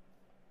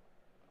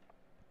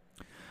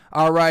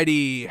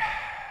 Alrighty.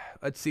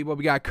 Let's see what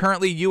we got.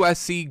 Currently,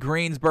 USC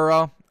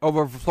Greensboro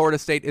over Florida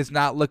State is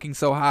not looking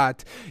so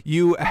hot.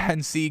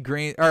 UNC we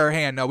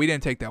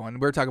didn't take that one.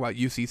 We're talking about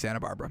UC Santa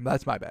Barbara.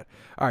 That's my bad.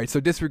 All right, so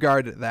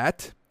disregard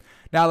that.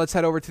 Now let's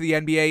head over to the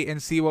NBA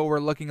and see what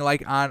we're looking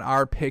like on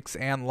our picks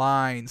and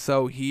lines.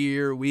 So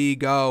here we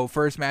go.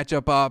 First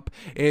matchup up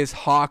is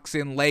Hawks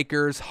and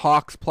Lakers.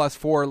 Hawks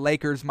 +4,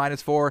 Lakers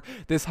 -4.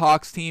 This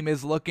Hawks team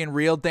is looking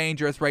real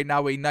dangerous right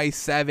now. A nice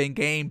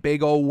 7-game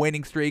big old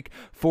winning streak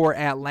for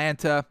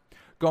Atlanta,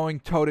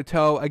 going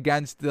toe-to-toe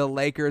against the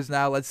Lakers.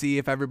 Now let's see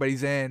if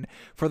everybody's in.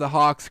 For the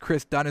Hawks,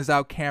 Chris Dunn is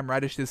out. Cam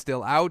Reddish is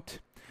still out.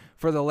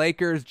 For the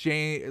Lakers,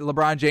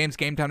 LeBron James,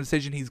 game time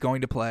decision, he's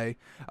going to play.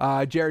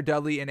 Jared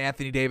Dudley and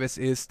Anthony Davis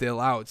is still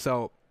out.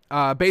 So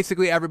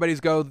basically everybody's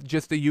go.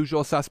 Just the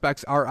usual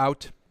suspects are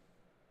out.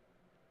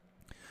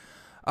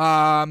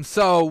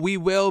 So we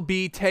will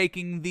be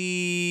taking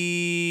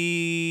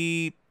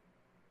the...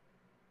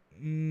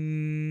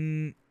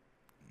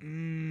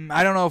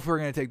 I don't know if we're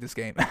going to take this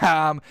game.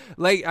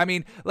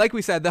 Like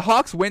we said, the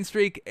Hawks win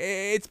streak,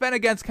 it's been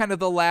against kind of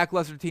the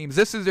lackluster teams.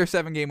 This is their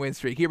 7-game win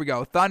streak. Here we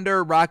go.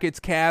 Thunder, Rockets,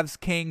 Cavs,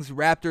 Kings,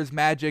 Raptors,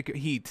 Magic,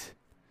 Heat.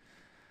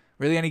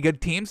 Really any good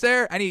teams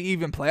there? Any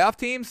even playoff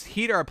teams?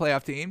 Heat are a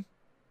playoff team.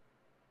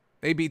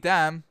 They beat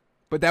them,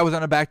 but that was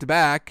on a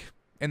back-to-back.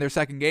 In their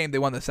second game, they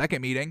won the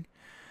second meeting.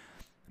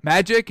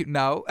 Magic,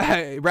 no.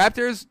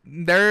 Raptors,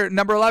 they're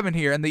number 11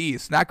 here in the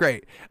East. Not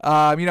great.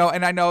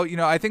 And I know,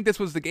 I think this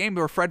was the game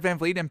where Fred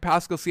VanVleet and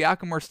Pascal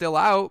Siakam were still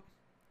out.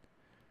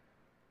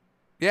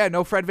 Yeah,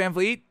 no Fred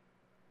VanVleet,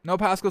 no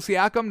Pascal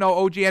Siakam, no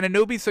OG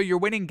Anunoby, so you're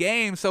winning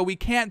games, so we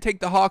can't take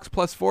the Hawks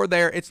 +4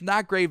 there. It's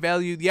not great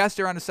value. Yes,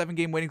 they're on a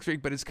 7-game winning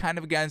streak, but it's kind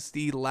of against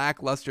the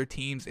lackluster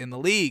teams in the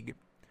league.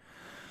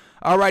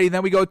 Alrighty,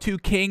 then we go to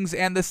Kings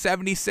and the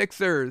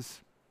 76ers.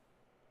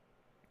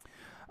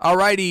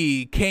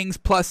 Alrighty, Kings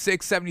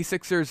 +6,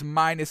 76ers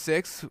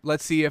 -6.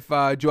 Let's see if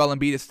Joel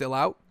Embiid is still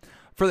out.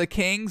 For the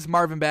Kings,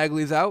 Marvin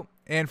Bagley is out.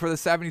 And for the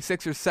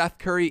 76ers, Seth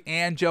Curry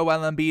and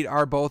Joel Embiid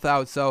are both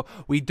out. So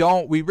we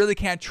really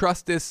can't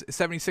trust this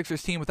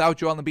 76ers team without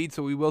Joel Embiid,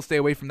 so we will stay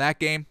away from that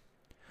game.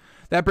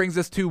 That brings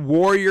us to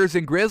Warriors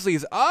and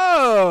Grizzlies.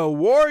 Oh,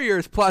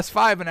 Warriors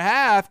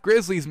 +5.5,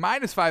 Grizzlies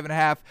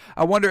 -5.5.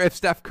 I wonder if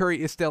Steph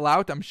Curry is still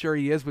out. I'm sure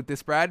he is with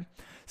this spread.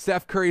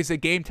 Steph Curry is a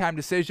game time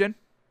decision.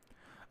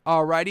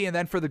 Alrighty, and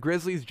then for the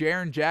Grizzlies,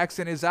 Jaren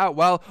Jackson is out.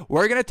 Well,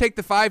 we're going to take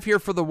the 5 here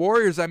for the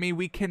Warriors. I mean,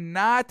 we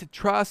cannot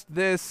trust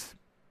this.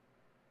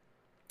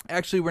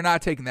 Actually, we're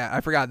not taking that. I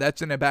forgot.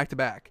 That's in a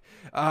back-to-back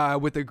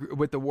with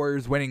the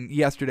Warriors winning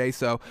yesterday.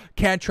 So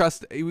can't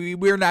trust.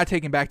 We're not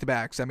taking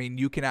back-to-backs. I mean,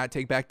 you cannot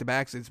take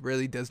back-to-backs. It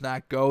really does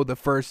not go the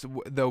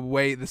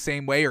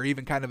same way, or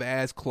even kind of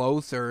as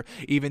close or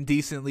even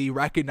decently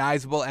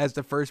recognizable as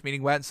the first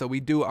meeting went. So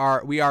we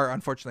are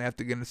unfortunately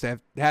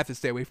have to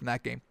stay away from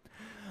that game.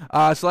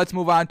 So let's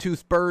move on to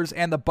Spurs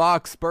and the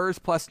Bucks. Spurs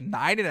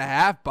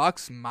 +9.5,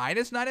 Bucks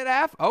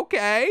 -9.5.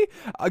 Okay.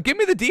 Give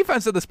me the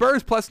defense of the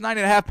Spurs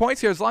 +9.5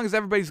 points here, as long as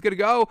everybody's good to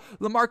go.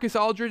 LaMarcus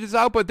Aldridge is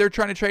out, but they're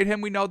trying to trade him.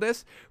 We know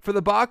this. For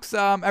the Bucks,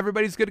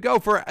 everybody's good to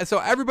go. So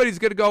everybody's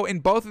good to go in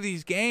both of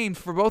these games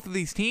for both of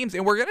these teams,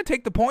 and we're going to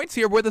take the points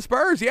here with the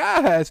Spurs.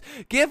 Yes.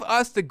 Give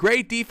us the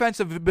great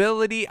defensive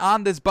ability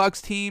on this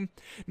Bucks team.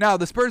 Now,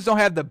 the Spurs don't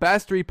have the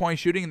best three-point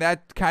shooting, and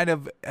that kind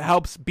of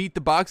helps beat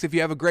the Bucks if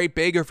you have a great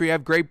big or if you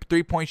have great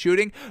three-point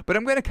shooting, but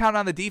I'm going to count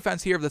on the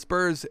defense here of the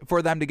Spurs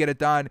for them to get it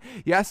done.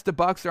 Yes, the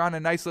Bucks are on a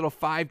nice little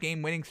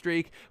 5-game winning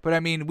streak, but I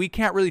mean, we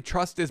can't really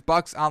trust this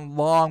Bucks on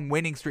long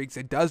winning streaks.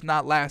 It does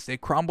not last. It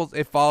crumbles,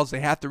 it falls.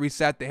 They have to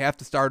reset. They have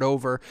to start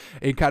over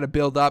and kind of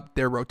build up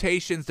their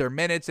rotations, their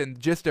minutes, and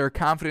just their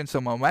confidence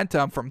and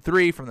momentum from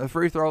the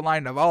free throw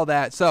line, of all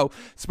that. So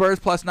Spurs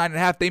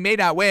 +9.5. They may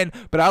not win,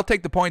 but I'll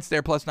take the points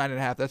there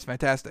 +9.5. That's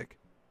fantastic.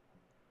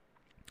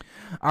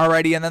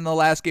 Alrighty, and then the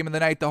last game of the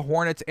night, the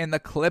Hornets and the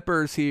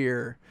Clippers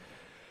here.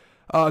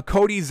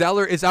 Cody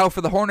Zeller is out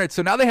for the Hornets,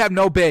 so now they have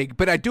no big.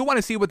 But I do want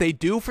to see what they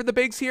do for the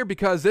bigs here,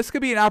 because this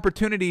could be an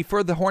opportunity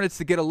for the Hornets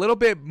to get a little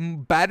bit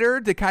better,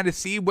 to kind of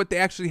see what they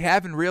actually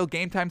have in real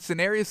game time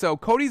scenarios. So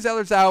Cody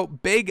Zeller's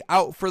out, big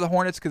out for the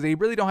Hornets, because they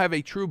really don't have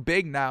a true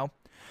big now.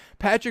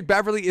 Patrick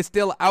Beverley is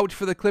still out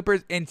for the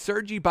Clippers, and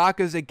Serge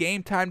Ibaka is a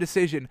game-time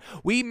decision.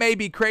 We may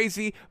be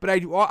crazy, but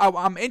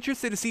I'm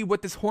interested to see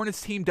what this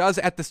Hornets team does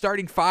at the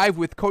starting 5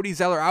 with Cody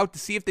Zeller out, to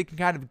see if they can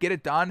kind of get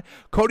it done.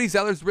 Cody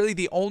Zeller is really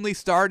the only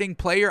starting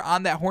player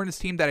on that Hornets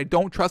team that I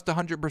don't trust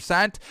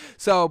 100%.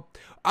 So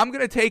I'm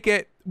going to take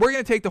it. We're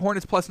going to take the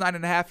Hornets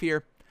 +9.5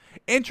 here.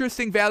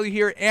 Interesting value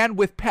here, and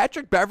with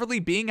Patrick Beverley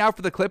being out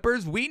for the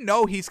Clippers, we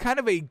know he's kind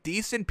of a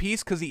decent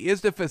piece because he is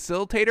the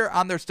facilitator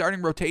on their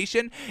starting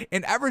rotation,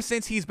 and ever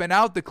since he's been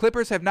out, the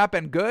Clippers have not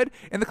been good,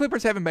 and the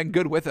Clippers haven't been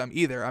good with him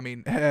either. I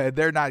mean,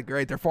 they're not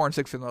great. They're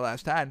 4-6 in the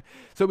last 10,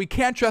 so we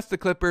can't trust the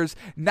Clippers.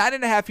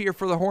 9.5 here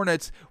for the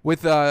Hornets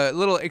with a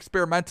little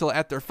experimental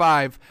at their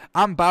 5.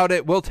 I'm about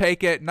it. We'll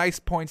take it. Nice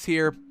points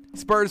here.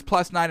 Spurs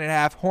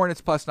 +9.5,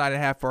 Hornets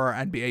 +9.5 for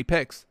our NBA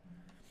picks.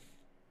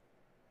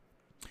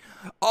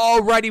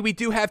 Alrighty, we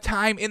do have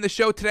time in the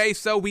show today,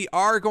 so we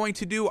are going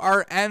to do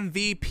our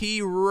MVP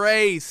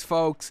race,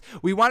 folks.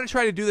 We want to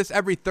try to do this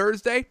every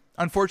Thursday.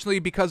 Unfortunately,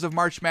 because of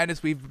March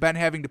Madness, we've been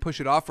having to push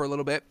it off for a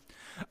little bit.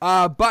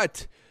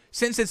 But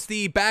since it's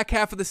the back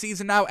half of the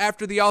season now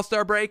after the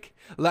All-Star break,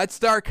 let's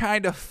start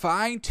kind of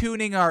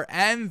fine-tuning our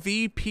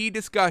MVP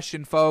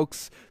discussion,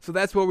 folks. So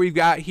that's what we've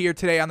got here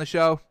today on the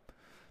show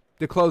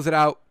to close it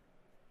out.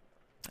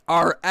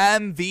 Our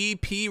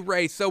MVP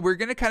race. So we're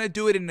going to kind of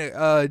do it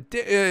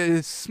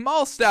in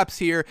small steps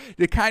here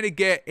to kind of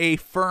get a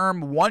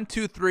firm 1,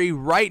 2, 3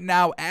 right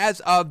now as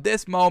of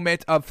this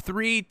moment of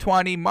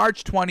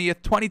March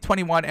 20th,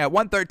 2021 at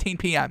 1:13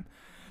 p.m.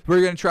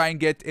 We're going to try and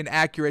get an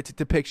accurate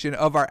depiction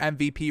of our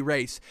MVP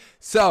race.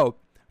 So,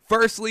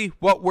 firstly,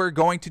 what we're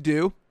going to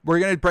do, we're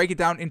going to break it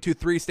down into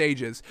 3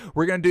 stages.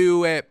 We're going to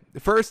do it,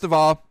 first of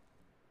all,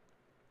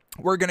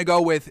 we're going to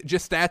go with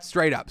just stats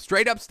straight up.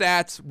 Straight up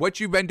stats,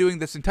 what you've been doing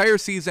this entire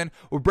season.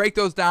 We'll break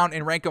those down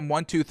and rank them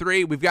 1, 2,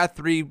 3. We've got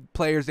 3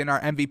 players in our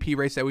MVP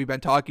race that we've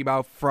been talking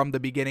about from the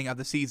beginning of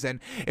the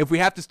season. If we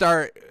have to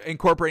start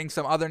incorporating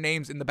some other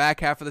names in the back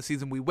half of the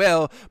season, we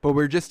will. But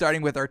we're just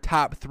starting with our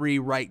top 3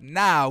 right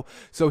now.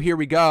 So here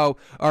we go.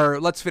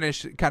 Or let's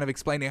finish kind of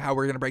explaining how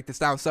we're going to break this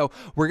down. So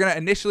we're going to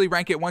initially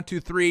rank it 1, 2,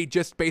 3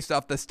 just based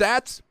off the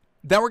stats.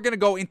 Then we're going to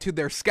go into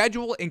their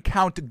schedule and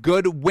count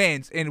good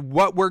wins. And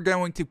what we're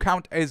going to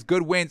count as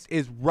good wins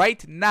is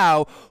right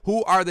now,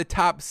 who are the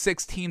top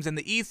 6 teams in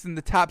the East and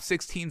the top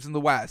 6 teams in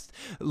the West.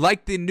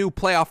 Like the new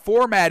playoff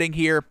formatting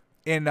here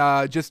in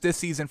just this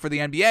season for the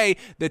NBA,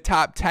 the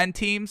top 10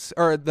 teams,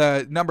 or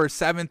the number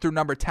 7 through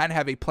number 10,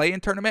 have a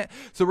play-in tournament.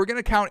 So we're going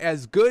to count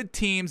as good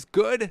teams,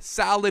 good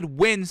solid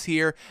wins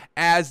here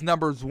as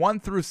numbers 1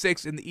 through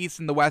 6 in the East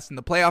and the West in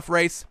the playoff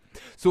race.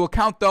 So we'll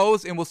count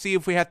those, and we'll see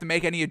if we have to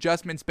make any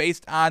adjustments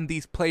based on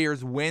these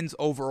players' wins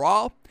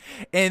overall.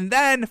 And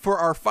then for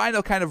our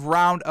final kind of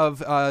round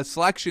of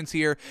selections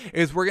here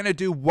is we're going to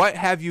do what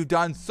have you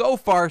done so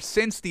far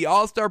since the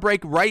All-Star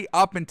break right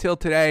up until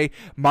today,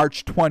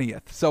 March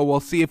 20th. So we'll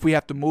see if we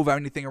have to move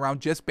anything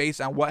around just based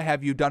on what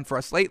have you done for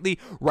us lately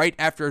right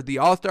after the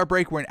All-Star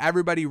break, when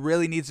everybody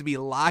really needs to be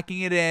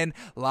locking it in,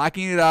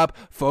 locking it up,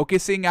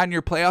 focusing on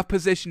your playoff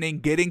positioning,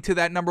 getting to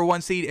that number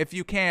 1 seed if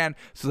you can.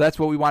 So that's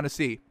what we want to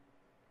see.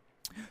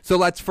 So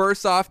let's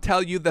first off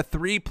tell you the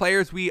 3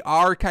 players we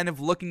are kind of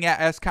looking at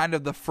as kind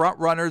of the front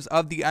runners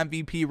of the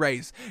MVP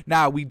race.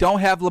 Now, we don't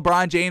have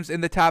LeBron James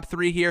in the top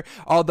 3 here,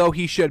 although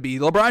he should be.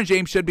 LeBron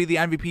James should be the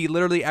MVP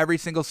literally every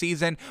single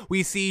season.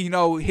 We see,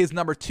 his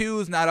number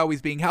 2s not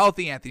always being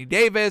healthy, Anthony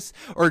Davis,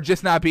 or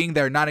just not being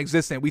there,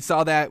 non-existent. We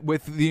saw that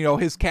with,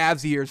 his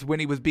Cavs years when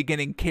he was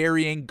beginning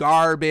carrying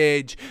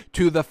garbage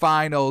to the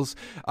finals.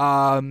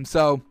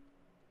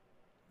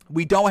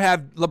 We don't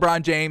have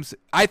LeBron James.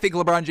 I think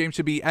LeBron James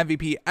should be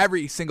MVP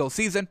every single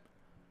season.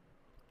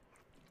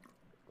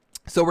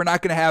 So we're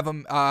not going to have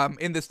him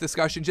in this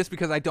discussion just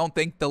because I don't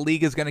think the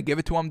league is going to give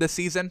it to him this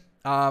season.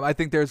 I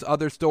think there's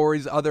other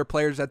stories, other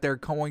players that they're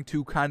going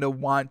to kind of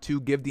want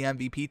to give the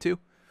MVP to.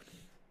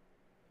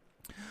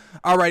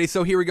 Alrighty,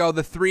 so here we go.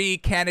 The 3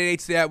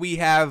 candidates that we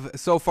have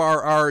so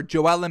far are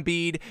Joel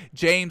Embiid,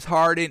 James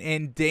Harden,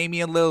 and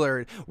Damian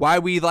Lillard. Why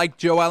we like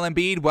Joel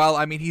Embiid? Well,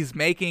 I mean, he's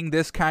making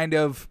this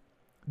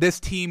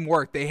team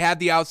work. They had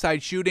the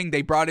outside shooting.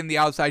 They brought in the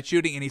outside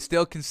shooting, and he's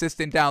still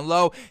consistent down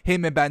low.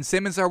 Him and Ben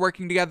Simmons are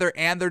working together,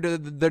 and they're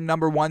the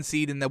number 1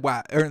 seed in the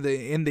West, or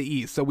in the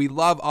East. So we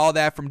love all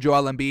that from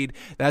Joel Embiid.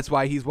 That's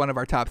why he's one of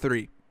our top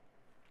 3.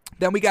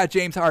 Then we got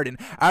James Harden.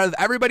 Out of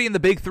everybody in the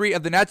big 3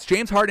 of the Nets,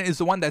 James Harden is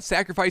the one that's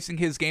sacrificing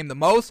his game the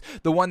most,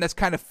 the one that's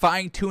kind of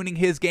fine-tuning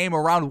his game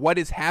around what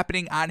is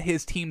happening on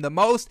his team the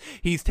most.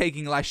 He's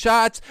taking less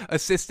shots,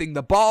 assisting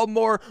the ball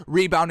more,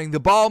 rebounding the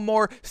ball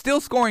more, still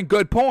scoring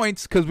good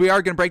points, because we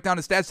are going to break down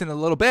his stats in a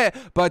little bit,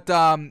 but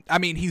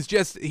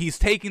he's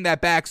taking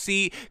that back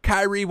seat.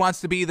 Kyrie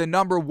wants to be the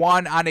number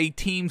 1 on a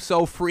team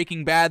so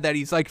freaking bad that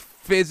he's like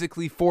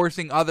physically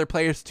forcing other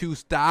players to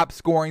stop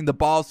scoring the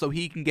ball so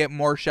he can get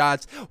more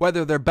shots.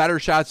 Whether they're better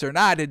shots or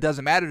not, it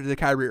doesn't matter to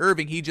Kyrie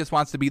Irving. He just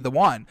wants to be the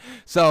one.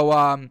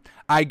 So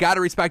I got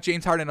to respect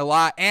James Harden a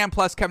lot. And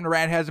plus, Kevin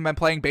Durant hasn't been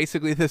playing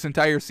basically this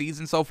entire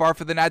season so far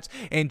for the Nets.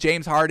 And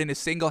James Harden is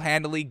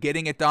single-handedly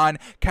getting it done.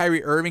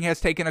 Kyrie Irving has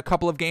taken a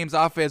couple of games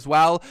off as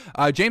well.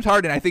 James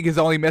Harden, I think, has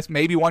only missed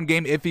maybe 1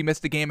 game, if he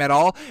missed a game at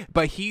all.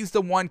 But he's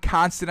the one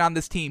constant on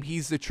this team.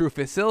 He's the true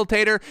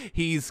facilitator.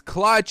 He's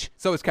clutch.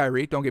 So is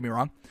Kyrie. Don't get me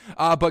wrong.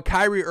 But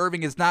Kyrie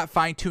Irving is not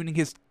fine-tuning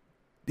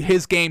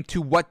his game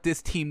to what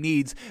this team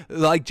needs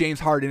like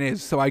James Harden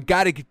is. So I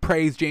gotta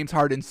praise James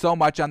Harden so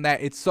much on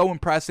that. It's so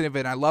impressive,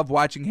 and I love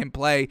watching him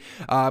play,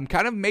 kind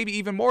of maybe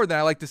even more than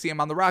I like to see him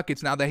on the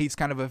Rockets now that he's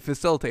kind of a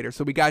facilitator.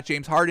 So we got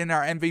James Harden in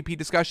our MVP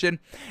discussion,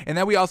 and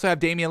then we also have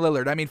Damian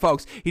Lillard. I mean,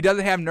 folks, he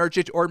doesn't have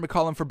Nurkic or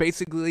McCollum for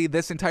basically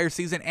this entire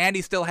season, and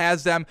he still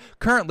has them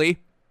currently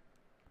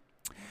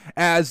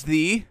as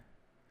the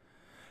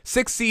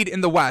 6th seed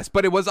in the West,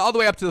 but it was all the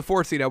way up to the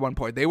 4th seed at one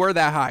point. They were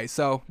that high.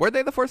 So were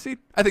they the 4th seed?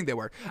 I think they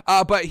were.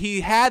 But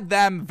he had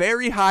them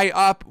very high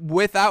up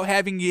without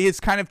having his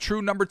kind of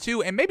true number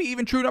 2 and maybe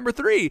even true number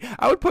 3.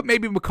 I would put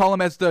maybe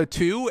McCollum as the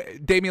 2,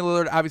 Damian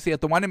Lillard obviously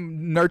at the 1,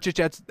 and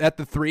Nurkic at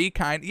the 3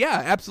 kind.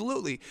 Yeah,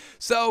 absolutely.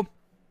 So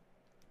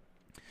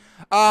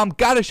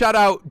Gotta shout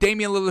out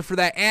Damian Lillard for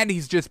that, and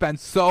he's just been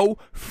so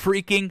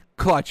freaking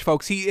clutch,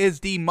 folks. He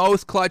is the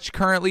most clutch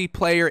currently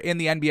player in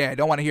the NBA. I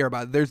don't want to hear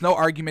about it. There's no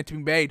argument to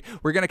be made.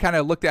 We're going to kind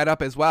of look that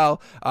up as well.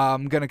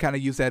 I'm going to kind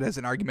of use that as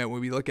an argument when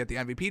we look at the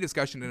MVP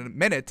discussion in a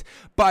minute,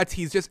 but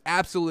he's just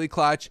absolutely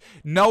clutch.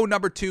 No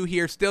number 2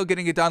 here, still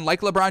getting it done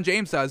like LeBron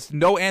James does.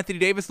 No Anthony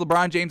Davis.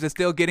 LeBron James is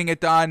still getting it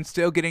done,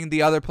 still getting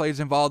the other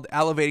players involved,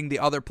 elevating the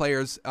other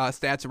players'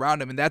 stats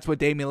around him, and that's what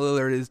Damian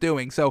Lillard is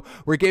doing. So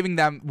we're giving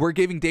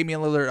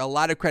Damian Lillard a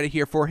lot of credit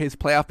here for his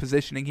playoff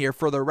positioning here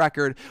for the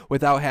record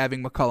without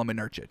having McCollum and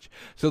Nurkic.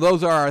 So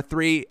those are our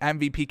 3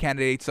 MVP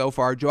candidates so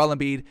far: Joel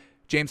Embiid,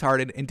 James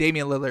Harden, and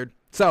Damian Lillard.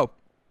 So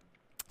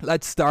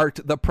let's start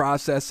the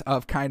process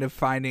of kind of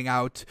finding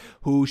out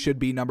who should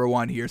be number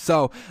 1 here.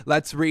 So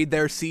let's read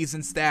their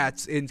season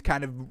stats and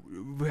kind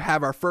of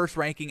have our first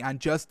ranking on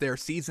just their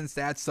season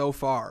stats so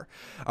far.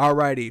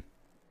 Alrighty.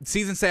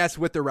 Season stats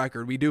with the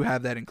record. We do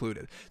have that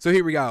included. So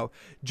here we go.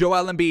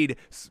 Joel Embiid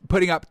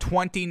putting up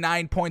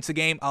 29 points a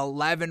game,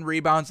 11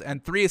 rebounds,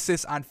 and 3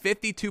 assists on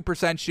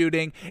 52%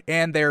 shooting,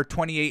 and they're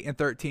 28 and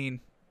 13.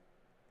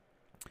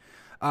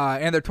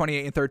 And they're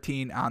 28 and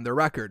 13 on their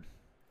record.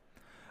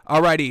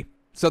 Alrighty.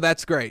 So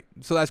that's great.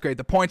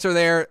 The points are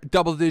there,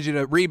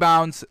 double-digit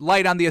rebounds,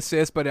 light on the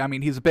assist, but, I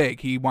mean, he's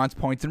big. He wants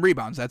points and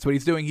rebounds. That's what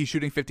he's doing. He's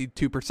shooting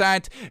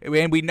 52%,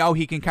 and we know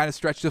he can kind of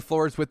stretch the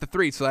floors with the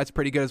 3, so that's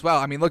pretty good as well.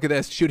 I mean, look at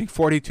this, shooting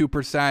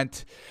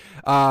 42%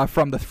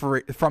 from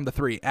the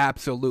 3.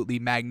 Absolutely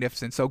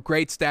magnificent. So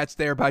great stats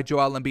there by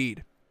Joel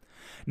Embiid.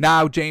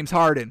 Now, James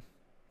Harden.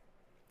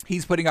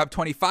 He's putting up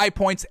 25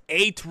 points,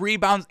 8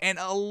 rebounds, and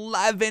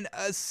 11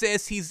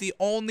 assists. He's the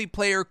only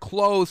player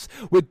close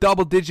with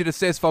double-digit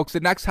assists, folks. The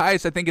next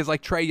highest, I think, is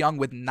like Trae Young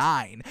with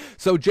 9.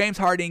 So James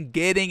Harden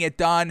getting it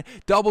done.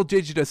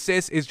 Double-digit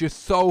assists is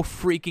just so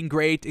freaking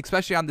great,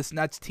 especially on this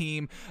Nets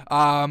team,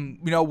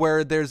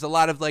 where there's a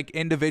lot of like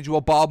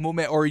individual ball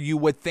movement, or you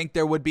would think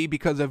there would be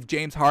because of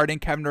James Harden,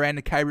 Kevin Durant,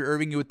 and Kyrie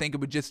Irving. You would think it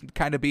would just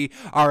kind of be,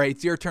 all right,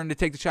 it's your turn to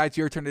take the shot. It's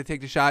your turn to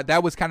take the shot.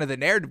 That was kind of the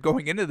narrative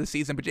going into the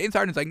season. But James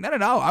Harden's like,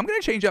 no. I'm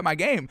going to change up my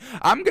game.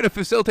 I'm going to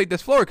facilitate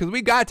this floor because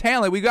we got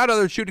talent. We got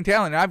other shooting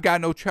talent, and I've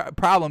got no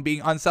problem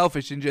being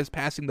unselfish and just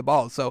passing the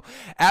ball. So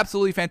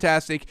absolutely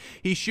fantastic.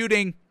 He's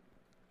shooting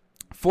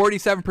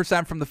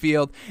 47% from the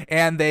field,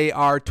 and they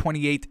are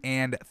 28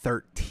 and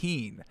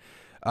 13.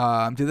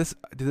 Did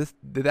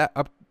that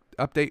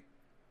update?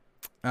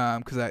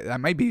 Because I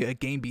might be a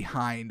game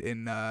behind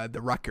in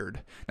the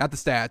record, not the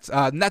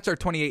stats. Nets are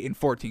 28 and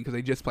 14 because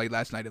they just played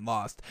last night and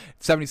lost.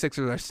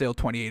 76ers are still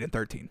 28 and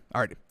 13.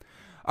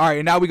 All right,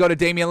 and now we go to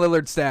Damian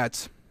Lillard's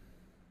stats.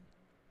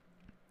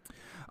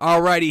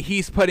 Alrighty,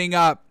 he's putting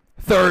up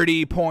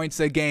 30 points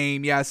a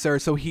game. Yes, sir.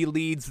 So he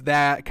leads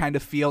that kind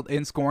of field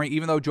in scoring,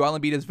 even though Joel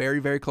Embiid is very,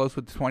 very close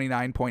with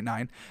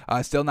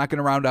 29.9. Still not going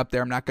to round up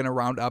there. I'm not going to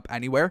round up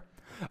anywhere.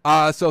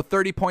 So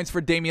 30 points for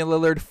Damian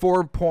Lillard,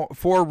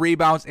 4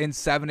 rebounds and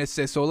 7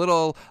 assists. So a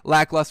little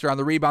lackluster on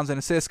the rebounds and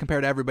assists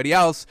compared to everybody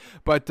else.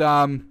 But,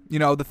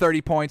 the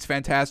 30 points,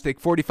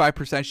 fantastic.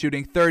 45%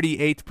 shooting,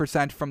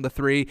 38% from the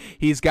 3.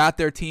 He's got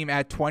their team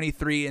at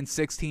 23 and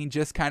 16,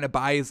 just kind of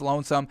by his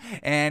lonesome.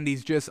 And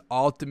he's just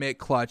ultimate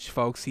clutch,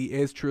 folks. He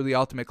is truly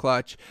ultimate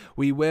clutch. Do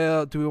we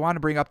want to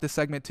bring up this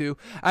segment too?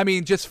 I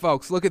mean, just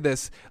folks, look at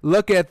this.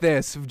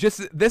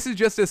 This is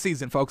just a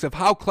season, folks, of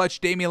how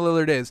clutch Damian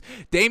Lillard is.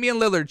 Damian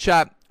Lillard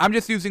shot. I'm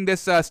just using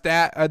this this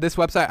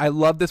website. I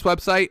love this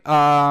website.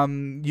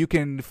 You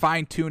can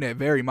fine tune it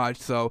very much.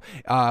 So,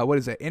 what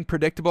is it?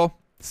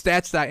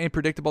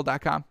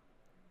 Stats.inpredictable.com.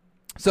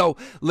 So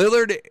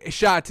Lillard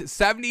shot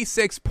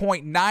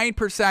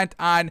 76.9%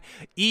 on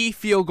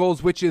field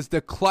goals, which is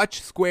the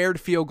clutch squared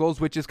field goals,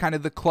 which is kind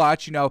of the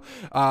clutch, go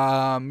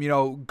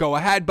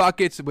ahead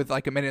buckets with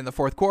like a minute in the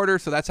fourth quarter.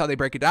 So that's how they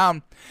break it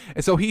down.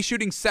 And so he's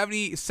shooting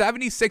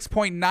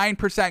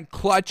 76.9%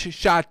 clutch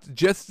shots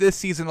just this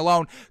season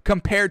alone,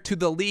 compared to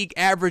the league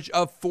average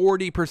of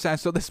 40%.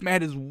 So this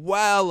man is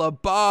well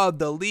above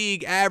the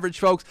league average,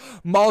 folks.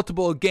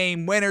 Multiple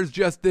game winners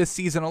just this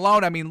season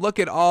alone. I mean, look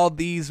at all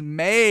these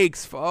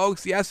makes,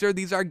 folks. Yes, sir.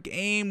 These are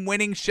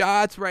game-winning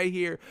shots right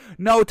here.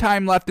 No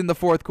time left in the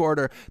fourth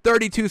quarter.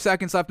 32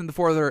 seconds left in the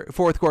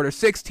fourth quarter.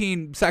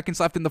 16 seconds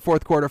left in the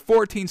fourth quarter.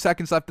 14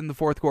 seconds left in the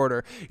fourth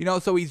quarter.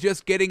 So he's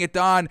just getting it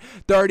done.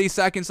 30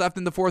 seconds left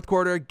in the fourth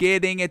quarter.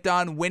 Getting it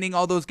done. Winning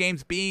all those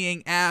games.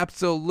 Being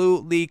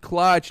absolutely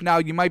clutch. Now,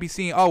 you might be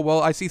seeing,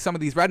 I see some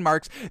of these red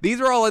marks.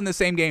 These are all in the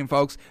same game,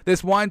 folks.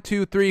 This 1,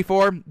 2, 3,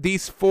 4.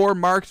 These 4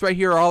 marks right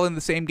here are all in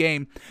the same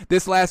game.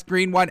 This last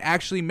green one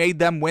actually made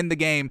them win the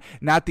game,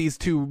 not these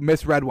 2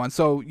 misread ones.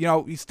 So,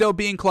 he's still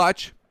being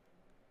clutch,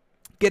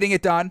 getting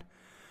it done.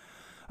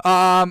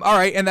 All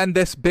right, and then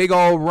this big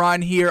old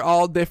run here,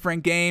 all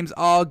different games,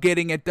 all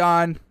getting it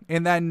done.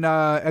 And then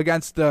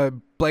against the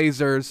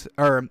Blazers,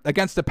 or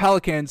against the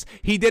Pelicans,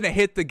 he didn't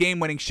hit the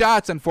game-winning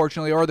shots,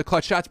 unfortunately, or the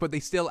clutch shots, but they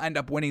still end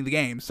up winning the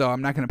game. So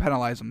I'm not going to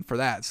penalize them for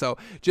that. So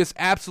just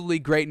absolutely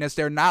greatness.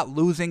 They're not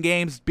losing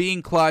games,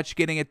 being clutch,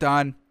 getting it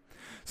done.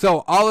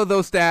 So all of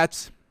those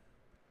stats,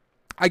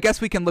 I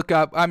guess we can look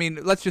up. I mean,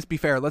 let's just be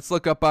fair. Let's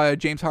look up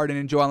James Harden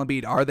and Joel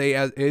Embiid.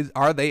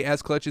 Are they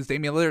as clutch as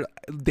Damian Lillard?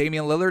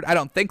 Damian Lillard? I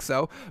don't think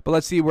so. But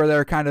let's see where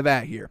they're kind of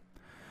at here.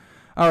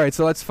 All right,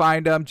 so let's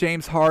find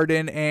James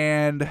Harden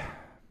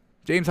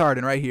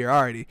right here.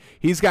 Alrighty,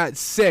 he's got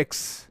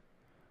 6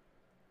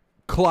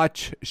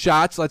 clutch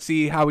shots. Let's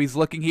see how he's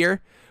looking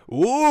here.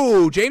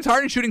 Ooh, James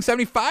Harden shooting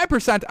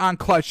 75% on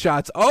clutch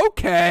shots.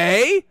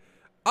 Okay,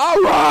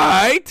 all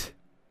right.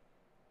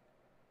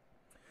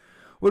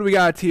 What do we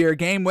got here?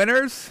 Game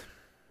winners.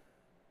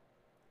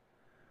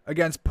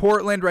 Against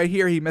Portland right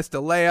here, he missed a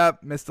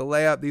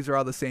layup. These are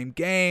all the same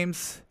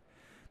games.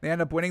 They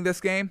end up winning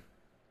this game.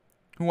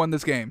 Who won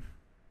this game?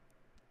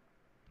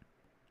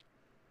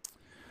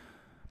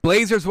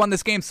 Blazers won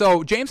this game.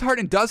 So James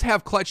Harden does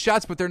have clutch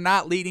shots, but they're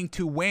not leading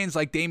to wins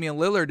like Damian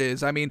Lillard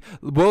is. I mean,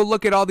 we'll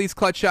look at all these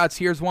clutch shots.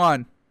 Here's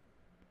one.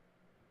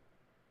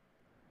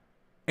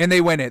 And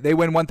they win it. They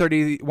win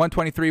 130,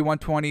 123,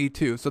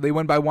 122. So they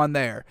win by 1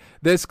 there.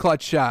 This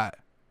clutch shot.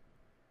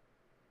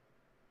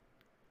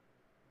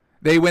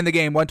 They win the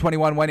game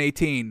 121,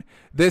 118.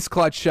 This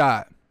clutch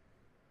shot.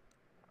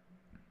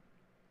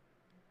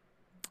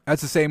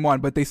 That's the same one,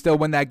 but they still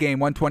win that game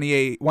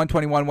 128,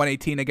 121,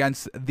 118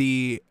 against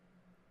the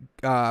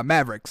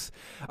Mavericks.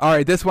 All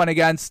right, this one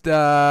against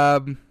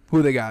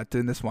who they got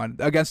in this one?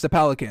 Against the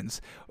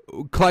Pelicans.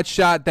 Clutch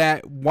shot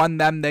that won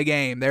them the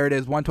game. There it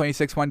is,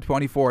 126,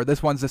 124.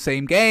 This one's the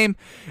same game.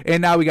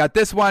 And now we got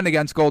this one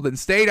against Golden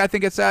State, I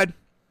think it said.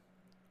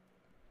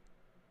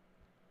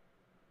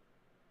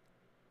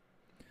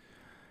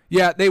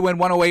 Yeah, they win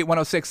 108,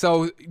 106.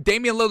 So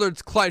Damian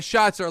Lillard's clutch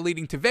shots are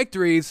leading to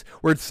victories,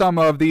 where some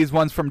of these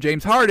ones from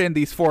James Harden,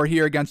 these 4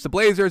 here against the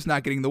Blazers,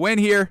 not getting the win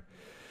here.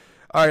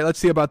 All right, let's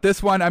see about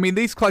this one. I mean,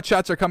 these clutch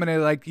shots are coming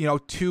in like,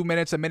 2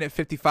 minutes, a minute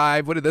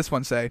 55. What did this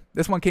one say?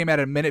 This one came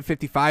at a minute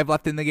 55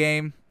 left in the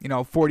game.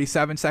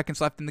 47 seconds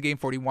left in the game,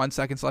 41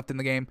 seconds left in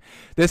the game.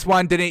 This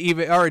one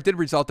it did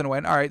result in a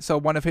win. All right, so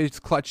one of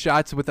his clutch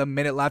shots with a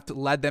minute left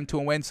led them to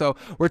a win. So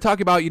we're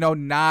talking about,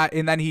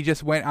 and then he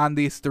just went on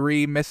these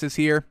 3 misses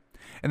here.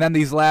 And then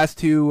these last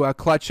 2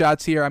 clutch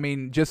shots here, I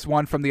mean, just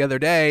one from the other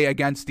day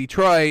against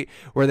Detroit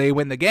where they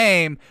win the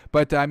game.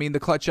 But, I mean, the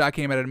clutch shot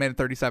came at a minute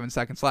 37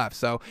 seconds left.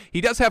 So he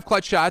does have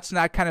clutch shots,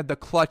 not kind of the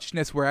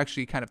clutchness we're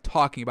actually kind of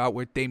talking about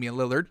with Damian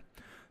Lillard.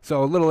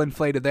 So a little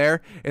inflated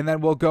there. And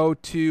then we'll go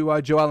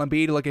to Joel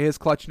Embiid to look at his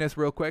clutchness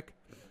real quick.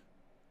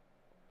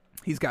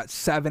 He's got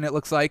 7, it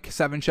looks like,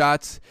 7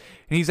 shots.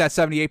 And he's at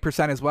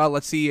 78% as well.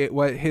 Let's see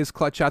what his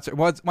clutch shots are.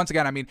 Once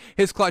again, I mean,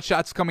 his clutch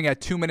shots coming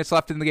at 2 minutes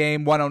left in the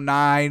game,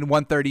 109,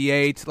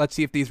 138. Let's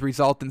see if these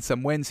result in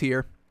some wins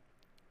here.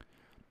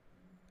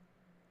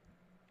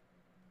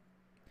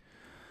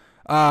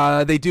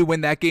 They do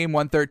win that game,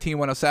 113,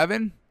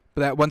 107.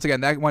 But that once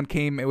again, that one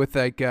came with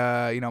like,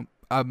 a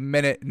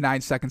minute,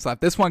 9 seconds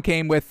left. This one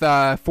came with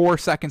 4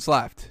 seconds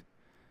left.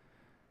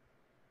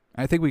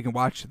 I think we can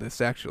watch this,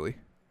 actually.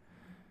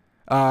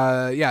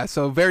 Yeah,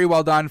 so very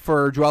well done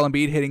for Joel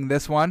Embiid hitting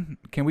this one.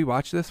 Can we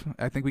watch this?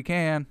 I think we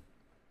can.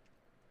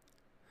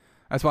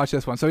 Let's watch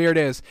this one. So here it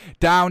is.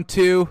 Down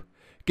 2,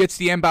 gets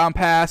the inbound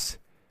pass,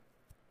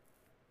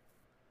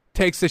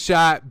 takes the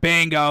shot,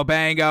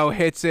 bango,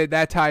 hits it.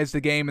 That ties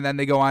the game, and then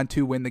they go on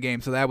to win the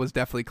game. So that was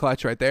definitely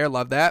clutch right there.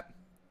 Love that.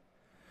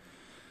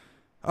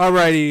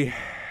 Alrighty.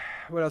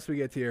 What else we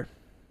get here?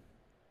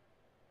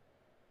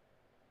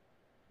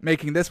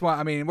 Making this one,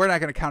 I mean, we're not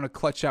going to count a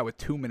clutch shot with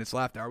 2 minutes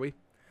left, are we?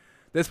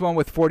 This one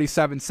with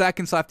 47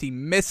 seconds left, he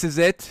misses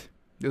it.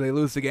 Do they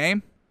lose the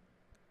game?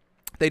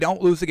 They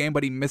don't lose the game,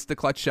 but he missed the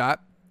clutch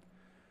shot.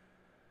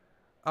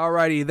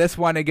 Alrighty, this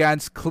one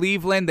against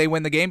Cleveland. They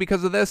win the game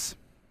because of this.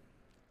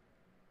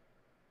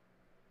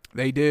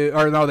 They do,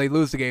 or no, they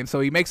lose the game.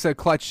 So he makes a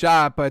clutch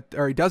shot,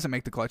 or he doesn't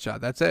make the clutch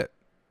shot. That's it.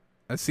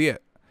 Let's see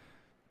it.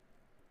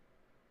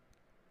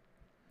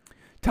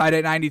 Tied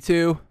at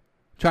 92.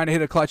 Trying to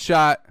hit a clutch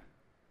shot.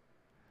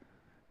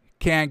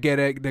 Can't get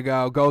it to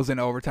go. Goes in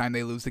overtime.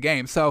 They lose the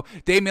game. So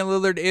Damian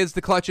Lillard is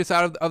the clutchest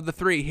out of the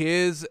 3.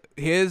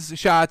 His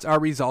shots are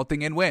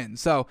resulting in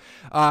wins. So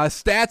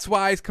stats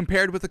wise,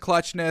 compared with the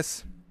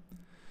clutchness.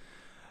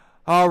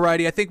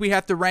 Alrighty, I think we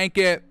have to rank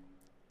it.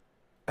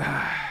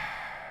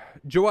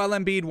 Joel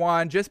Embiid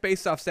won just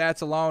based off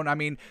stats alone. I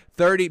mean,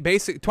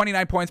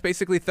 29 points,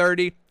 basically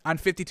 30 on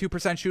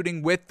 52%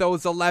 shooting with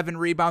those 11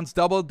 rebounds,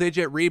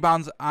 double-digit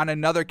rebounds on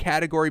another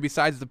category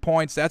besides the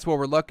points. That's what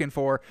we're looking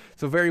for.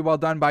 So very well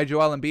done by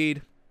Joel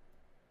Embiid.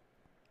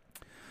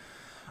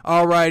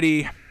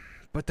 Alrighty.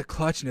 But the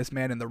clutchness,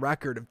 man, and the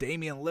record of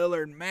Damian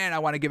Lillard, man, I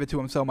want to give it to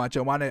him so much.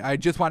 I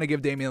just want to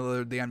give Damian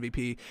Lillard the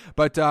MVP.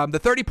 But the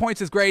 30 points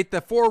is great.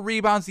 The 4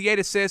 rebounds, the 8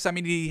 assists. I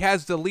mean, he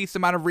has the least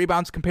amount of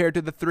rebounds compared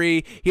to the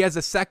 3. He has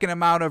the second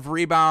amount of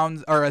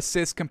rebounds or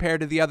assists compared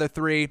to the other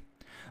 3.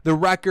 The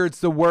record's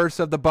the worst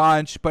of the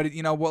bunch. But,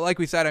 like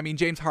we said, I mean,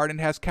 James Harden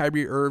has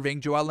Kyrie Irving.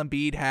 Joel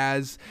Embiid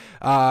has,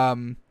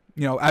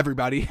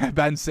 everybody.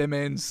 Ben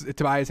Simmons,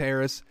 Tobias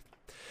Harris.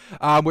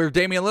 Where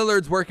Damian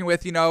Lillard's working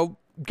with,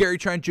 Gary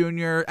Trent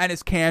Jr.,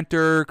 Enes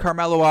Kanter,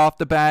 Carmelo off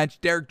the bench,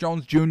 Derrick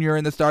Jones Jr.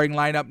 in the starting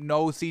lineup,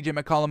 no CJ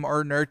McCollum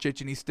or Nurkic,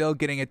 and he's still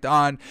getting it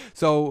done.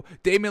 So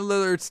Damian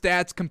Lillard's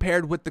stats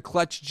compared with the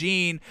clutch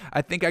gene,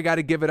 I think I got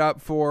to give it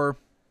up for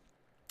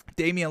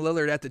Damian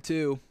Lillard at the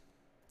 2.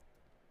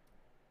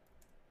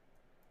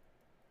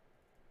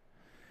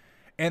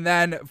 And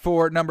then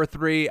for number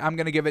 3, I'm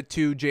going to give it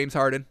to James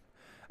Harden.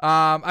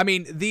 I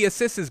mean, the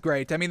assist is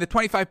great. I mean, the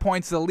 25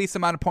 points is the least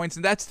amount of points,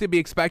 and that's to be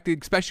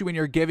expected, especially when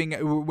you're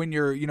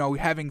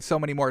having so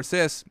many more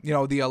assists.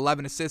 The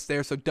 11 assists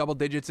there, so double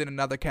digits in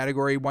another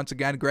category. Once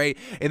again, great.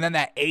 And then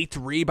that 8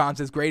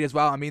 rebounds is great as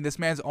well. I mean, this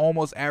man's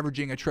almost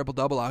averaging a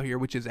triple-double out here,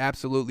 which is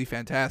absolutely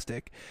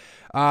fantastic.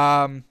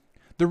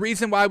 The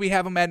reason why we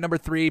have him at number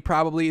 3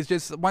 probably is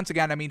just, once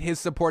again, I mean, his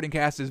supporting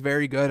cast is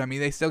very good. I mean,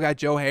 they still got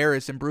Joe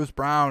Harris and Bruce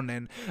Brown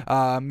and,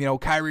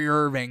 Kyrie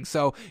Irving.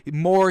 So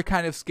more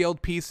kind of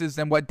skilled pieces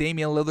than what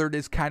Damian Lillard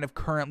is kind of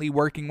currently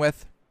working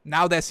with.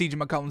 Now that CJ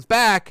McCollum's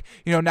back,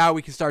 now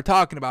we can start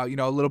talking about,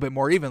 a little bit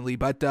more evenly.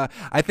 But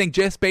I think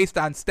just based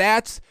on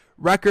stats,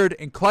 record,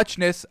 and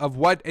clutchness of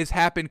what has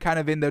happened kind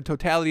of in the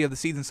totality of the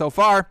season so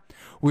far,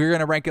 we're going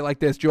to rank it like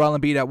this. Joel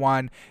Embiid at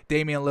 1,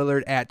 Damian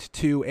Lillard at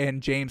 2,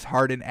 and James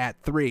Harden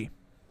at 3.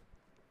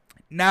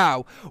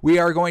 Now, we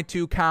are going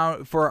to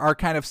count for our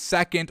kind of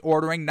second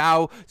ordering.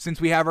 Now,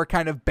 since we have our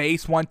kind of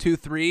base 1, 2,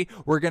 3,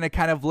 we're going to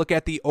kind of look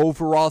at the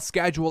overall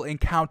schedule and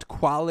count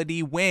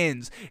quality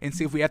wins and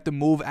see if we have to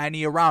move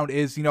any around.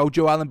 Is, Joel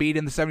Embiid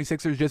and the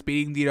 76ers just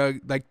beating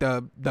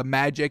the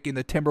Magic and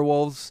the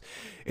Timberwolves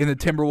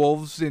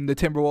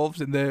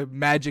and the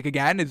Magic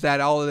again? Is that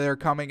all they're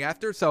coming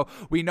after? So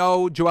we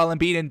know Joel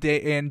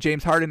Embiid and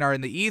James Harden are in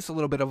the East, a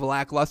little bit of a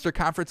lackluster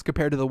conference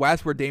compared to the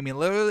West where Damian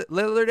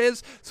Lillard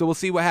is. So we'll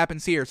see what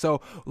happens here. So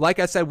like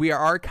I said, we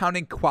are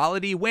counting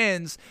quality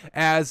wins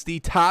as the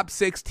top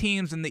 6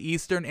 teams in the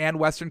Eastern and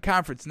Western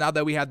Conference. Now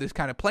that we have this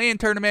kind of play-in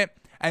tournament,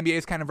 NBA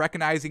is kind of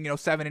recognizing,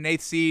 7 and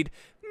 8 seed,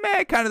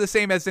 kind of the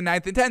same as the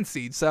 9th and 10th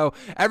seed. So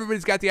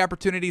everybody's got the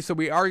opportunity. So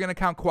we are going to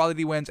count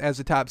quality wins as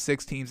the top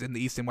 6 teams in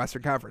the East and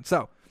Western Conference.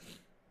 So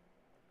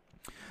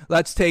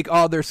let's take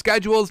all their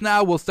schedules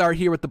now. We'll start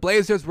here with the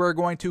Blazers. We're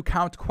going to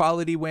count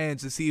quality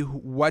wins to see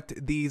what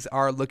these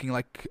are looking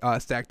like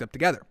stacked up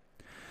together.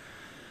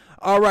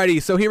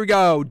 Alrighty, so here we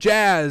go.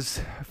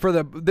 Jazz,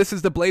 this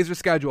is the Blazers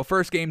schedule.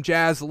 First game,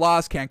 Jazz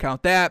lost, can't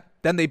count that.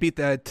 Then they beat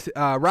the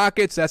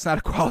Rockets. That's not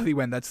a quality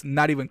win. That's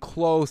not even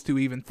close to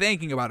even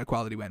thinking about a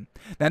quality win.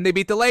 Then they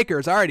beat the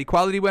Lakers. Alrighty,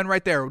 quality win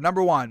right there,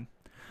 number 1.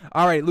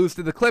 All right, lose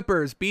to the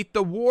Clippers, beat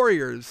the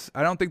Warriors.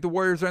 I don't think the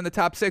Warriors are in the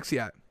top 6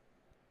 yet.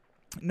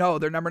 No,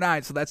 they're number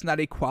 9, so that's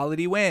not a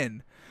quality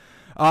win.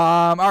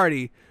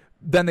 Alrighty,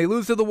 then they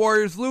lose to the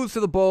Warriors, lose to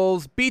the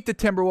Bulls, beat the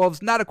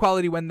Timberwolves, not a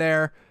quality win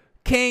there.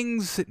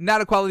 Kings, not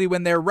a quality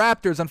win there.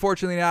 Raptors,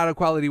 unfortunately, not a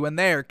quality win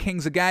there.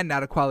 Kings, again,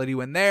 not a quality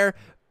win there.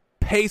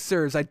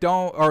 Pacers, they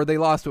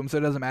lost to them, so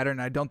it doesn't matter,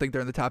 and I don't think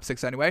they're in the top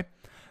 6 anyway.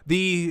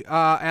 The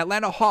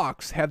Atlanta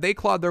Hawks, have they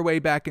clawed their way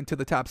back into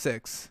the top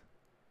 6?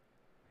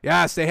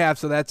 Yes, they have,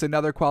 so that's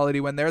another quality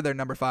win there. They're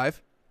number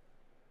 5.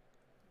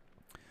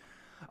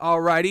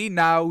 Alrighty,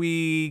 now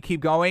we keep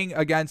going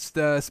against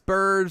the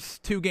Spurs.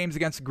 2 games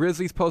against the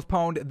Grizzlies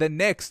postponed. The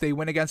Knicks, they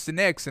win against the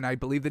Knicks, and I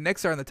believe the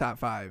Knicks are in the top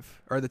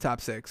 5 or the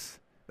top 6.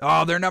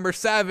 Oh, they're number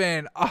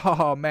 7.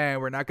 Oh, man,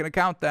 we're not going to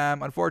count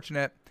them.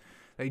 Unfortunate.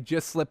 They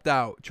just slipped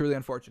out. Truly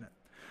unfortunate.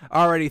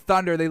 Alrighty,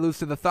 Thunder, they lose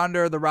to the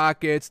Thunder. The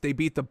Rockets, they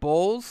beat the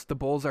Bulls. The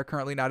Bulls are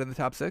currently not in the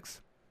top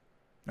 6.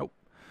 Nope.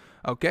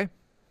 Okay.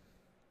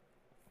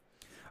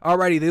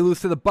 Alrighty, they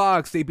lose to the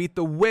Bucks. They beat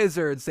the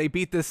Wizards. They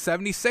beat the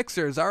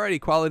 76ers. Alrighty,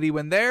 quality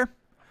win there.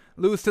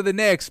 Lose to the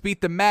Knicks.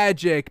 Beat the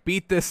Magic.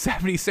 Beat the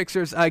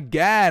 76ers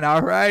again.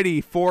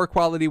 Alrighty, 4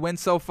 quality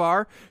wins so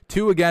far.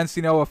 2 against,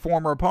 a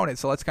former opponent.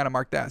 So let's kind of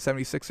mark that.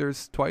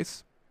 76ers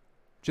twice.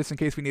 Just in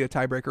case we need a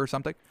tiebreaker or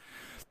something.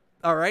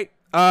 Alright.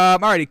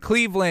 Alrighty,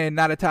 Cleveland,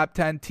 not a top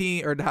 10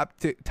 team or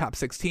top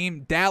 6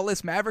 team.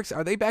 Dallas Mavericks,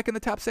 are they back in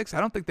the top 6? I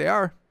don't think they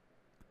are.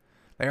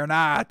 They are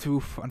not.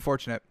 Oof,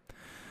 unfortunate.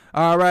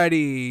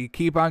 Alrighty,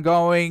 keep on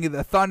going.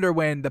 The Thunder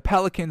win. The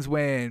Pelicans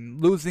win.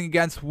 Losing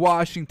against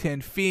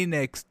Washington,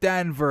 Phoenix,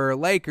 Denver,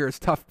 Lakers.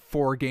 Tough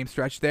 4-game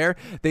stretch there.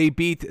 They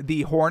beat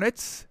the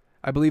Hornets.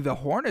 I believe the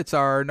Hornets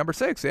are number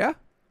 6, yeah?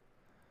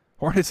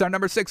 Hornets are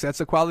number 6.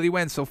 That's a quality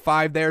win. So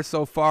 5 there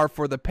so far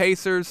for the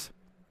Pacers.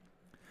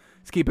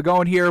 Let's keep it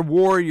going here.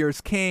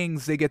 Warriors,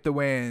 Kings, they get the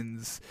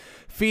wins.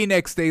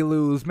 Phoenix, they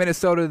lose.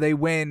 Minnesota, they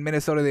win.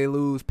 Minnesota, they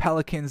lose.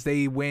 Pelicans,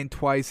 they win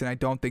twice, and I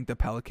don't think the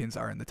Pelicans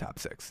are in the top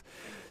 6.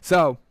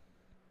 So,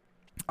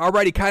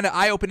 alrighty, kind of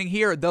eye-opening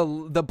here.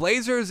 The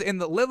Blazers and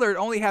the Lillard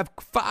only have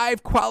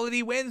 5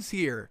 quality wins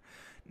here.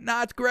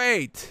 Not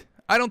great.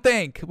 I don't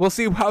think. We'll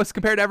see how it's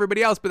compared to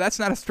everybody else, but that's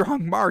not a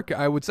strong mark,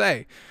 I would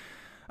say.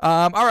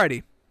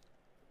 Alrighty.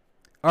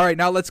 All right,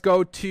 now let's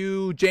go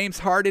to James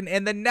Harden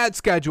and the Nets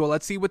schedule.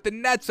 Let's see what the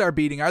Nets are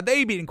beating. Are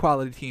they beating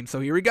quality teams? So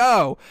here we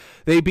go.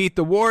 They beat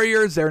the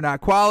Warriors. They're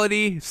not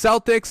quality.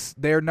 Celtics,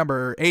 they're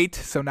number 8,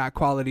 so not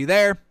quality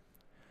there.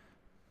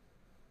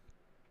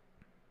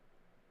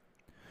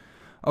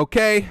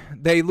 Okay,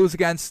 they lose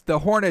against the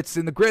Hornets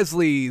and the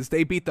Grizzlies.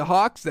 They beat the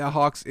Hawks. The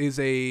Hawks is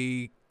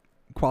a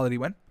quality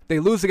win. They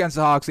lose against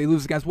the Hawks. They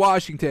lose against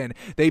Washington.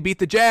 They beat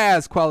the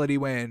Jazz, quality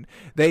win.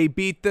 They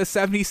beat the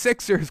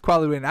 76ers,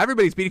 quality win.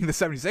 Everybody's beating the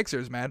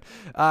 76ers, man.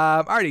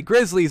 Alrighty,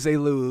 Grizzlies, they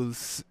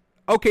lose.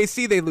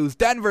 OKC, they lose.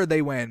 Denver,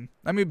 they win.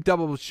 Let me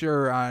double make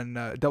sure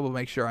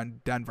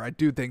on Denver. I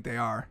do think they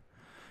are.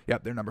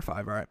 Yep, they're number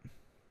 5. All right.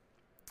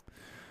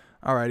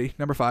 Alrighty,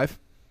 number 5.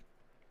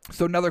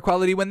 So another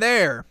quality win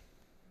there.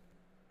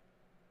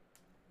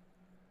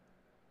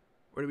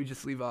 Where did we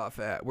just leave off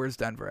at? Where's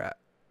Denver at?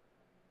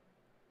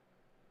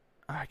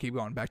 I keep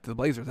going back to the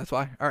Blazers. That's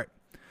why. All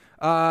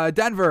right.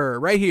 Denver,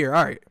 right here.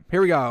 All right.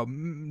 Here we go.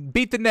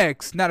 Beat the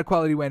Knicks. Not a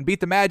quality win. Beat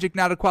the Magic.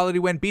 Not a quality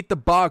win. Beat the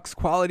Bucks.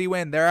 Quality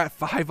win. They're at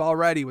 5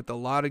 already with a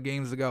lot of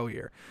games to go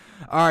here.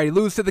 All right.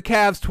 Lose to the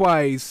Cavs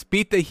twice.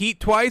 Beat the Heat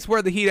twice. Where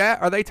are the Heat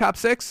at? Are they top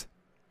 6?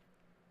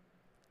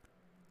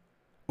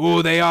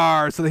 Ooh, they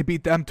are. So they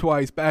beat them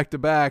twice. Back to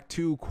back.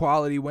 2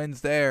 quality wins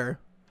there.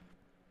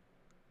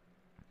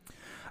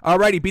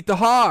 Alrighty. Beat the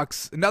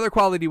Hawks. Another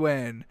quality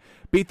win.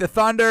 Beat the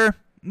Thunder.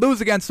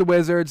 Lose against the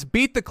Wizards,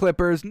 beat the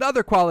Clippers,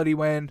 another quality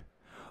win.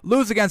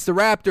 Lose against the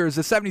Raptors,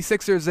 the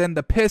 76ers, and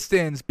the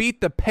Pistons.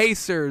 Beat the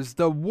Pacers,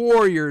 the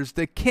Warriors,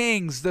 the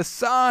Kings, the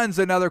Suns,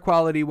 another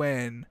quality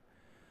win.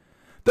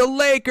 The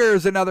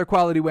Lakers, another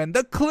quality win.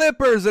 The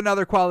Clippers,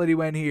 another quality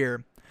win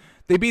here.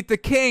 They beat the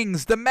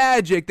Kings, the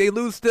Magic. They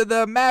lose to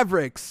the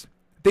Mavericks.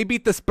 They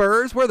beat the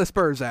Spurs. Where are the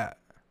Spurs at?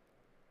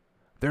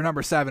 They're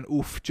number 7.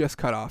 Oof, just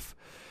cut off.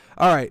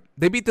 All right,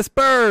 they beat the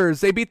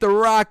Spurs, they beat the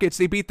Rockets,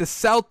 they beat the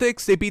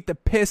Celtics, they beat the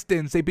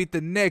Pistons, they beat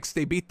the Knicks,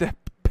 they beat the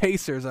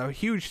Pacers. A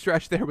huge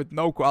stretch there with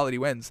no quality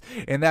wins,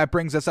 and that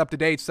brings us up to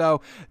date. So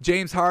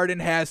James Harden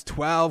has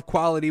 12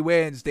 quality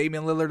wins.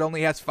 Damian Lillard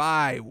only has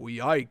 5.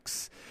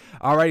 Yikes.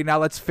 All right, now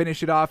let's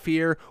finish it off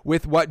here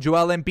with what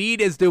Joel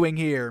Embiid is doing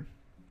here.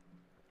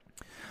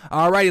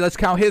 Alrighty, let's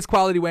count his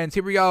quality wins.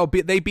 Here we go.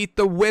 They beat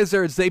the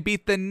Wizards. They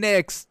beat the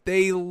Knicks.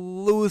 They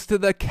lose to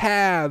the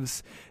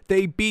Cavs.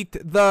 They beat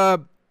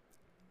the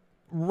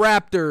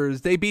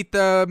Raptors. They beat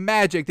the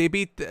Magic. They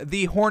beat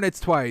the Hornets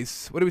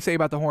twice. What do we say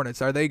about the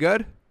Hornets? Are they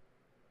good?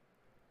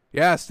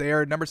 Yes, they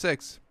are number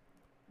 6.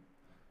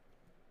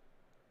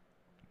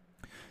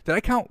 Did I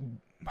count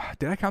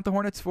the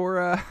Hornets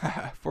for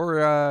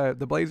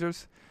the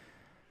Blazers?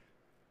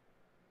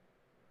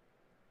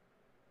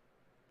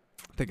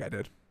 I think I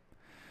did.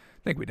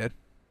 I think we did.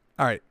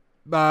 All right.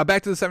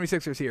 Back to the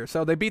 76ers here.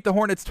 So they beat the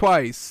Hornets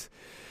twice.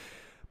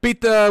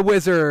 Beat the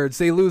Wizards.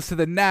 They lose to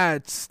the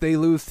Nets. They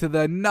lose to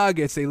the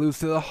Nuggets. They lose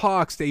to the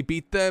Hawks. They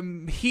beat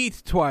the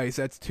Heat twice.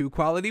 That's 2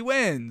 quality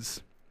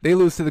wins. They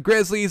lose to the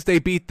Grizzlies. They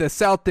beat the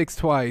Celtics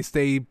twice.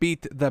 They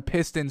beat the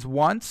Pistons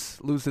once.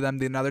 Lose to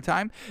them another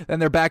time. Then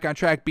they're back on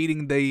track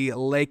beating the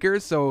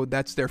Lakers. So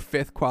that's their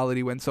 5th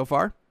quality win so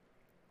far.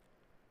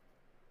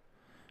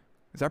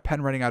 Is our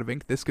pen running out of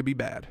ink? This could be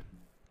bad.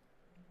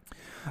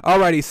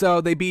 Alrighty,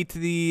 so they beat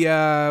the,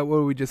 what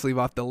did we just leave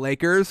off? The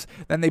Lakers.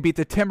 Then they beat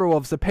the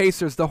Timberwolves, the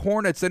Pacers, the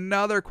Hornets.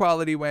 Another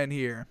quality win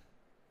here.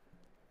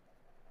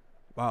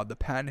 Wow, the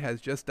pen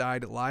has just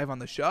died live on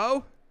the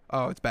show.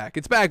 Oh, it's back.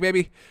 It's back,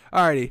 baby.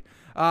 Alrighty.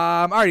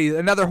 Alrighty,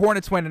 another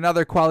Hornets win,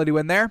 another quality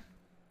win there.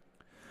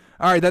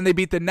 Alright, then they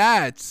beat the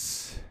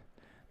Nets.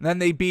 Then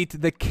they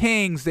beat the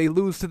Kings. They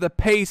lose to the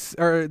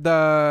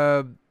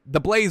the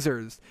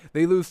Blazers.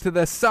 They lose to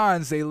the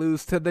Suns. They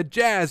lose to the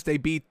Jazz. They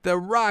beat the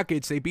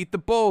Rockets. They beat the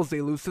Bulls. They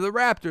lose to the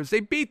Raptors.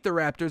 They beat the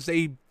Raptors.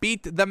 They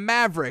beat the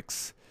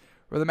Mavericks.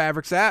 Where are the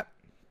Mavericks at?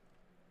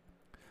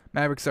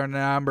 Mavericks are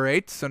number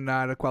 8, so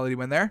not a quality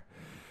win there.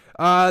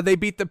 They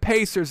beat the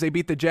Pacers. They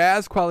beat the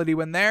Jazz. Quality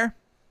win there.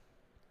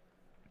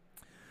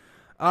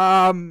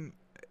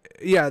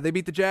 Yeah, they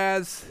beat the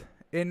Jazz.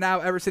 And now,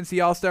 ever since the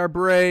All-Star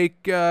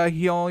break,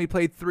 he only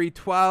played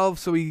 3-12,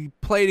 so he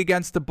played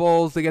against the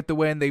Bulls. They get the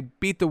win. They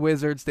beat the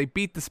Wizards. They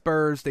beat the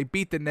Spurs. They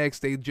beat the Knicks.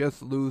 They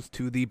just lose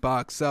to the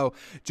Bucks. So,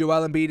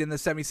 Joel Embiid and the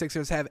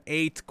 76ers have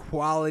 8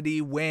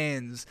 quality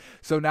wins.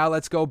 So, now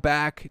let's go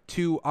back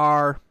to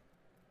our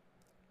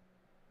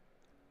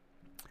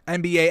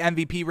NBA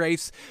MVP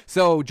race.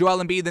 So Joel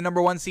Embiid, the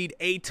number 1 seed,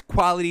 8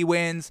 quality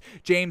wins.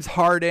 James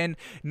Harden,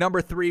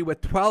 number 3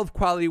 with 12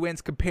 quality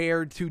wins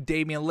compared to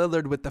Damian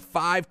Lillard with the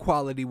 5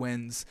 quality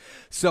wins.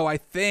 So I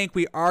think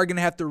we are going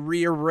to have to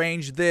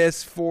rearrange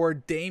this for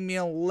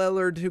Damian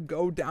Lillard to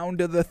go down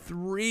to the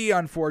 3,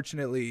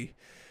 unfortunately.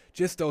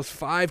 Just those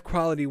 5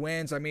 quality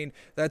wins. I mean,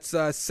 that's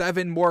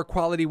 7 more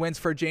quality wins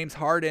for James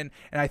Harden,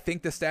 and I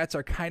think the stats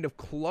are kind of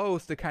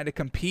close to kind of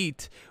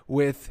compete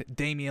with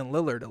Damian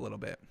Lillard a little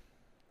bit.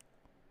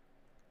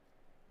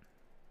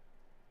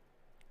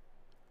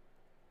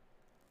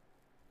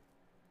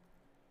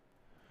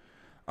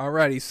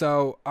 Alrighty,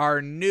 so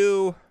our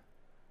new,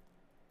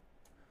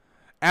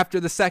 after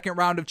the second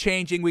round of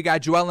changing, we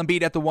got Joel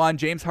Embiid at the 1,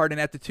 James Harden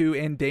at the 2,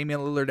 and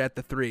Damian Lillard at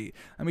the 3.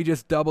 Let me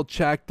just double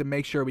check to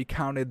make sure we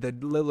counted the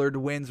Lillard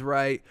wins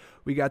right.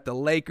 We got the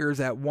Lakers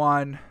at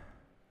 1.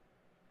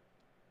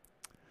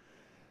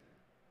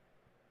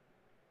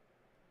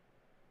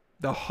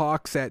 The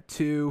Hawks at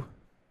 2.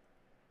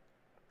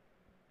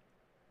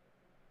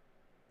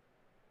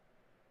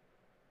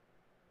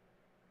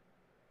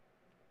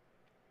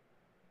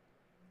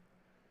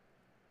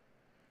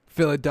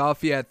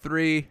 Philadelphia at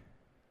 3.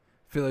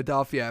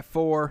 Philadelphia at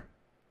 4.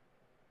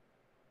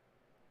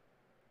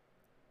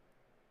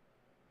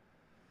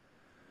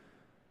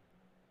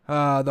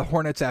 The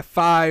Hornets at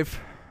 5.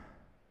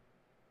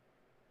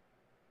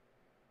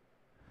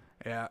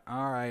 Yeah,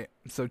 all right.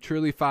 So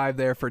truly 5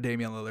 there for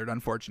Damian Lillard,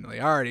 unfortunately.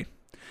 Alrighty.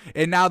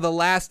 And now the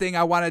last thing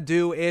I want to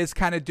do is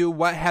kind of do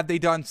what have they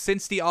done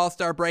since the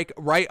All-Star break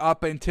right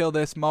up until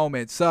this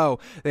moment. So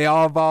they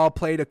all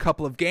played a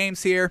couple of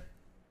games here.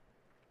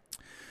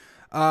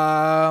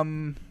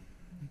 Alrighty,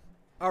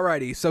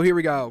 so here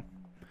we go.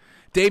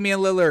 Damian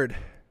Lillard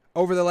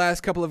over the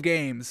last couple of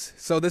games.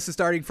 So this is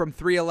starting from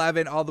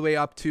 3-11 all the way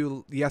up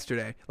to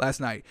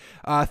last night.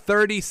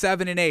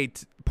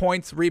 37-8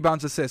 points,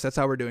 rebounds, assists. That's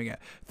how we're doing it.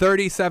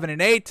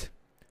 37-8,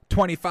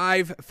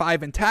 25,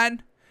 5-10,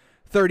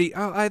 30.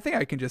 Oh, I think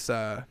I can just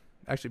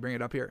actually bring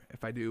it up here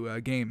if I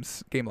do game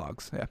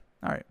logs. Yeah.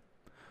 All right.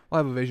 We'll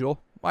have a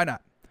visual. Why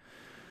not?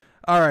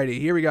 Alrighty,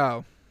 here we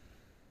go.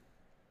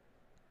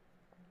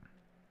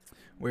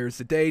 Where's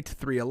the date?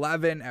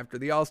 3/11 after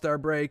the All-Star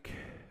break.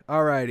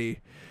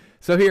 Alrighty.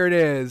 So here it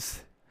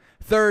is.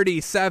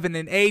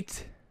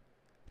 37-8,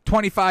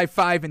 25,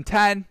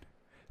 5-10,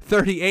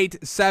 38,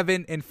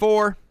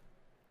 7-4,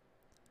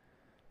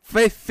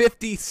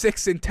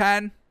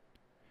 56-10,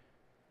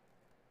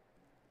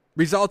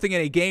 resulting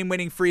in a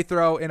game-winning free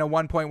throw and a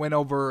 1-point win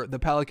over the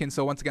Pelicans.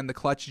 So once again, the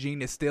clutch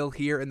gene is still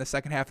here in the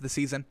second half of the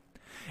season.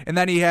 And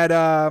then he had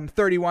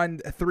 31,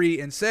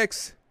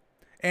 3-6,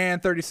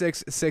 and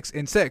 36,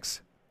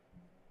 6-6.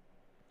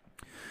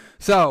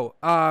 So,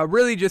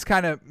 really just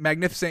kind of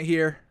magnificent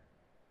here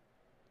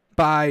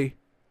by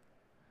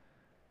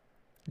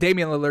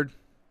Damian Lillard.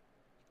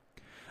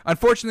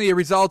 Unfortunately, it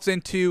results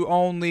into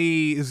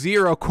only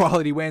 0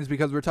 quality wins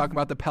because we're talking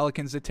about the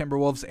Pelicans, the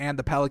Timberwolves, and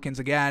the Pelicans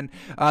again.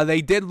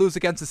 They did lose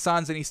against the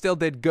Suns, and he still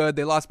did good.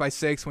 They lost by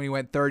 6 when he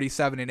went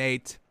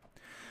 37-8.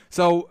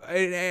 So,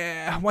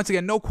 once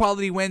again, no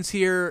quality wins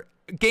here.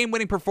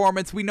 Game-winning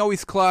performance. We know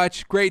he's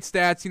clutch. Great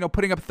stats.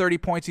 Putting up 30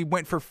 points. He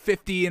went for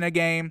 50 in a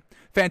game.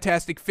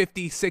 Fantastic.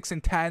 56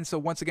 and 10. So,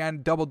 once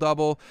again,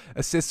 double-double.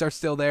 Assists are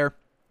still there.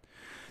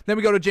 Then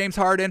we go to James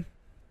Harden.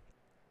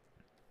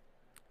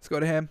 Let's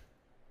go to him.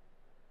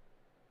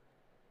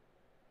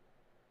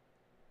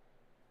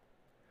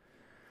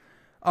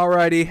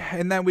 Alrighty.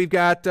 And then we've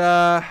got,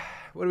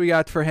 what do we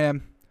got for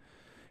him?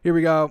 Here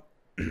we go.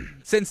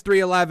 Since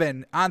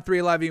 3/11. On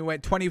 3/11, he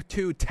went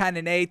 22,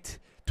 10-8.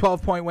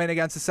 12-point win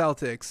against the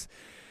Celtics.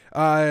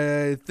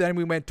 Then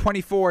we went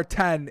 24,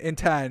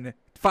 10-10.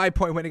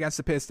 5-point win against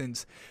the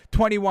Pistons.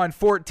 21,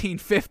 14,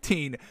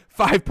 15.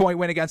 5-point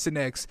win against the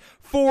Knicks.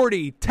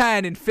 40,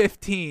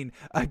 10-15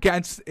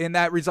 and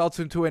that results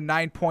into a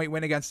 9-point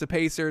win against the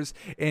Pacers.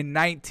 And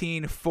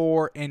 19,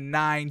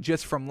 4-9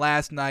 just from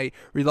last night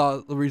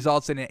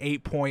results in an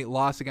 8-point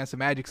loss against the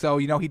Magic. So,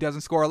 he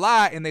doesn't score a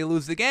lot and they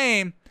lose the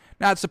game.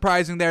 Not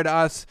surprising there to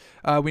us.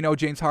 We know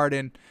James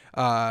Harden,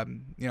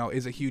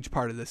 is a huge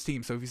part of this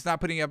team. So if he's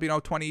not putting up,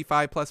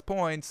 25-plus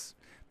points,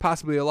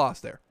 possibly a loss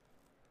there.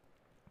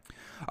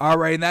 All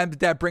right, and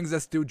that brings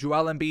us to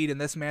Joel Embiid, and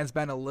this man's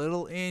been a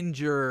little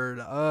injured.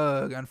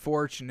 Ugh,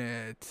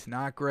 unfortunate.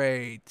 Not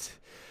great.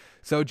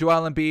 So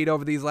Joel Embiid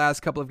over these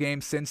last couple of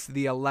games since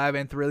the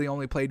 11th really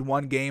only played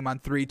one game on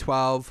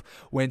 3/12,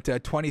 went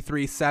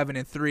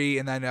 23-7-3,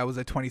 and then that was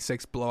a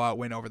 26 blowout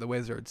win over the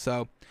Wizards.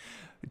 So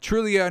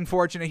truly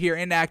unfortunate here,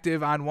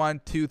 inactive on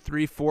 1, 2,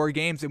 3, 4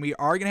 games, and we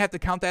are going to have to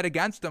count that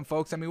against them,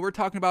 folks. I mean, we're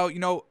talking about,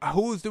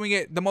 who's doing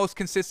it the most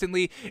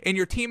consistently, and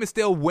your team is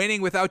still winning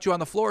without you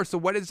on the floor, so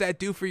what does that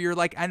do for your,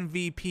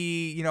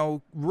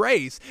 MVP,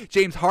 race?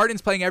 James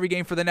Harden's playing every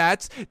game for the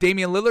Nets.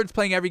 Damian Lillard's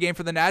playing every game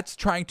for the Nets,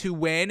 trying to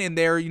win, and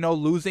they're,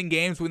 losing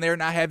games when they're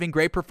not having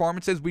great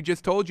performances. We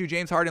just told you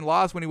James Harden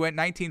lost when he went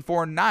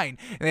 19-4-9, and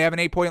they have an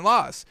 8-point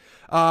loss.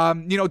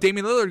 Damian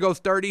Lillard goes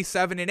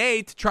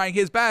 37-8, trying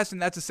his best,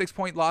 and that's a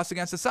 6-point loss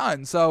against the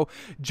Suns. So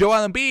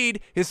Joel Embiid,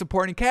 his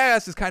supporting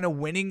cast, is kind of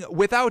winning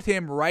without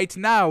him right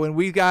now. And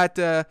we got,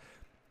 it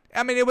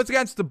was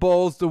against the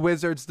Bulls, the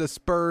Wizards, the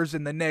Spurs,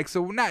 and the Knicks.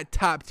 So we're not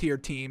top tier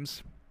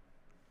teams.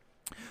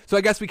 So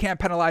I guess we can't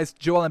penalize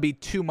Joel Embiid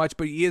too much,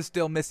 but he is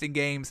still missing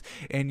games.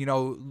 And,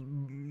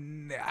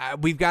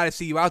 we've got to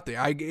see you out there.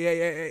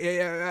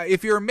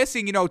 If you're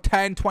missing,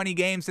 10, 20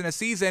 games in a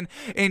season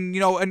and,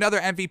 another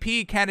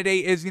MVP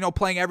candidate is,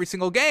 playing every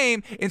single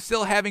game and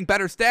still having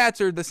better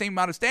stats or the same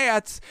amount of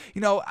stats,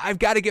 I've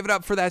got to give it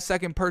up for that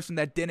second person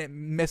that didn't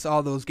miss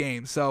all those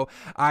games. So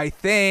I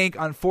think,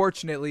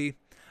 unfortunately,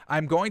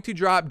 I'm going to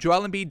drop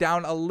Joel Embiid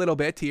down a little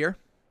bit here.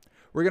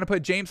 We're going to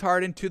put James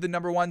Harden to the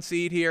number 1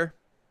 seed here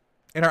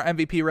in our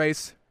MVP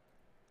race.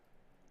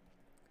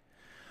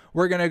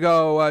 We're going to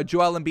go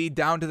Joel Embiid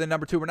down to the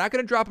number 2. We're not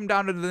going to drop him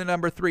down to the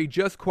number 3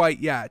 just quite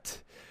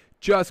yet.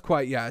 Just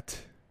quite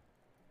yet.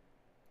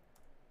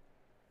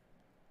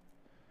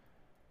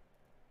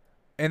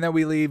 And then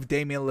we leave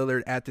Damian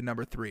Lillard at the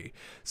number 3.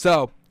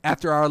 So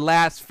After our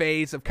last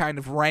phase of kind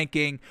of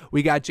ranking,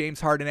 we got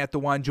James Harden at the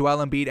 1,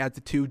 Joel Embiid at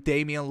the 2,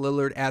 Damian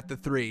Lillard at the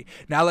 3.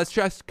 Now let's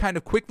just kind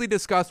of quickly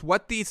discuss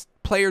what these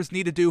players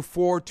need to do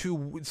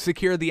to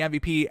secure the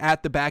MVP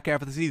at the back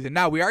half of the season.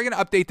 Now, we are going to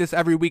update this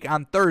every week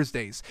on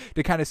Thursdays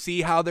to kind of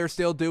see how they're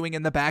still doing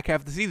in the back half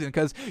of the season,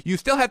 because you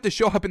still have to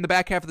show up in the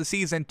back half of the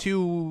season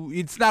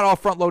it's not all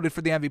front loaded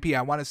for the MVP.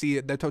 I want to see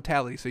the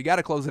totality, so you got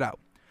to close it out.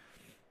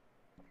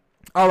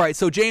 All right,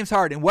 so James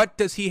Harden, what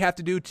does he have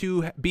to do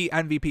to be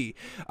MVP?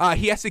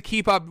 He has to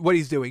keep up what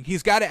he's doing.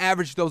 He's got to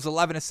average those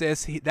 11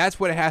 assists. That's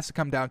what it has to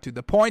come down to.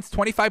 The points,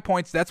 25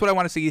 points, that's what I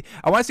want to see.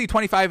 I want to see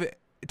 25,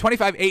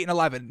 8, and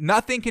 11.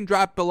 Nothing can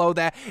drop below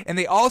that, and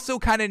they also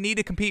kind of need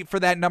to compete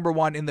for that number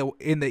 1 in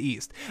the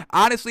East.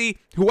 Honestly,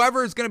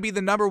 whoever is going to be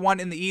the number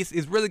 1 in the East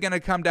is really going to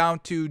come down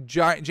to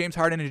James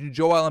Harden and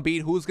Joel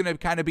Embiid, who's going to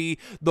kind of be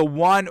the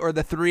 1 or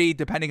the 3,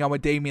 depending on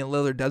what Damian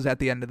Lillard does at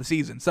the end of the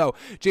season. So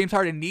James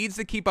Harden needs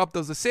to keep up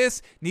those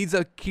assists, needs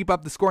to keep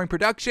up the scoring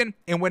production,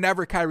 and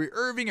whenever Kyrie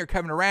Irving or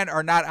Kevin Durant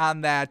are not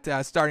on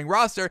that starting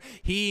roster,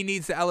 he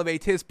needs to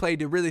elevate his play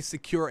to really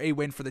secure a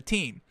win for the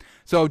team.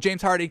 So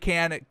James Harden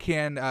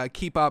can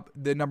keep up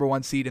the number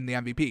 1 seed in the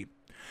MVP.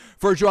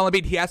 For Joel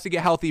Embiid, he has to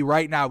get healthy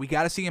right now. We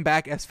got to see him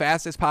back as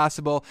fast as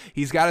possible.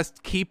 He's got to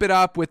keep it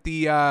up with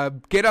the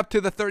get up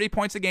to the 30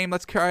 points a game.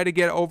 Let's try to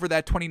get over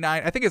that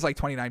 29. I think it's like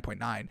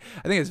 29.9. I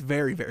think it's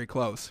very, very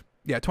close.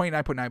 Yeah,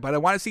 29.9, but I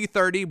want to see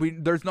 30.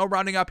 There's no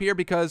rounding up here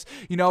because,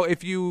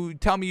 if you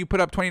tell me you put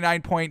up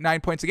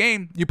 29.9 points a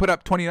game, you put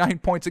up 29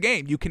 points a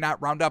game. You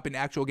cannot round up in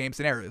actual game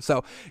scenarios.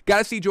 So, got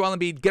to see Joel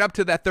Embiid get up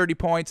to that 30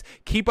 points,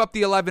 keep up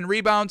the 11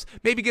 rebounds,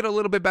 maybe get a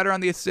little bit better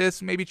on the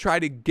assists, maybe try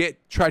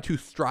to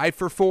strive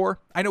for 4.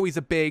 I know he's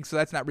a big, so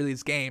that's not really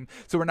his game.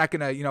 So, we're not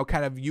going to,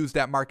 kind of use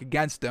that mark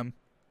against him.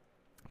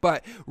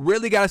 But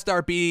really got to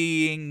start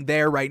being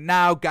there right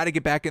now. Got to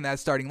get back in that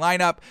starting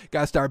lineup.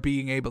 Got to start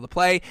being able to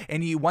play.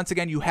 And once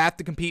again, you have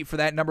to compete for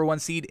that number 1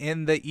 seed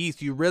in the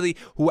East.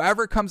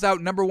 Whoever comes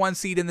out number 1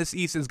 seed in this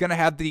East is going to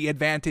have the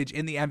advantage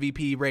in the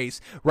MVP race.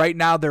 Right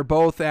now, they're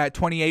both at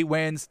 28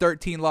 wins,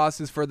 13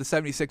 losses for the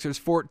 76ers,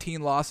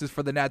 14 losses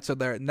for the Nets. So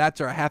the Nets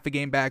are a half a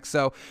game back.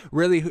 So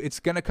really, it's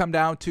going to come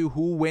down to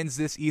who wins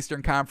this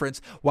Eastern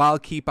Conference while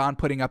keep on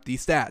putting up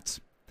these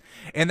stats.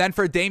 And then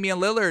for Damian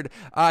Lillard,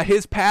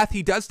 his path,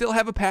 he does still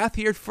have a path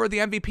here for the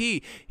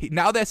MVP.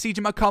 Now that CJ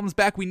McCollum's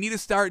back, we need to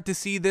start to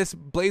see this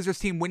Blazers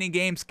team winning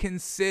games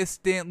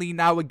consistently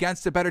now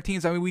against the better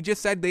teams. I mean, we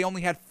just said they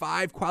only had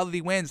 5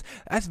 quality wins.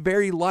 That's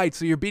very light.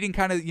 So you're beating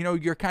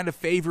you're kind of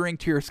favoring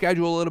to your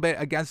schedule a little bit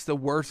against the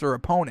worser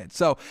opponent.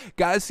 So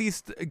got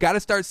to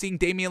start seeing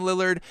Damian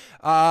Lillard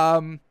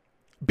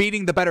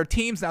beating the better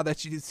teams now that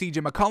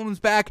CJ McCollum's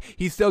back.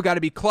 He's still got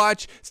to be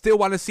clutch. Still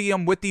want to see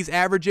him with these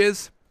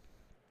averages.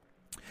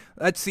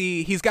 Let's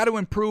see. He's got to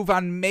improve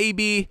on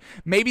maybe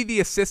the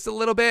assists a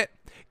little bit.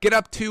 Get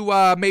up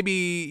to maybe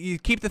you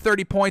keep the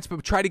 30 points,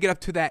 but try to get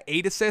up to that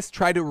 8 assists.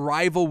 Try to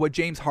rival what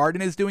James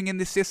Harden is doing in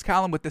the assist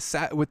column with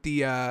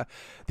the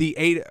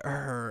 8.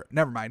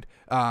 Never mind.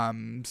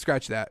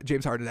 Scratch that.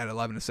 James Harden had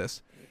 11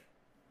 assists.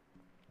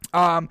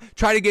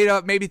 Try to get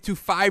up maybe to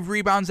 5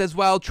 rebounds as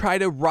well. Try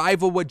to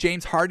rival what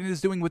James Harden is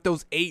doing with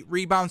those 8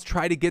 rebounds.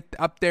 Try to get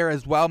up there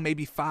as well,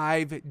 maybe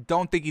 5.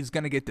 Don't think he's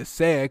going to get to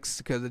 6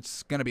 because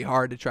it's going to be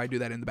hard to try to do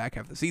that in the back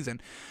half of the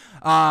season.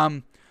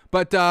 And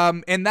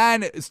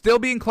then still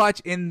being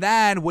clutch. And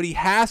then what he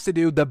has to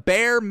do, the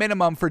bare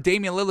minimum for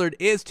Damian Lillard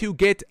is to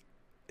get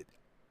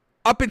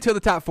up until the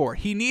top 4.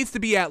 He needs to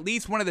be at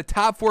least one of the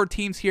top 4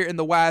 teams here in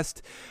the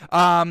West.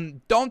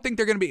 Don't think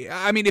they're going to be,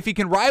 if he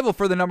can rival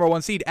for the number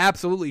 1 seed,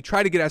 absolutely.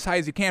 Try to get as high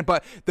as you can.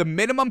 But the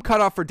minimum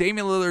cutoff for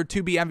Damian Lillard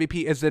to be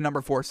MVP is the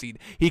number 4 seed.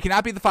 He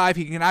cannot be the 5.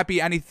 He cannot be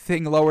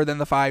anything lower than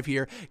the 5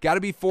 here. Got to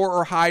be 4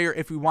 or higher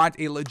if we want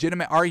a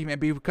legitimate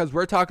argument, because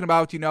we're talking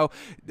about,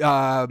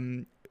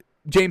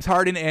 James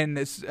Harden and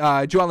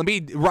Joel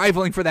Embiid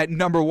rivaling for that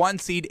number 1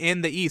 seed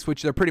in the East,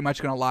 which they're pretty much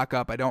going to lock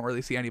up. I don't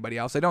really see anybody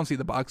else. I don't see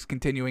the Bucks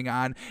continuing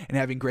on and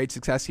having great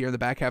success here in the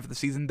back half of the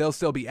season. They'll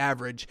still be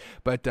average,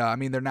 but they're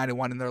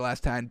 9-1 in their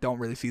last 10. Don't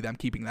really see them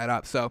keeping that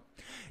up. So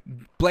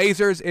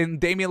Blazers and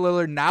Damian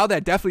Lillard, now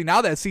that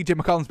CJ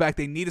McCollum's back,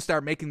 they need to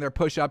start making their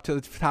push up to the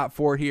top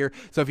 4 here.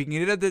 So if you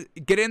can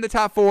get in the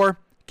top 4,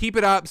 keep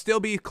it up, still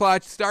be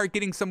clutch, start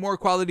getting some more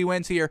quality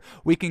wins here,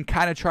 we can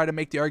kind of try to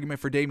make the argument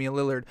for Damian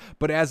Lillard.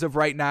 But as of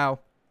right now,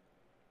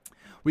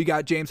 we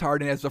got James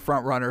Harden as the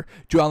front runner,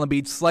 Joel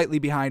Embiid slightly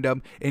behind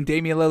him, and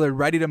Damian Lillard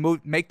ready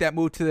to make that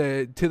move to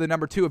the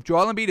number 2. If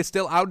Joel Embiid is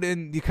still out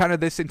in kind of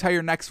this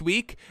entire next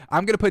week,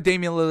 I'm going to put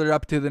Damian Lillard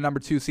up to the number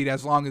 2 seed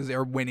as long as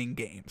they're winning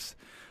games.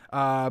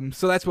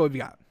 So that's what we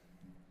got.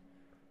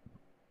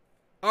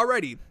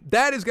 Alrighty,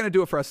 that is going to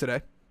do it for us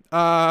today.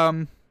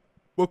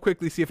 We'll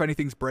quickly see if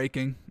anything's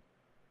breaking.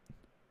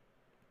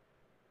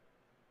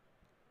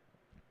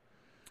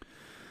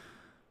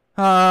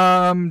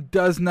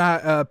 Does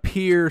not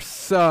appear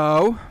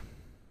so.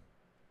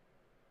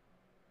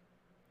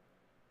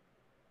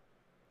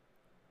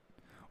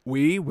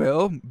 We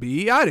will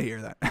be out of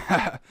here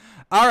then.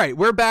 All right,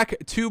 we're back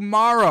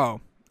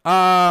tomorrow.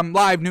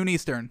 Live, noon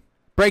Eastern.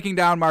 breaking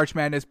down March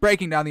Madness,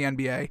 breaking down the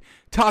NBA,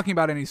 talking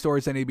about any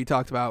stories that need to be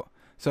talked about.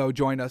 So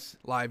join us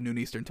live noon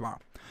Eastern tomorrow.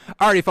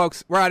 Alrighty,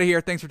 folks, we're out of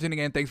here. Thanks for tuning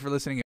in. Thanks for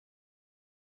listening.